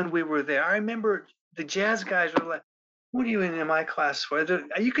when we were there. I remember the jazz guys were like, "What are you in my class for?"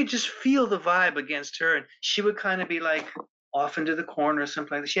 You could just feel the vibe against her, and she would kind of be like off into the corner or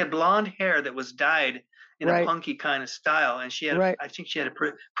something like that. She had blonde hair that was dyed in a right, punky kind of style, and right. I think she had a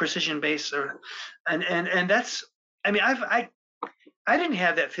precision bass, and that's. I mean, I didn't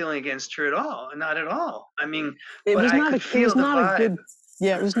have that feeling against her at all, not at all. I mean, It but was I not could a it was feel the not a vibe. good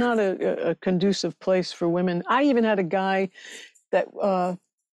yeah, it was not a conducive place for women. I even had a guy that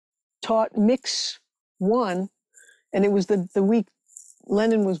taught mix one, and it was the week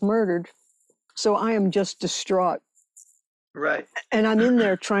Lennon was murdered. So I am just distraught. Right. And I'm in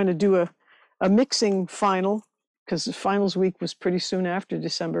there trying to do a mixing final, because the finals week was pretty soon after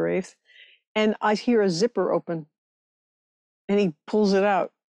December 8th. And I hear a zipper open and he pulls it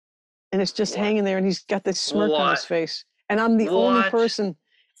out and it's just What? hanging there and he's got this smirk on his What? face. And I'm the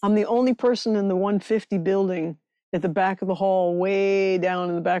only person in the 150 building at the back of the hall, way down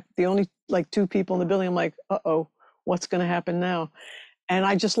in the back, the only like two people in the building. I'm like, uh-oh, what's going to happen now? And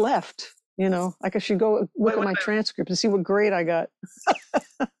I just left, like I should go look Wait, at wait, my transcript and see what grade I got.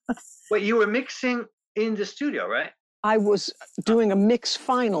 wait. You were mixing in the studio, right? I was doing a mix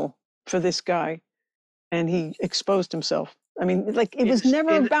final for this guy and he exposed himself. I mean, like it In was the,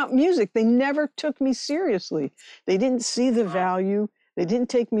 never in the, about music. They never took me seriously. They didn't see the uh, value. They didn't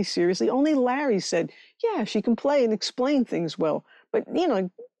take me seriously. Only Larry said, "Yeah, she can play and explain things well." But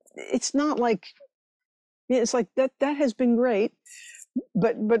it's not like it's like that has been great,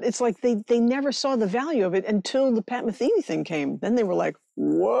 but it's like they never saw the value of it until the Pat Metheny thing came. Then they were like,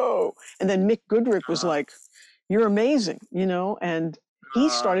 "Whoa!" And then Mick Goodrick was uh, like, "You're amazing," and he uh,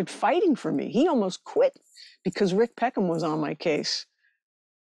 started fighting for me. He almost quit because Rick Peckham was on my case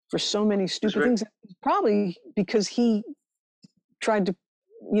for so many was stupid Rick? things. Probably because he tried to,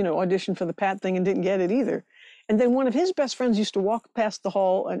 audition for the Pat thing and didn't get it either. And then one of his best friends used to walk past the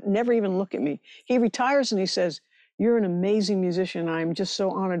hall and never even look at me. He retires and he says, "You're an amazing musician. I'm just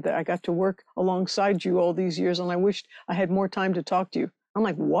so honored that I got to work alongside you all these years, and I wished I had more time to talk to you." I'm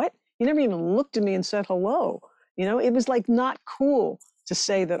like, "What? You never even looked at me and said hello." It was like not cool to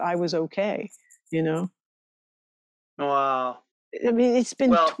say that I was okay, you know? Wow. I mean, it's been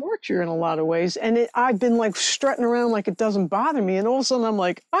Well, torture in a lot of ways. And I've been like strutting around like it doesn't bother me. And all of a sudden I'm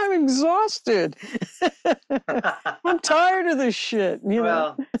like, I'm exhausted. I'm tired of this shit,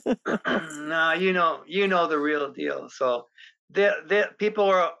 well, no, you know the real deal. So, the people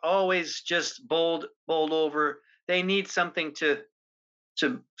are always just bowled over. They need something to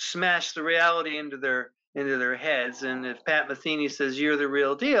smash the reality into their heads. And if Pat Metheny says you're the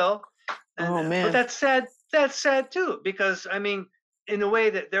real deal, Oh, but man. that's sad. That's sad too, because I mean, in a way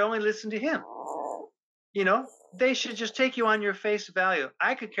that they're only listening to him. They should just take you on your face value.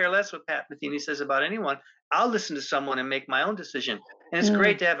 I could care less what Pat Metheny says about anyone. I'll listen to someone and make my own decision. And it's Mm,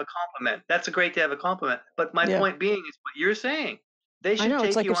 great to have a compliment. That's a great to have a compliment. But my yeah. point being is what you're saying. They I should know.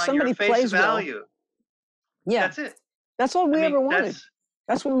 It's take like you if on your somebody face plays well, value. yeah, That's it. that's all I we mean, ever wanted.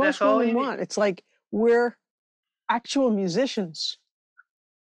 That's what that's most all women you need. want. It's like we're actual musicians.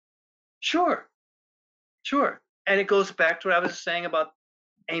 Sure, sure. And it goes back to what I was saying about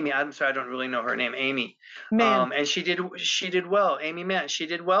Amy. I'm sorry, I don't really know her name, Amy. Man, And she did well. Amy Mann. She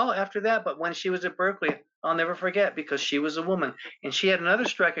did well after that, but when she was at Berkeley, I'll never forget because she was a woman and she had another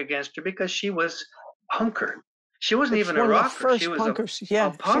strike against her because she was punker. She wasn't It's even a one of the rocker. She first was punkers. a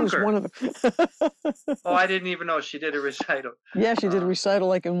Yeah, she was punker. one of them. Oh, I didn't even know she did a recital. Yeah, she did a Uh, recital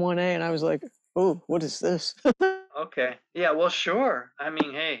like in 1A, and I was like, oh, what is this? okay. Yeah, well, sure. I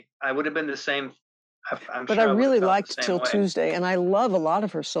mean, hey, I would have been the same. I'm But I sure I would have really felt the liked same Till way. Tuesday, and I love a lot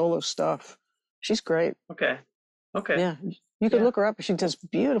of her solo stuff. She's great. Okay. Okay. Yeah, you could Yeah. look her up. She does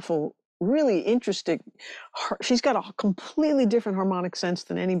beautiful, really interesting. She's got a completely different harmonic sense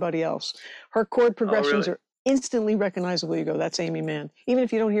than anybody else. Her chord Oh, progressions really? are instantly recognizable. You go, that's Amy Mann. Even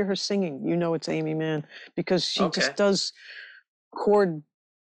if you don't hear her singing, you know it's Amy Mann because she just Okay. does chord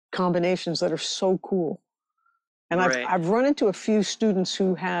combinations that are so cool. And Right. I've run into a few students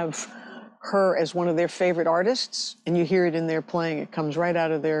who have her as one of their favorite artists, and you hear it in their playing. It comes right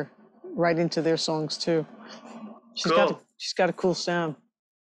into their songs too. Cool. She's got a cool sound.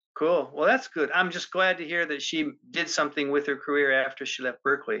 Cool. Well, that's good. I'm just glad to hear that she did something with her career after she left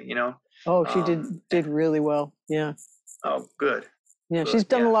Berkeley, you know? Oh, she Eh, did really well. Yeah. oh, good. Yeah, she's Good.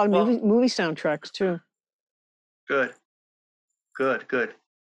 done a Yeah. lot of Well, movie soundtracks too. good. Good. Good.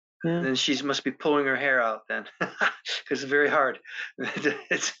 Yeah. Then she must be pulling her hair out then, because it's very hard. it's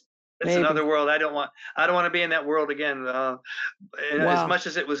it's Maybe. another world. I don't want to be in that world again. As Wow. much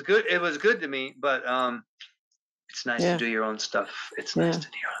as it was good to me. But it's nice to Yeah. do your own stuff. It's nice Yeah. to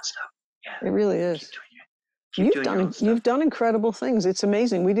do your own stuff. It Yeah, really keep is. doing your own stuff. You've done incredible things. It's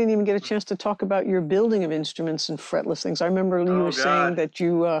amazing. We didn't even get a chance to talk about your building of instruments and fretless things. I remember you were Oh saying God. that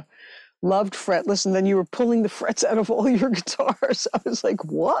you loved fretless, and then you were pulling the frets out of all your guitars. I was like,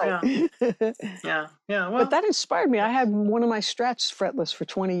 what? Yeah, yeah, yeah. But Well, that inspired me. I that's had one of my Strats fretless for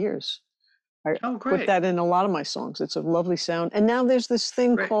 20 years. I oh put great, that in a lot of my songs. It's a lovely sound. And now there's this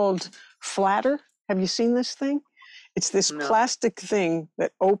thing great. called Flatter. Have you seen this thing? It's this No. plastic thing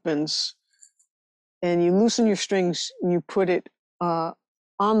that opens and you loosen your strings and you put it uh,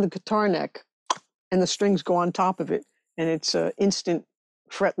 on the guitar neck and the strings go on top of it. And it's an instant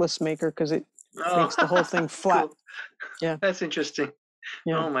fretless maker because it Oh, makes the whole thing flat. cool. Yeah, That's interesting.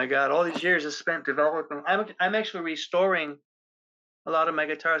 yeah. Oh my God, all these years I spent developing. I'm actually restoring a lot of my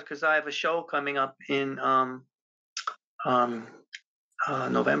guitars because I have a show coming up in um,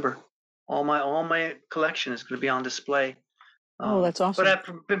 November. All my collection is going to be on display. Oh, that's But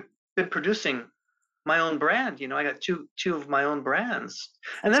awesome. been producing my own brand. You know, I got two of my own brands,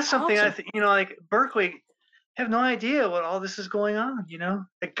 and That's that's something I awesome. think. You know, like Berkeley, have no idea what all this is going on. You know,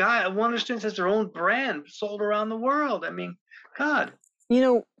 a guy, one of the students has their own brand sold around the world. I mean, God, You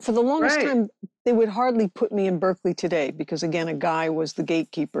know, for the longest right? time, they would hardly put me in Berkeley today because, again, a guy was the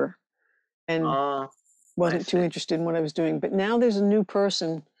gatekeeper and Oh, I wasn't too see. interested in what I was doing. But now there's a new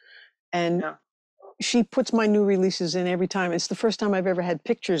person, and Yeah, she puts my new releases in every time. It's the first time I've ever had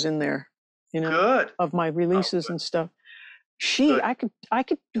pictures in there, you know, good. of my Oh, releases good, and stuff. good. I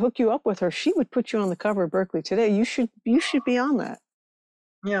could hook you up with her. She would put you on the cover of Berkeley Today. You should be on that.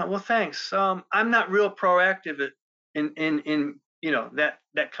 Yeah, well, thanks. I'm not real proactive in you know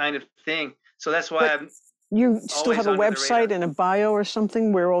that kind of thing. So that's why But I'm you still always have a under the website radar. and a bio or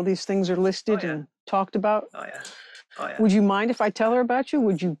something where all these things are Oh listed yeah. and talked about. Oh yeah. Oh yeah. Would you mind if I tell her about you?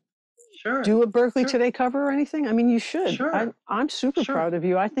 Would you Sure. do a Berkeley Sure. Today cover or anything? I mean, you should. Sure. I'm super Sure. proud of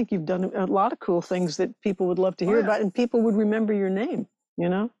you. I think you've done a lot of cool things that people would love to Oh hear yeah. about, and people would remember your name, you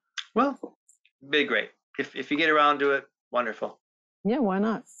know? Well, be great. If you get around to it, wonderful. Yeah, why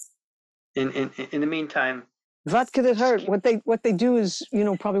not? In the meantime, What could it just hurt? keep What they do is, you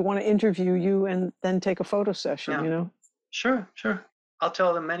know, probably want to interview you and then take a photo session, yeah. you know? Sure. Sure. I'll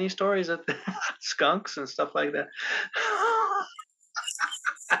tell them many stories of skunks and stuff like that.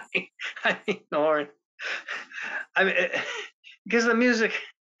 I mean, Lauren. I mean, because the music.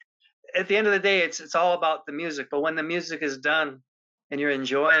 At the end of the day, it's all about the music. But when the music is done and you're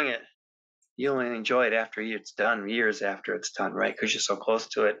enjoying it, you only enjoy it after it's done, years after it's done, right? Because you're so close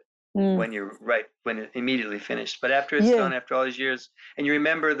to it Mm. when it immediately finished. But after it's Yeah. done, after all these years, and you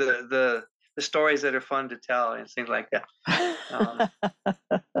remember the stories that are fun to tell and things like that. Um,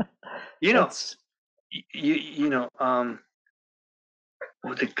 you know, That's you know,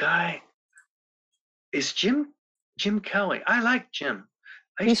 well, the guy is Jim Kelly. I like Jim.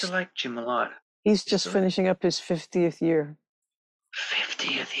 I used to he's like Jim a lot. he's Used just to like finishing up his 50th year.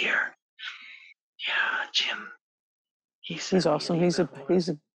 50th year. Yeah, Jim. He He's sent me an awesome. email. He's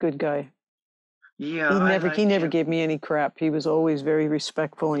a good guy. Yeah, I He like never Jim. gave me any crap. He was always very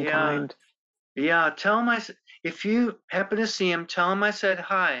respectful and Yeah, kind. yeah. Tell him if you happen to see him, tell him I said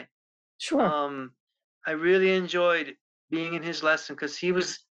hi. Sure. Um, I really enjoyed being in his lesson because he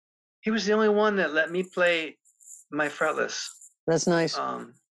was the only one that let me play my fretless. That's nice.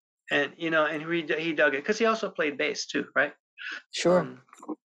 Um, and you know, and he dug it because he also played bass too, right? Sure. Um,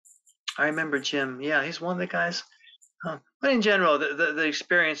 I remember Jim. Yeah, he's one of the guys. But in general, the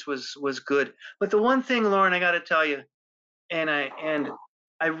experience was good. But the one thing, Lauren, I got to tell you, and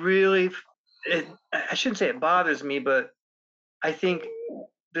I really, I shouldn't say it bothers me, but I think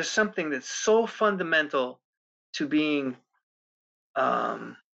there's something that's so fundamental to being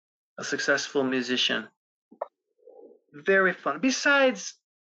a successful musician. Very fun. Besides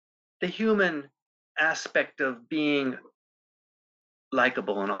the human aspect of being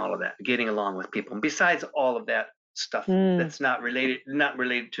likable and all of that, getting along with people. And besides all of that stuff that's not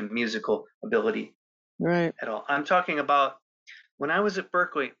related to musical ability Right. at all. I'm talking about when I was at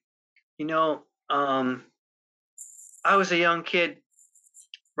Berkeley. You know, I was a young kid,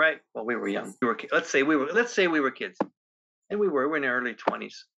 right? Well, we were young. We were kids. Let's say we were kids, and we were in our early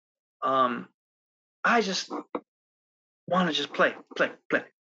 20s. I just want to just play.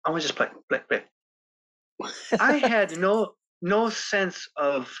 I want to just play. I had no sense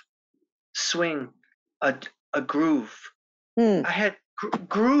of swing, a groove. I had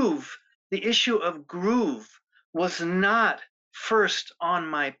groove. The issue of groove was not first on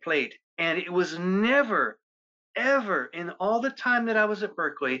my plate, and it was never, ever in all the time that I was at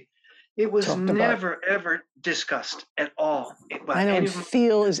Berkeley, it was Talked about. never ever discussed at all. I know, and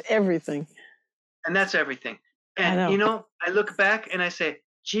feel is everything. And that's everything. And I look back and I say,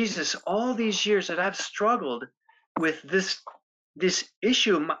 Jesus, all these years that I've struggled with this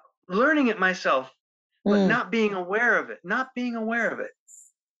issue, learning it myself, but not being aware of it,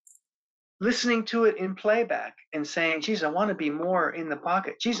 listening to it in playback and saying, geez, I want to be more in the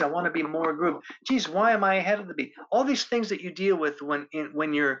pocket. Geez, I want to be more groove. Geez, why am I ahead of the beat? All these things that you deal with when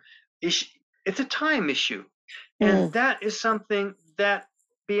you're, it's a time issue. And that is something that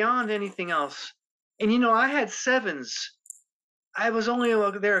beyond anything else. And I had sevens. I was only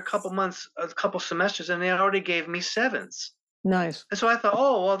there a couple semesters, and they already gave me sevens. Nice. And so I thought,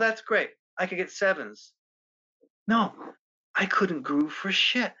 oh, well, that's great. I could get sevens. No, I couldn't groove for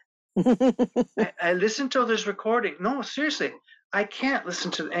shit. I listened to this recording. No, seriously, I can't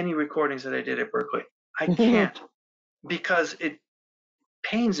listen to any recordings that I did at Berkeley. I can't, because it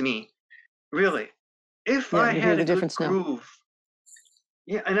pains me, really. If I had a good groove,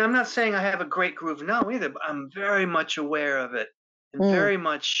 yeah, and I'm not saying I have a great groove now either, but I'm very much aware of it and very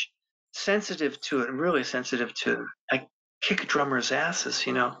much sensitive to it, and really sensitive to it. I kick drummers' asses,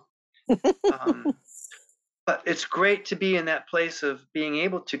 But it's great to be in that place of being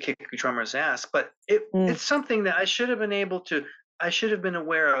able to kick a drummer's ass. But it's something that I should have been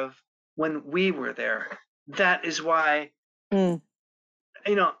aware of when we were there. That is why, if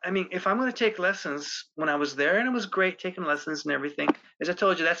I'm going to take lessons when I was there, and it was great taking lessons and everything, as I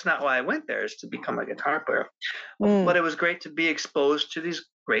told you, that's not why I went there, is to become a guitar player. But it was great to be exposed to these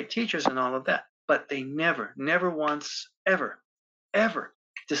great teachers and all of that. But they never once, ever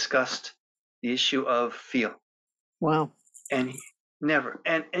discussed the issue of feel. Wow. And never.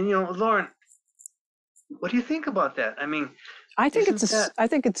 And Lauren, what do you think about that? I mean, I think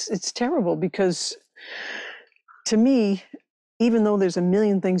it's terrible, because to me, even though there's a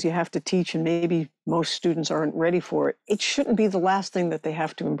million things you have to teach and maybe most students aren't ready for it, it shouldn't be the last thing that they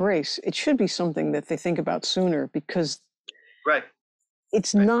have to embrace. It should be something that they think about sooner, because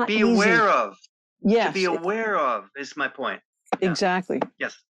it's not be easy. Aware of. Yes. To be aware of is my point. Yeah. Exactly.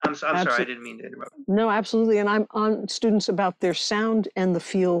 Yes. I'm sorry, I didn't mean to interrupt. No, absolutely. And I'm on students about their sound and the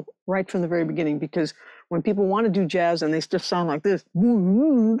feel right from the very beginning, because when people want to do jazz and they just sound like this,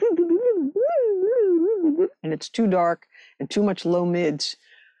 and it's too dark and too much low mids,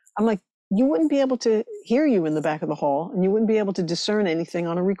 I'm like, you wouldn't be able to hear you in the back of the hall, and you wouldn't be able to discern anything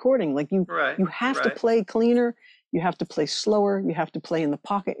on a recording. Like you have to play cleaner, you have to play slower, you have to play in the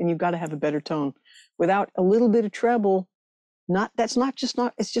pocket, and you've got to have a better tone. Without a little bit of treble,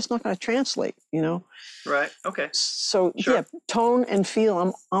 it's just not going to translate, Right. Okay. So yeah, tone and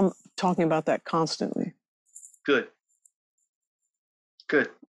feel, I'm talking about that constantly. Good.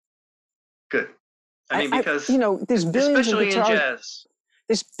 I mean, because there's billions of guitars, in jazz.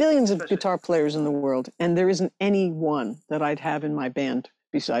 There's billions of guitar players in the world, and there isn't any one that I'd have in my band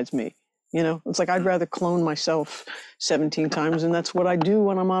besides me. It's like I'd rather clone myself 17 times, and that's what I do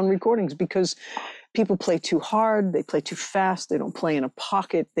when I'm on recordings, because people play too hard, they play too fast, they don't play in a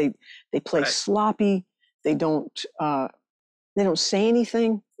pocket, they play sloppy, they don't say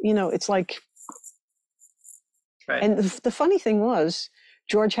anything. It's like, and the funny thing was,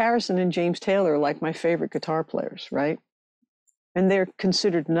 George Harrison and James Taylor are like my favorite guitar players, right? And they're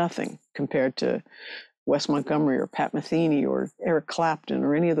considered nothing compared to Wes Montgomery or Pat Metheny or Eric Clapton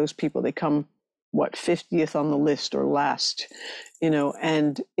or any of those people. They come, 50th on the list or last,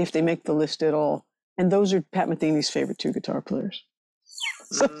 and if they make the list at all. And those are Pat Metheny's favorite two guitar players.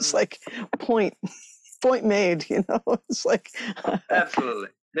 So it's like point made, you know. It's like, Absolutely.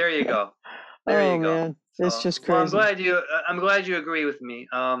 There you go. There oh you go. man, it's So, just well, crazy. I'm glad you agree with me.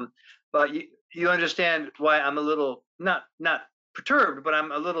 But you understand why I'm a little not perturbed, but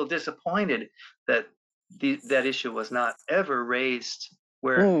I'm a little disappointed that that issue was not ever raised.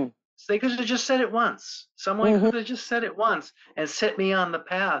 Where Mm. they could have just said it once. Someone Hmm. could have just said it once and set me on the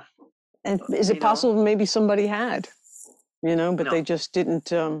path. And is it You know? possible maybe somebody had, you know, but No, they just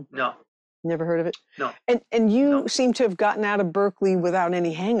didn't, no, never heard of it? no, And you no. seem to have gotten out of Berkeley without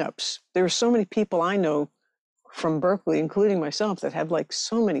any hangups. There are so many people I know from Berkeley, including myself, that have like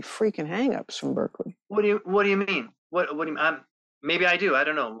so many freaking hangups from Berkeley. What do you mean? What do you mean? Maybe I do. I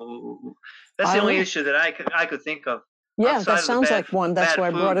don't know. That's I the don't only know. issue that I could think of Yeah, that outside of the sounds like one. That's bad why I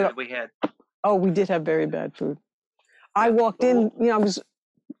brought food it that up. we had. Oh, we did have very bad food. I Yeah. walked in, you know, I was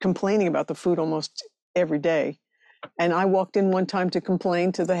complaining about the food almost every day. And I walked in one time to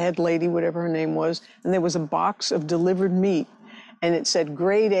complain to the head lady, whatever her name was, and there was a box of delivered meat, and it said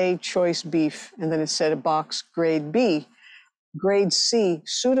grade A choice beef, and then it said a box grade B, grade C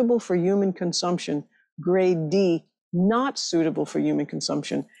suitable for human consumption, grade D not suitable for human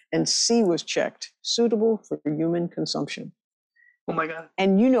consumption, and C was checked, suitable for human consumption. Oh my God.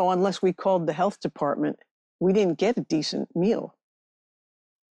 And you know, unless we called the health department, we didn't get a decent meal.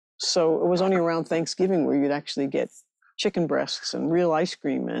 So it was only around Thanksgiving where you'd actually get chicken breasts and real ice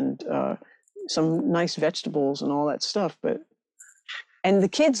cream and some nice vegetables and all that stuff. And the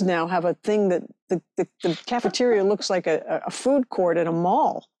kids now have a thing that the cafeteria looks like a food court at a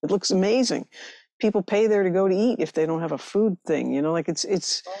mall. It looks amazing. People pay there to go to eat if they don't have a food thing, you know, like it's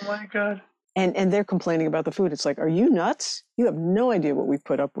Oh my God. and they're complaining about the food. It's like, are you nuts? You have no idea what we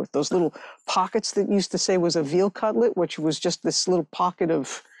put up with. Those little pockets that used to say was a veal cutlet, which was just this little pocket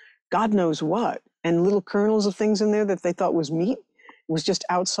of God knows what, and little kernels of things in there that they thought was meat. It was just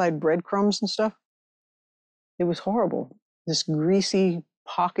outside breadcrumbs and stuff. It was horrible. This greasy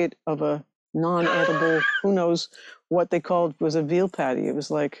pocket of a non-edible, who knows what they called, was a veal patty. It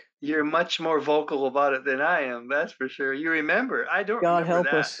was like, You're much more vocal about it than I am. That's for sure. You remember? I don't God remember help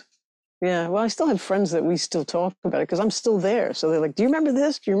that. us. Yeah, well, I still have friends that we still talk about it because I'm still there. So they're like, do you remember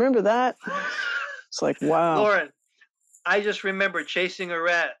this? Do you remember that? It's like, wow. Lauren, I just remember chasing a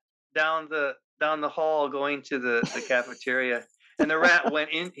rat down the hall going to the cafeteria, and the rat went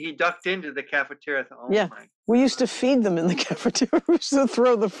in. He ducked into the cafeteria. I thought, oh Yeah. my We used to feed them in the cafeteria. We used to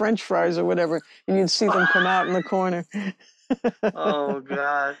throw the French fries or whatever, and you'd see them come out in the corner. Oh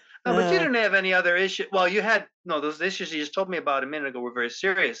God. No, but you didn't have any other issue. Well, you had no those issues you just told me about a minute ago were very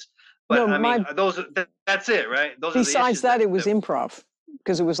serious. But No, I mean, my that's it, right? Those are the besides issues that, it was that improv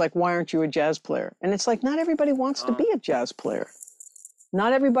because it was like, why aren't you a jazz player? And it's like, not everybody wants to oh, be a jazz player.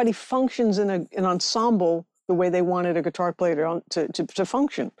 Not everybody functions in an ensemble the way they wanted a guitar player to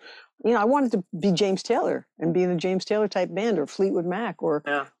function. You know, I wanted to be James Taylor and be in a James Taylor type band or Fleetwood Mac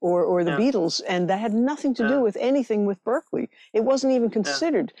yeah, or the yeah, Beatles, and that had nothing to do yeah, with anything with Berkeley. It wasn't even yeah.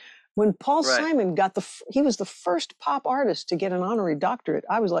 considered. When Paul Right. Simon got he was the first pop artist to get an honorary doctorate.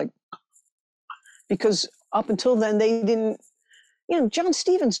 I was like, because up until then they didn't. You know, John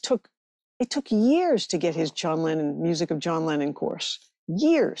Stevens it took years to get his John Lennon music of John Lennon course.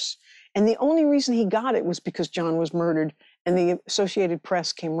 Years. And the only reason he got it was because John was murdered, and the Associated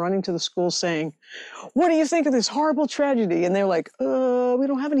Press came running to the school saying, what do you think of this horrible tragedy? And they're like, we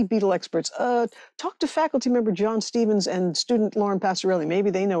don't have any Beatle experts. Talk to faculty member John Stevens and student Lauren Passarelli. Maybe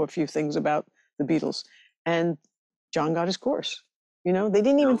they know a few things about the Beatles. And John got his course. You know, they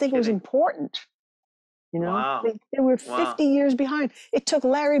didn't even No think it was kidding. important. You know, Wow. they were Wow. 50 years behind. It took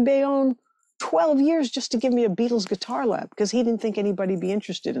Larry Bayonne 12 years just to give me a Beatles guitar lab because he didn't think anybody'd be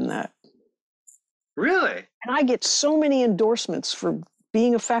interested in that. Really? And I get so many endorsements for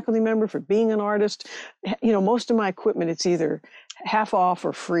being a faculty member, for being an artist. You know, most of my equipment, it's either half off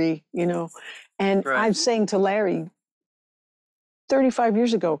or free, you know. And Right. I'm saying to Larry 35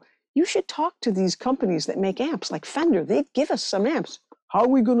 years ago, you should talk to these companies that make amps like Fender. They'd give us some amps. How are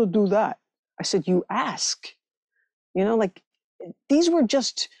we going to do that? I said, you ask. You know, like these were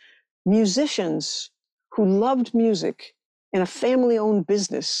just musicians who loved music in a family-owned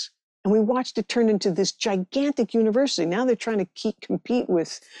business, and we watched it turn into this gigantic university. Now they're trying to compete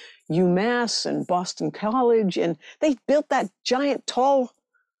with UMass and Boston College, and they built that giant, tall,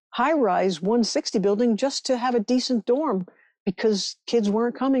 high-rise 160 building just to have a decent dorm because kids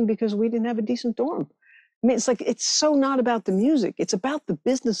weren't coming because we didn't have a decent dorm. I mean, it's like, it's so not about the music. It's about the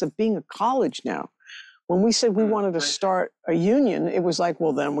business of being a college now. When we said we wanted to start a union, it was like,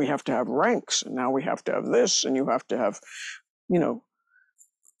 well, then we have to have ranks, and now we have to have this, and you have to have, you know,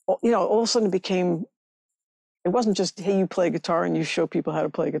 all of a sudden it became It wasn't just, hey, you play guitar and you show people how to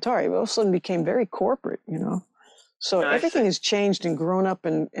play guitar. It all of a sudden became very corporate, you know. So I everything see. has changed and grown up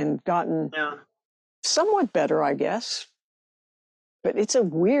and gotten Yeah. somewhat better, I guess. But it's a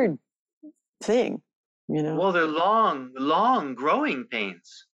weird thing, you know. Well, they're long growing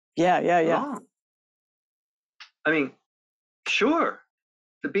pains. Yeah. Long. I mean, sure,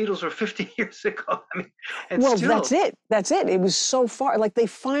 the Beatles were 50 years ago. I mean, and Well, still. That's it. It was so far. Like they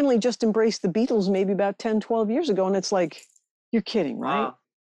finally just embraced the Beatles maybe about 10, 12 years ago. And it's like, you're kidding, right? Wow.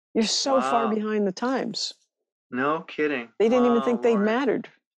 You're so far Wow. behind the times. No kidding. They didn't even Oh, think they Lord. mattered.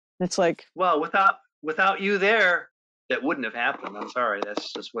 It's like, Well, without you there, that wouldn't have happened. I'm sorry.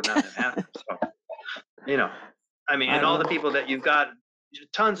 That's just would not have happened. So, you know, I mean, I and all don't the know. people that you've got,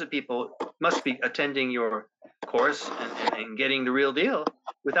 tons of people must be attending your course and getting the real deal.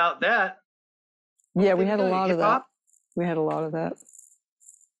 Without that, what Yeah, would they we be had a doing? lot of Hip that. hop? We had a lot of that.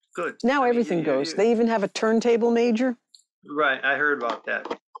 Good. Now I mean, everything goes. They even have a turntable major. right. I heard about that.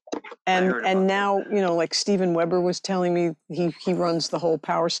 I And heard and about that. now, you know, like Steven Weber was telling me, he runs the whole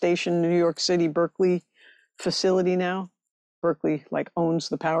power station New York City Berkeley facility now. Berkeley like owns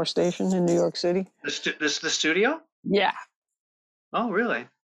the power station in New York City. The studio? Yeah. Oh, really?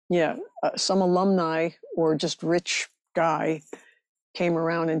 Yeah, some alumni or just rich guy came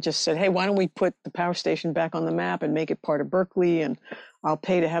around and just said, "Hey, why don't we put the power station back on the map and make it part of Berkeley? And I'll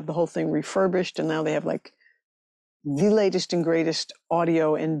pay to have the whole thing refurbished." And now they have like the latest and greatest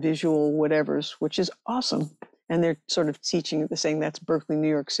audio and visual whatevers, which is awesome. And they're sort of teaching, saying that's Berkeley, New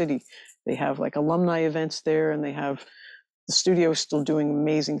York City. They have like alumni events there, and they have the studio is still doing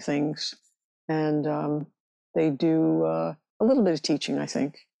amazing things, and they do a little bit of teaching, I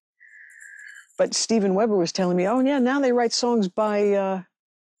think. But Steven Weber was telling me, oh yeah, now they write songs by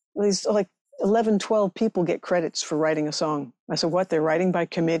these like 11, 12 people get credits for writing a song. I said, what, they're writing by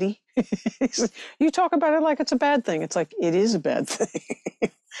committee? He said, you talk about it like it's a bad thing. It's like, it is a bad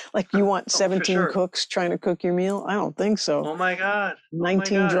thing. Like you want Oh, for 17 sure. cooks trying to cook your meal? I don't think so. Oh my God. Oh my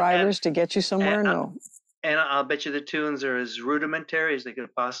 19 God. drivers to get you And, somewhere? No. and I'll bet you the tunes are as rudimentary as they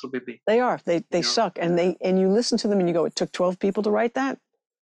could possibly be. They are. They You know? suck. And you listen to them and you go, it took 12 people to write that?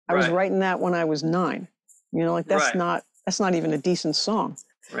 I was Right. writing that when I was 9. You know, like that's Right. not even a decent song.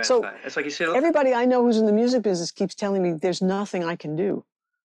 Right. So It's like you said. everybody I know who's in the music business keeps telling me there's nothing I can do.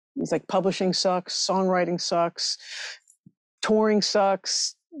 It's like publishing sucks, songwriting sucks, touring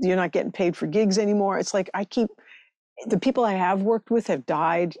sucks. You're not getting paid for gigs anymore. It's like the people I have worked with have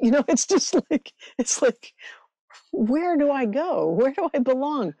died. You know, it's just like, where do I go? Where do I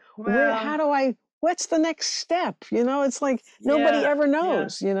belong? Well, What's the next step? You know, it's like nobody yeah, ever yeah,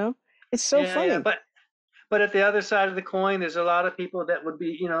 knows, you know? It's so yeah. funny. But at the other side of the coin, there's a lot of people that would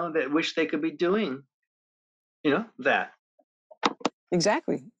be, that wish they could be doing, that.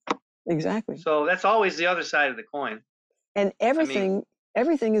 Exactly. Exactly. So that's always the other side of the coin. And I mean,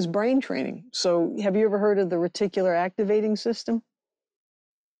 everything is brain training. So have you ever heard of the reticular activating system?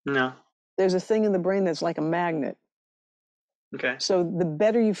 no. There's a thing in the brain that's like a magnet. Okay. So the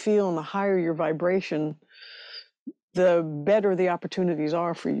better you feel and the higher your vibration, the better the opportunities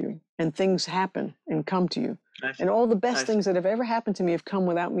are for you, and things happen and come to you. I see. And all the I best see. things that have ever happened to me have come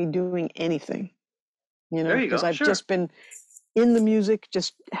without me doing anything, you know, There you because go. I've Sure. just been in the music,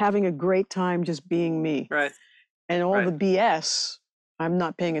 just having a great time, just being me. Right. And all Right. the BS, I'm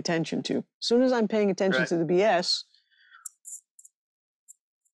not paying attention to. As soon as I'm paying attention Right. to the BS,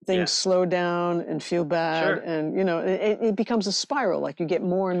 Yeah. things slow down and feel bad. Sure. And, you know, it becomes a spiral. Like you get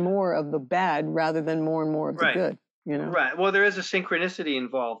more and more of the bad rather than more and more of the Right. good, you know? Right. Well, there is a synchronicity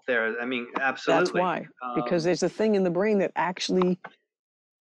involved there. I mean, That's absolutely. why, because there's a thing in the brain that actually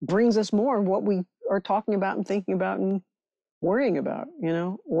brings us more of what we are talking about and thinking about and worrying about, you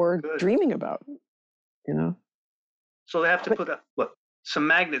know, or Good. dreaming about, you know. So they have to But put some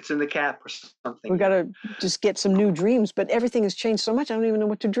magnets in the cap or something. we got to just get some new dreams. But everything has changed so much, I don't even know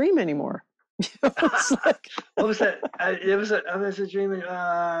what to dream anymore. You know, it's like, What was that? I was a dreaming.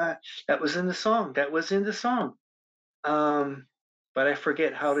 That was in the song. That was in the song. Um, but I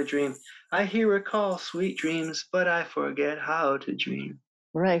forget how to dream. I hear recall sweet dreams, but I forget how to dream.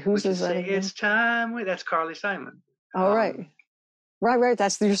 right, who Would you says that say again? it's time? That's Carly Simon. All right. Right,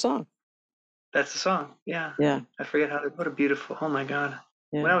 that's your song. That's the song. Yeah. Yeah, I forget how to. What a beautiful. Oh my God.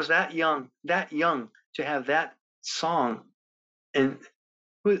 When yeah. I was that young to have that song, and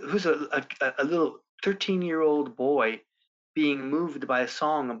who's a little 13-year-old boy being moved by a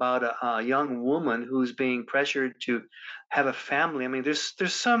song about a young woman who's being pressured to have a family. I mean, there's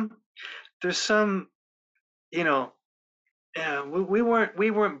some, you know, we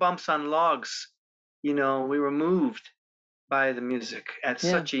weren't bumps on logs. We were moved by the music at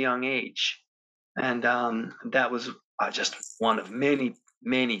Yeah. such a young age. And that was just one of many,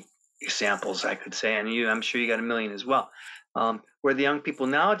 many examples I could say. And I'm sure you got a million as well. Where the young people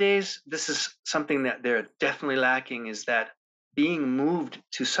nowadays, this is something that they're definitely lacking, is that being moved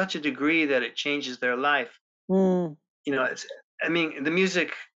to such a degree that it changes their life. Mm. It's, I mean, the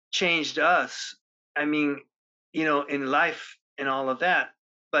music changed us. I mean, in life and all of that.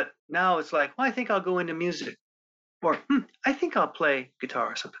 But now it's like, well, I think I'll go into music, or I think I'll play guitar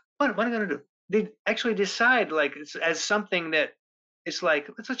or something. What am I going to do? They actually decide, like, it's as something that it's like,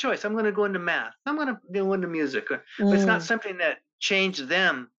 it's a choice. I'm going to go into math. I'm going to go into music. But it's not Mm. something that changed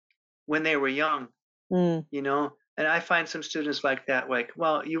them when they were young, Mm. And I find some students like that, like,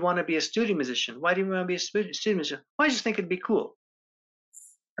 well, you want to be a studio musician. Why do you want to be a studio musician? Well, I just think it'd be cool.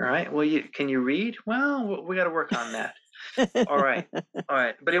 All right. Well, can you read? Well, we got to work on that. All right. All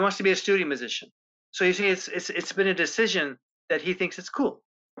right. But he wants to be a studio musician. So you see, it's been a decision that he thinks it's cool.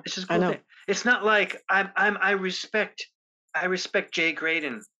 It's just a I cool know. thing. It's not like I respect Jay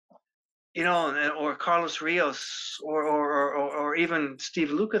Graydon, or Carlos Rios, or even Steve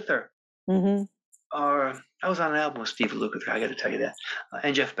Lukather. Mm-hmm. Or I was on an album with Steve Lukather. I got to tell you that,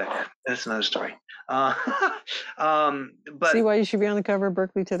 and Jeff Beck. That's another story. See But why you should be on the cover of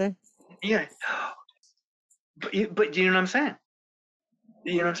Berkeley Today? yeah, but do you know what I'm saying?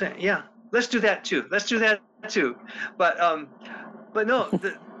 You know what I'm saying? Yeah. Let's do that too. Let's do that too. But no,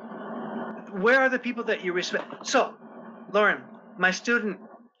 where are the people that you respect? So, Lauren, my student,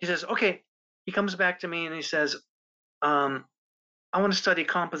 he says, okay. He comes back to me and he says, I want to study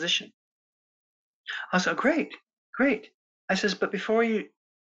composition. I said, great, great. I says, but before you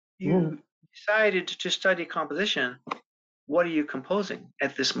Mm. decided to study composition, what are you composing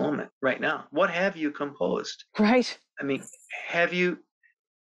at this moment, right now? What have you composed? Right. I mean, have you?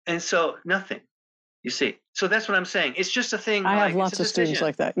 And so nothing. You see, so that's what I'm saying. It's just a thing. I have Like, it's a lots of students decision,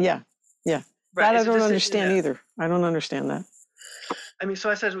 like that. Yeah. Yeah. right? That I It's a don't decision understand that. either. I don't understand that. I mean, so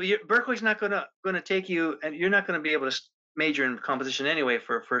I said, well, Berkeley's not gonna take you, and you're not gonna be able to major in composition anyway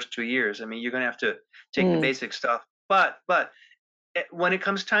for the first 2 years. I mean, you're gonna have to take the Mm. basic stuff. But when it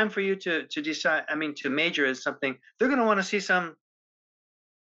comes time for you to decide, I mean, to major in something, they're gonna want to see some.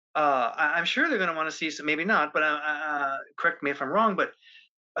 I'm sure they're gonna want to see some. Maybe not, but correct me if I'm wrong. But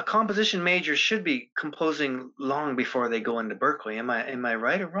a composition major should be composing long before they go into Berkeley. Am I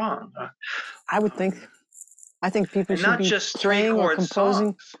right or wrong? I would think. I think people And should not be just three playing or chord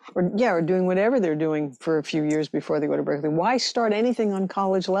composing songs. or doing whatever they're doing for a few years before they go to Berkeley. Why start anything on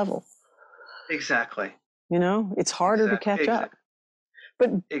college level? Exactly. It's harder to Exactly. catch up.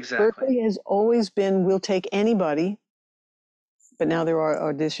 But Exactly. Berkeley has always been, we'll take anybody, but now there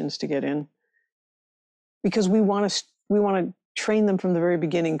are auditions to get in because we want to train them from the very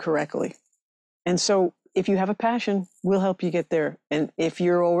beginning correctly. And so if you have a passion, we'll help you get there. And if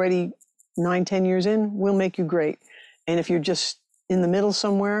you're already 9, 10 years in, we'll make you great. And if you're just in the middle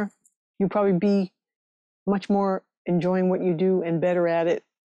somewhere, you'll probably be much more enjoying what you do and better at it.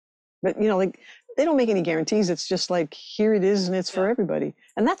 But like they don't make any guarantees. It's just like, here it is and it's for Yeah. everybody.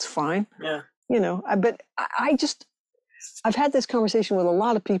 And that's fine. Yeah. But I've had this conversation with a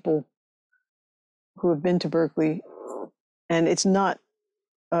lot of people who have been to Berkeley, and it's not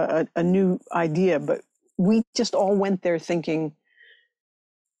a new idea, but we just all went there thinking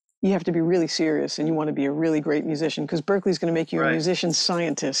you have to be really serious and you want to be a really great musician because Berkeley's going to make you a Right. musician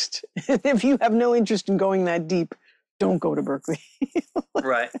scientist. If you have no interest in going that deep, don't go to Berkeley.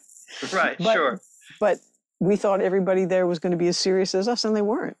 Right. Right. But Sure. but we thought everybody there was going to be as serious as us, and they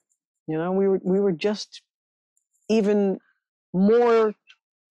weren't. We were just even more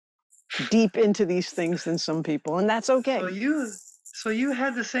deep into these things than some people, and that's okay. So you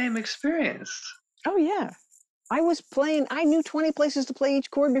had the same experience. Oh yeah. I knew 20 places to play each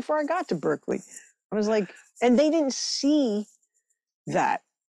chord before I got to Berkeley. I was like, and they didn't see that.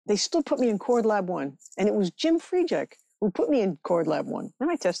 They still put me in Chord Lab 1. And it was Jim Freejack who put me in Chord Lab 1. Then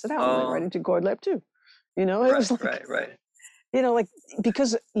I tested out and went right into Chord Lab 2. It was like, Right. like,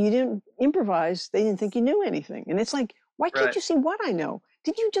 because you didn't improvise, they didn't think you knew anything. And it's like, why can't Right. you see what I know?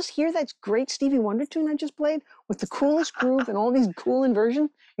 Did you just hear that great Stevie Wonder tune I just played with the coolest groove and all these cool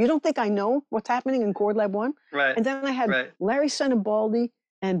inversions? You don't think I know what's happening in Chord Lab 1? Right. And then I had Right. Larry Senibaldi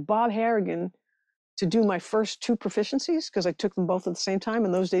and Bob Harrigan to do my first 2 proficiencies because I took them both at the same time.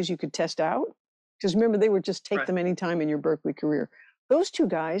 In those days, you could test out. Because remember, they would just take Right. them anytime in your Berkeley career. Those 2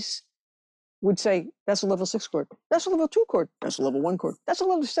 guys would say, that's a level 6 chord. That's a level 2 chord. That's a level 1 chord. That's a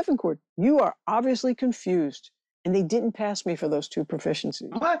level 7 chord. You are obviously confused. And they didn't pass me for those 2 proficiencies.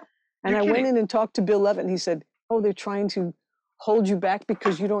 What? And You're I went kidding. in and talked to Bill Levitt, and he said, oh, they're trying to hold you back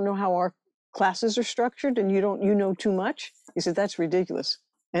because you don't know how our classes are structured and you know too much. He said, that's ridiculous.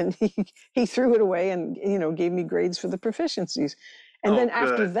 And he threw it away and, gave me grades for the proficiencies. And Oh, then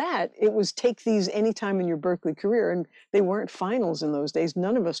after good. that, it was take these anytime in your Berklee career. And they weren't finals in those days.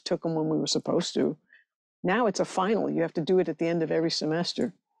 None of us took them when we were supposed to. Now it's a final. You have to do it at the end of every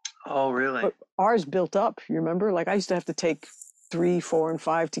semester. Oh, really? But ours built up, you remember? Like I used to have to take 3, 4, and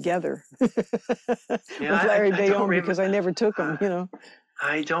 5 together Yeah, with Larry I don't Bayonne because I never took them,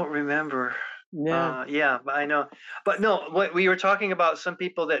 I don't remember. Yeah. Yeah, but I know. But no, what we were talking about, some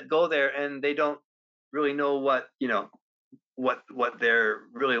people that go there and they don't really know what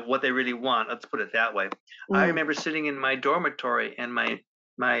they really want. Let's put it that way. I Mm, remember sitting in my dormitory and my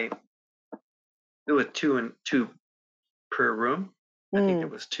there were two per room. I think there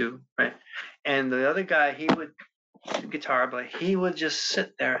mm. was two, right? And the other guy, he would guitar, but he would just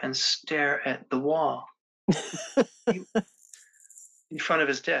sit there and stare at the wall in front of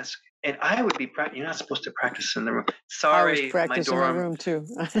his desk. And I would be practicing. You're not supposed to practice in the room. I always Sorry, my practice in my dorm. room too.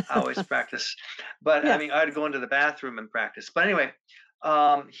 I always practice. But I Yeah. mean, I'd go into the bathroom and practice. But anyway,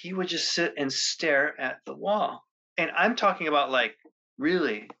 he would just sit and stare at the wall. And I'm talking about like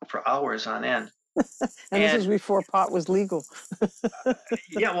really for hours on end. And this was And before pot was legal.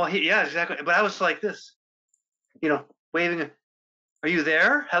 yeah, well, yeah, exactly. But I was like this, waving, "Are you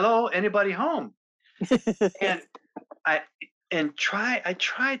there? Hello, anybody home?" And I I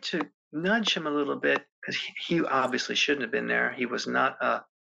tried to nudge him a little bit because he obviously shouldn't have been there. He was not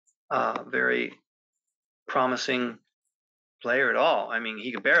a very promising player at all. I mean,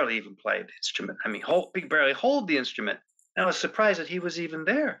 he could barely even play the instrument. I mean, he could barely hold the instrument. And I was surprised that he was even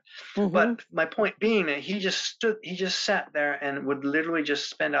there. Hmm. But my point being that he just sat there and would literally just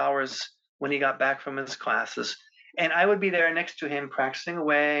spend hours when he got back from his classes. And I would be there next to him practicing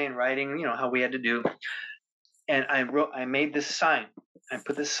away and writing, how we had to do. And I made this sign. I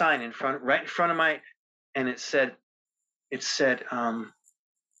put this sign right in front of and it said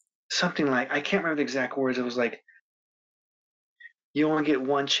something like, I can't remember the exact words. It was like, you only get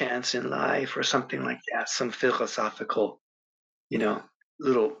one chance in life or something like that, some philosophical, you know,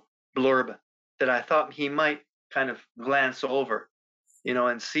 little blurb that I thought he might kind of glance over,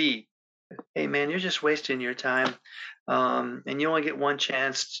 and see, hey man, you're just wasting your time. And you only get one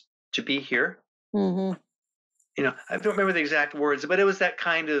chance to be here. Hmm. I don't remember the exact words, but it was that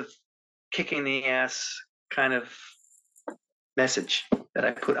kind of kicking the ass kind of message that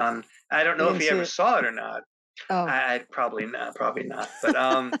I put on. I don't I know if didn't he see ever it. saw it or not. Oh, I probably not. But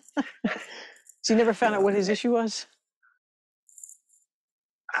so you never you found out know, what his issue was?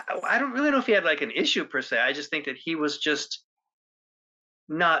 I don't really know if he had like an issue per se. I just think that he was just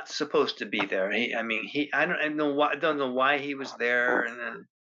not supposed to be there. I mean, I don't know why he was there, and then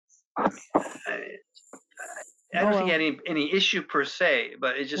I mean, I Oh don't think he well. had any issue per se,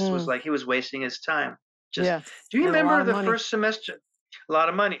 but it just was Mm, like he was wasting his time. Just, yeah, do you and a lot remember of the money. first semester? A lot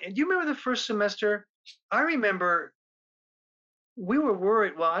of money. And do you remember the first semester? I remember we were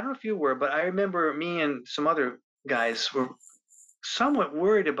worried. Well, I don't know if you were, but I remember me and some other guys were somewhat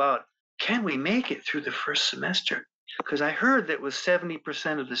worried about, can we make it through the first semester? Because I heard that was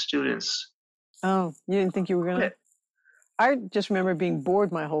 70% of the students Oh, you didn't think you were gonna? quit. I just remember being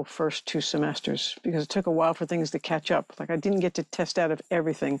bored my whole first 2 semesters because it took a while for things to catch up. Like I didn't get to test out of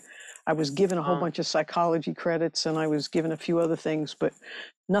everything. I was given a whole Oh, bunch of psychology credits and I was given a few other things, but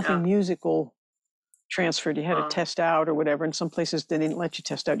nothing yeah. musical transferred. You had to test out or whatever. And some places they didn't let you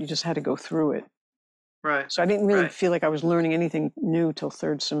test out. You just had to go through it. Right, So I didn't really right. feel like I was learning anything new till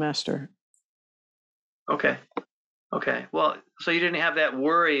third semester. Okay. Okay. Well, so you didn't have that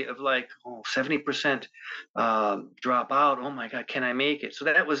worry of like, 70% drop out. Oh my God, can I make it? So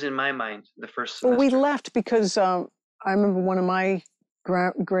that was in my mind the first Well, we semester. left because I remember one of my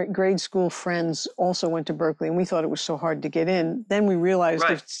grade school friends also went to Berkeley, and we thought it was so hard to get in. Then we realized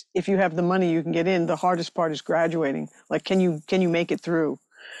Right. if you have the money, you can get in. The hardest part is graduating. Like, can you make it through?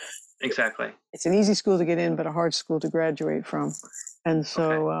 Exactly. It's an easy school to get in, but a hard school to graduate from. And Okay.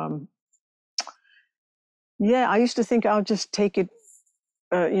 so, yeah, I used to think I'll just take it,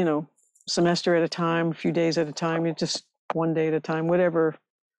 you know, semester at a time, a few days at a time, just one day at a time, whatever.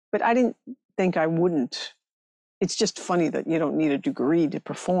 But I didn't think I wouldn't. It's just funny that you don't need a degree to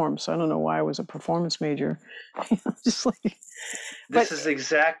perform. So I don't know why I was a performance major. Just like, but This is the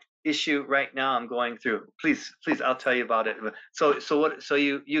exact issue right now I'm going through. Please, I'll tell you about it. So what? So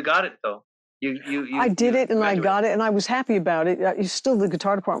you got it though. I did You it and I graduated. got it and I was happy about it. Still, the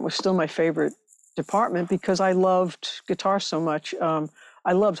guitar department was still my favorite department because I loved guitar so much.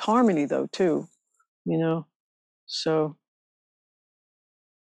 I loved harmony though too, you know. So,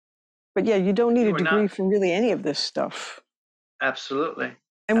 but yeah, you don't need You a were degree not for really any of this stuff. absolutely.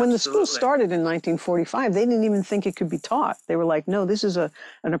 And when the school Absolutely. started in 1945, they didn't even think it could be taught. They were like, no, this is an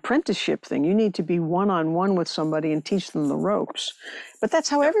apprenticeship thing. You need to be one-on-one with somebody and teach them the ropes. But that's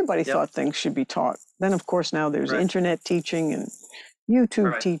how Yep. everybody Yep. thought things should be taught. Then, of course, now there's Right. internet teaching and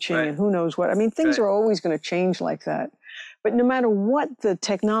YouTube Right. teaching Right. and who knows what. I mean, things Right. are always going to change like that. But no matter what the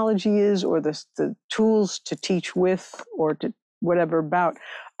technology is or the tools to teach with or to whatever about,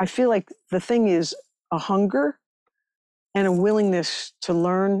 I feel like the thing is a hunger and a willingness to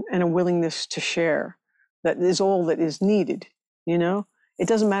learn and a willingness to share. That is all that is needed, you know? It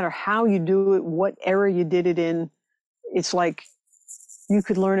doesn't matter how you do it, what era you did it in. It's like you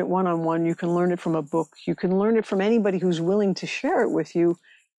could learn it one-on-one, you can learn it from a book, you can learn it from anybody who's willing to share it with you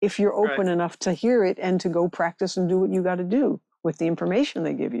if you're Right. open enough to hear it and to go practice and do what you got to do with the information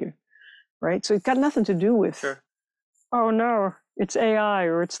they give you, right? So it's got nothing to do with, Sure. oh no, it's AI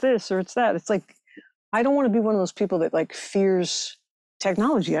or it's this or it's that. It's like, I don't want to be one of those people that like fears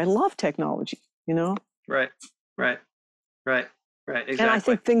technology. I love technology, you know? Right. Right. Right. Right. And I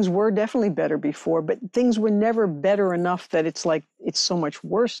Exactly. think things were definitely better before, but things were never better enough that it's like it's so much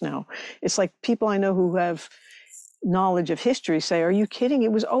worse now. It's like people I know who have knowledge of history say, are you kidding?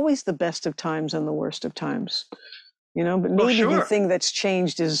 It was always the best of times and the worst of times, you know? But Well, maybe the sure. thing that's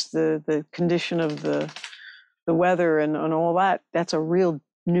changed is the condition of the weather and all that. That's a real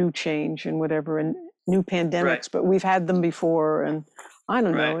new change and whatever, and new Right. pandemics, but we've had them before. And I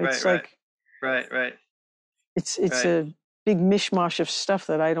don't know, Right. Right. it's Right. like, Right. Right. it's Right. a big mishmash of stuff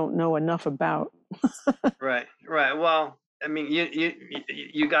that I don't know enough about. Right. Right. Well, I mean,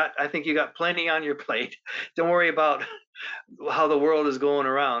 you got. I think you got plenty on your plate. Don't worry about how the world is going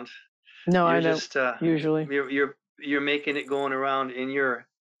around. No, I You're don't just usually. you're making it going around in your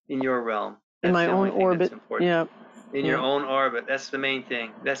realm. In That's my the own only thing that's orbit. important. Yeah. In your Yeah. own orbit. That's the main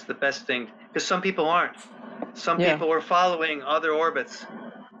thing. That's the best thing. Because some people aren't. Some Yeah. people are following other orbits,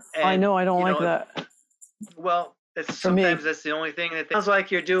 I and know I don't you like know, that well, it's for me. sometimes that's the only thing that sounds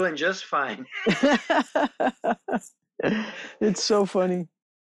like you're doing just fine. It's so funny.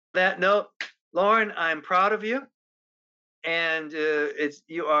 That note, Lauren, I'm proud of you, and it's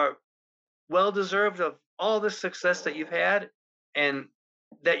you are well deserved of all the success that you've had, and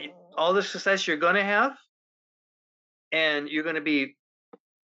all the success you're going to have, and you're going to be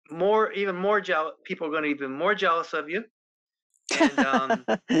even more jealous. People are going to be even more jealous of you, and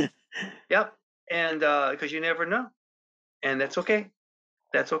yep, and because you never know, and that's okay.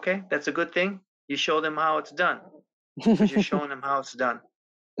 That's okay. That's a good thing. You show them how it's done because you're showing them how it's done.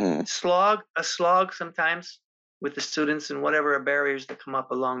 Mm, A slog sometimes with the students and whatever barriers that come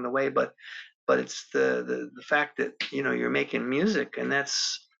up along the way, but it's the fact that you're making music, and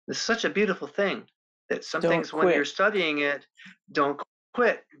it's such a beautiful thing that some don't things when you're quit. studying it don't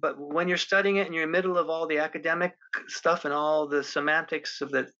quit, but when you're studying it and you're in the middle of all the academic stuff and all the semantics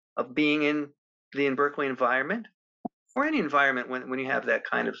of being in the in Berkeley environment or any environment when you have that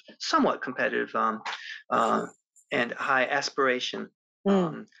kind of somewhat competitive uh, and high aspiration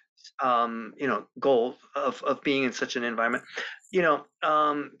Mm, um, goal of being in such an environment,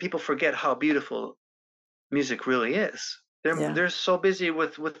 people forget how beautiful music really is. yeah. They're so busy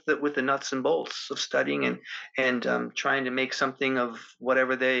with the nuts and bolts of studying and trying to make something of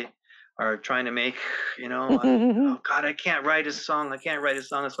whatever they are trying to make. Oh God, I can't write a song. I can't write a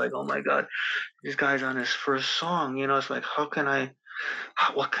song. It's like, oh my God, this guy's on his first song. It's like, what can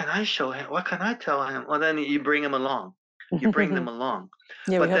I show him? What can I tell him? Well, then you bring him along. You bring them along,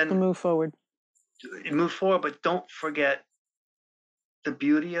 Yeah, we but have to then move forward. you move forward. But don't forget the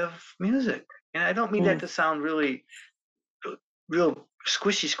beauty of music. And I don't mean that Mm. to sound really real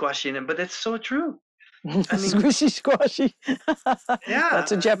squishy squashy, but it's so true. I mean, Squishy squashy.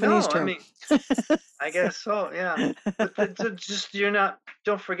 That's a yeah, Japanese no, I term. mean, I guess so, yeah. But just you're not.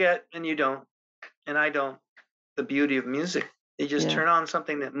 Don't forget, and you don't, and I don't. The beauty of music. You just Yeah. turn on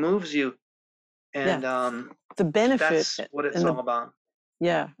something that moves you, Yeah. and The benefit that's what it's and all about.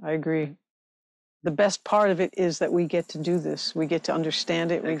 yeah, I agree. The best part of it is that we get to do this. We get to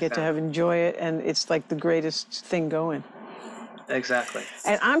understand it. We get to have Exactly. enjoy it. And it's like the greatest thing going. Exactly.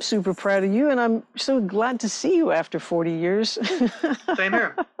 And I'm super proud of you. And I'm so glad to see you after 40 years. Same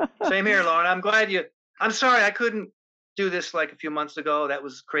here. Same here, Lauren. I'm glad you. I'm sorry I couldn't do this like a few months ago. That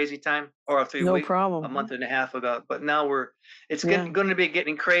was crazy time, or No a problem. month and a half ago. But now it's Yeah. going to be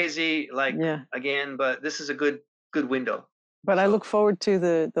getting crazy like Yeah. again. But this is a good window. But I look So forward to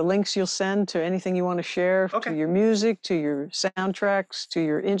the links you'll send to anything you want to share, to okay. your music, to your soundtracks, to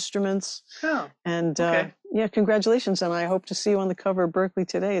your instruments. Yeah. And Okay. yeah, congratulations. And I hope to see you on the cover of Berkeley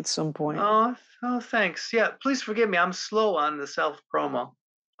Today at some point. Oh, thanks. Yeah. Please forgive me. I'm slow on the self promo.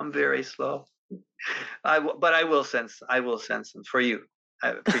 I'm very slow. But I will send some for you. I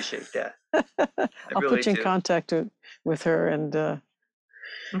appreciate that. I'll really put you in do. contact with her, and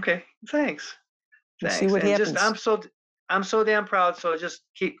Okay, thanks. we'll see Thanks. what And just happens. I'm so damn proud. So just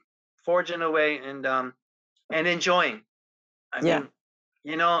keep forging away and enjoying. I Yeah,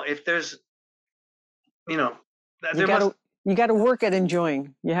 mean, if there's, you know, you there must gotta you gotta work at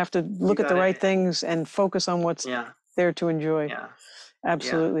enjoying. You have to you look at the gotta right things and focus on what's yeah, there to enjoy. yeah, yeah.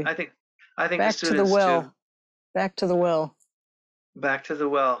 Absolutely. I think the Back to the students too. well. Back to the well. Back to the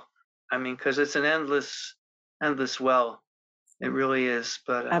well. I mean, because it's an endless well. It really is.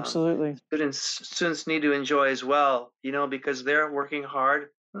 But Absolutely. students need to enjoy as well, because they're working hard.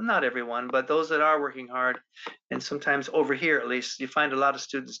 Well, not everyone, but those that are working hard. And sometimes over here, at least, you find a lot of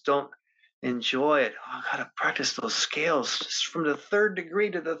students don't enjoy it. Oh, I gotta practice those scales just from the third degree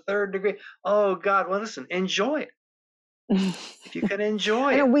to the third degree. Oh God, well listen, enjoy it. If you can enjoy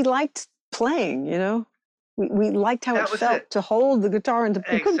I know it. we liked playing, we liked how it That was felt it. to hold the guitar and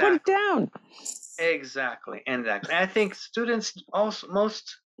we couldn't put it Exactly. down. Exactly. Exactly. I think students also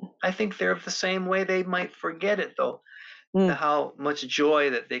I think they're the same way. They might forget it though, Mm. how much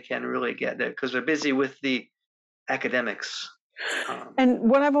joy that they can really get there because they're busy with the academics. And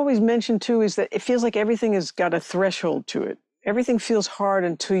what I've always mentioned too is that it feels like everything has got a threshold to it. Everything feels hard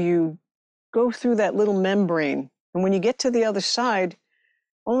until you go through that little membrane. And when you get to the other side,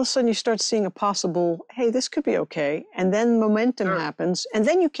 all of a sudden you start seeing a possible, hey, this could be okay. And then momentum Sure. happens, and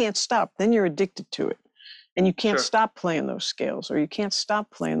then you can't stop. Then you're addicted to it. And you can't Sure. stop playing those scales, or you can't stop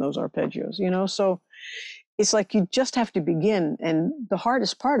playing those arpeggios, So it's like you just have to begin. And the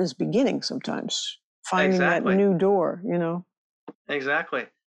hardest part is beginning sometimes, finding that Exactly. new door, Exactly.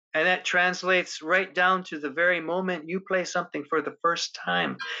 And that translates right down to the very moment you play something for the first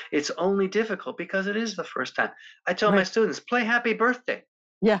time. It's only difficult because it is the first time. I tell my Right. students, play Happy Birthday,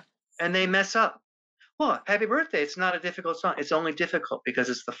 Yeah. and they mess up. Well, Happy Birthday, it's not a difficult song. It's only difficult because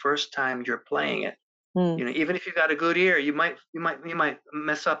it's the first time you're playing it. Mm. Even if you got a good ear, you might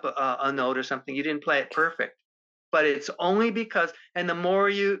mess up a note or something. You didn't play it perfect. But it's only because, and the more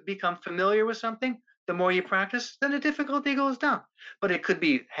you become familiar with something, the more you practice, then the difficulty goes down. But it could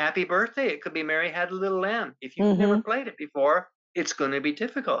be Happy Birthday. It could be Mary Had a Little Lamb. If you've never Mm-hmm. played it before, it's going to be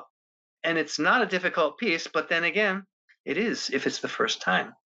difficult. And it's not a difficult piece, but then again, it is if it's the first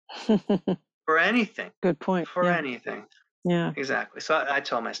time for anything, Good point. for Yeah. anything. Yeah. Exactly. So I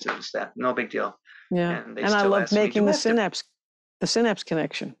tell my students that, no big deal. Yeah. And they And I still love ask me, making do I have to? the synapse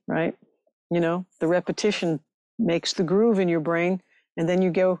connection, right? The repetition makes the groove in your brain, and then you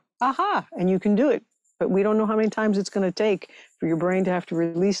go, aha, and you can do it. But we don't know how many times it's going to take for your brain to have to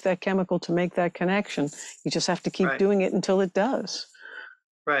release that chemical to make that connection. You just have to keep Right, doing it until it does.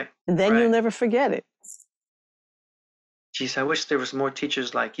 right, And then you'll right. never forget it. Geez, I wish there was more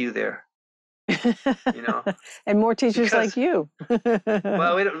teachers like you there, you know, And more teachers like because you.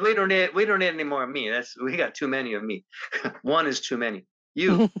 well, we don't need any more of me. We got too many of me. One is too many.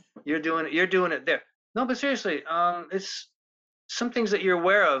 You're doing it there. No, but seriously, it's some things that you're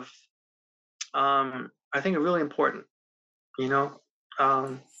aware of. I think are really important. You know,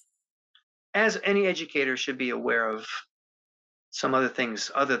 um, as any educator should be aware of some other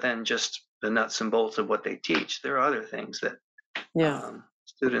things other than just the nuts and bolts of what they teach. There are other things that Yeah,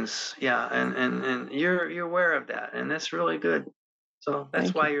 students, yeah, and you're aware of that, and that's really good. So that's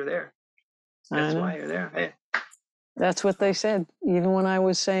thank why you. you're there. I That's why know. you're there. Hey, That's what they so said. Even when I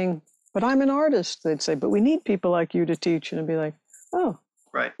was saying, but I'm an artist, they'd say, but we need people like you to teach. And I'd be like, oh.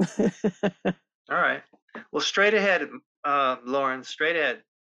 right. All right. Well, straight ahead, Lauren. Straight ahead.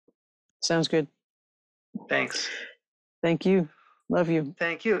 Sounds good. Thanks. Thank you. Love you.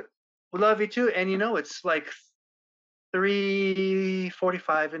 Thank you. We love you too. And it's like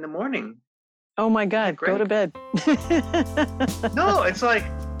 3:45 in the morning. Oh my Isn't that God, go to great? bed. No, it's like,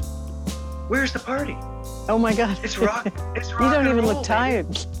 where's the party? Oh my God. It's rock. It's You rock don't and even roll, look baby. tired.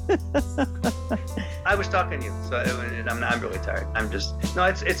 I was talking to you, so I'm really tired. No,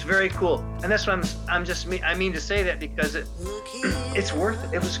 it's very cool, and that's what I mean to say that because it's worth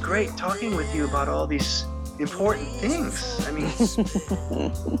it. It was great talking with you about all these important things. I mean,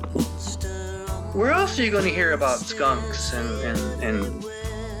 where else are you going to hear about skunks and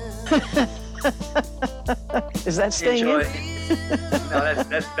Is that staying enjoy? in? No,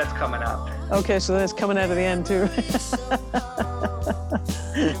 that's coming out. Okay, so that's coming out of the end too.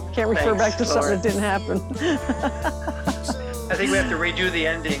 Can't refer back to something that didn't happen. I think we have to redo the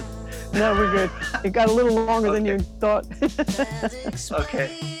ending. No, we're good. It got a little longer than Okay. you thought.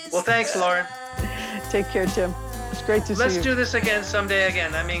 Okay. Well, thanks, Lauren. Take care, Tim. It's great to Let's see you. do this again someday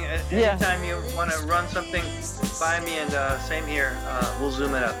again. I mean, Yeah. anytime you want to run something by me, and same here, we'll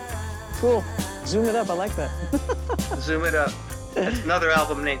zoom it up. Cool. Zoom it up. I like that. Zoom it up. That's another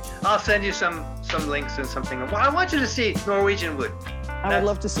album name. I'll send you some links and something. Well, I want you to see Norwegian Wood. I would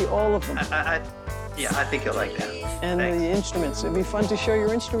love to see all of them. Yeah, I think you'll like that. And Thanks. the instruments. It'd be fun to show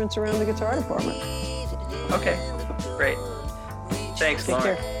your instruments around the guitar department. Okay, great. Thanks, Take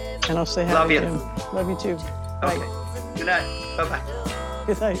Lauren. care. And I'll say hi Love to you. Jim. Love you too. Bye. Okay. Good night. Bye-bye.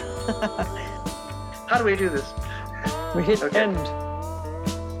 Good night. How do we do this? We hit end.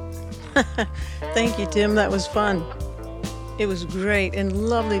 Thank you, Tim. That was fun. It was great and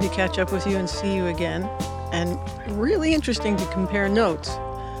lovely to catch up with you and see you again. And really interesting to compare notes.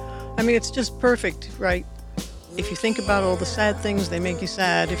 I mean, it's just perfect, right? If you think about all the sad things, they make you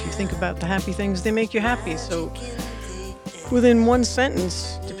sad. If you think about the happy things, they make you happy. So within one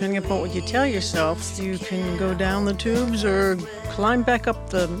sentence, depending upon what you tell yourself, you can go down the tubes or climb back up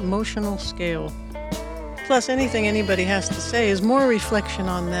the emotional scale. Plus, anything anybody has to say is more a reflection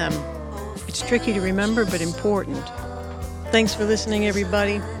on them. It's tricky to remember, but important. Thanks for listening,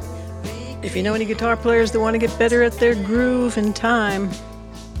 everybody. If you know any guitar players that want to get better at their groove and time,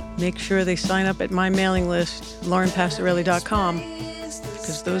 make sure they sign up at my mailing list, laurenpassarelli.com,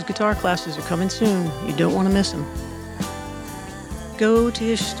 because those guitar classes are coming soon. You don't want to miss them. Go to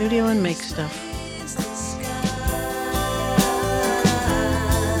your studio and make stuff.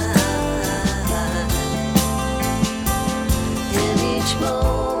 In each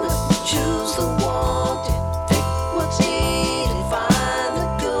moment.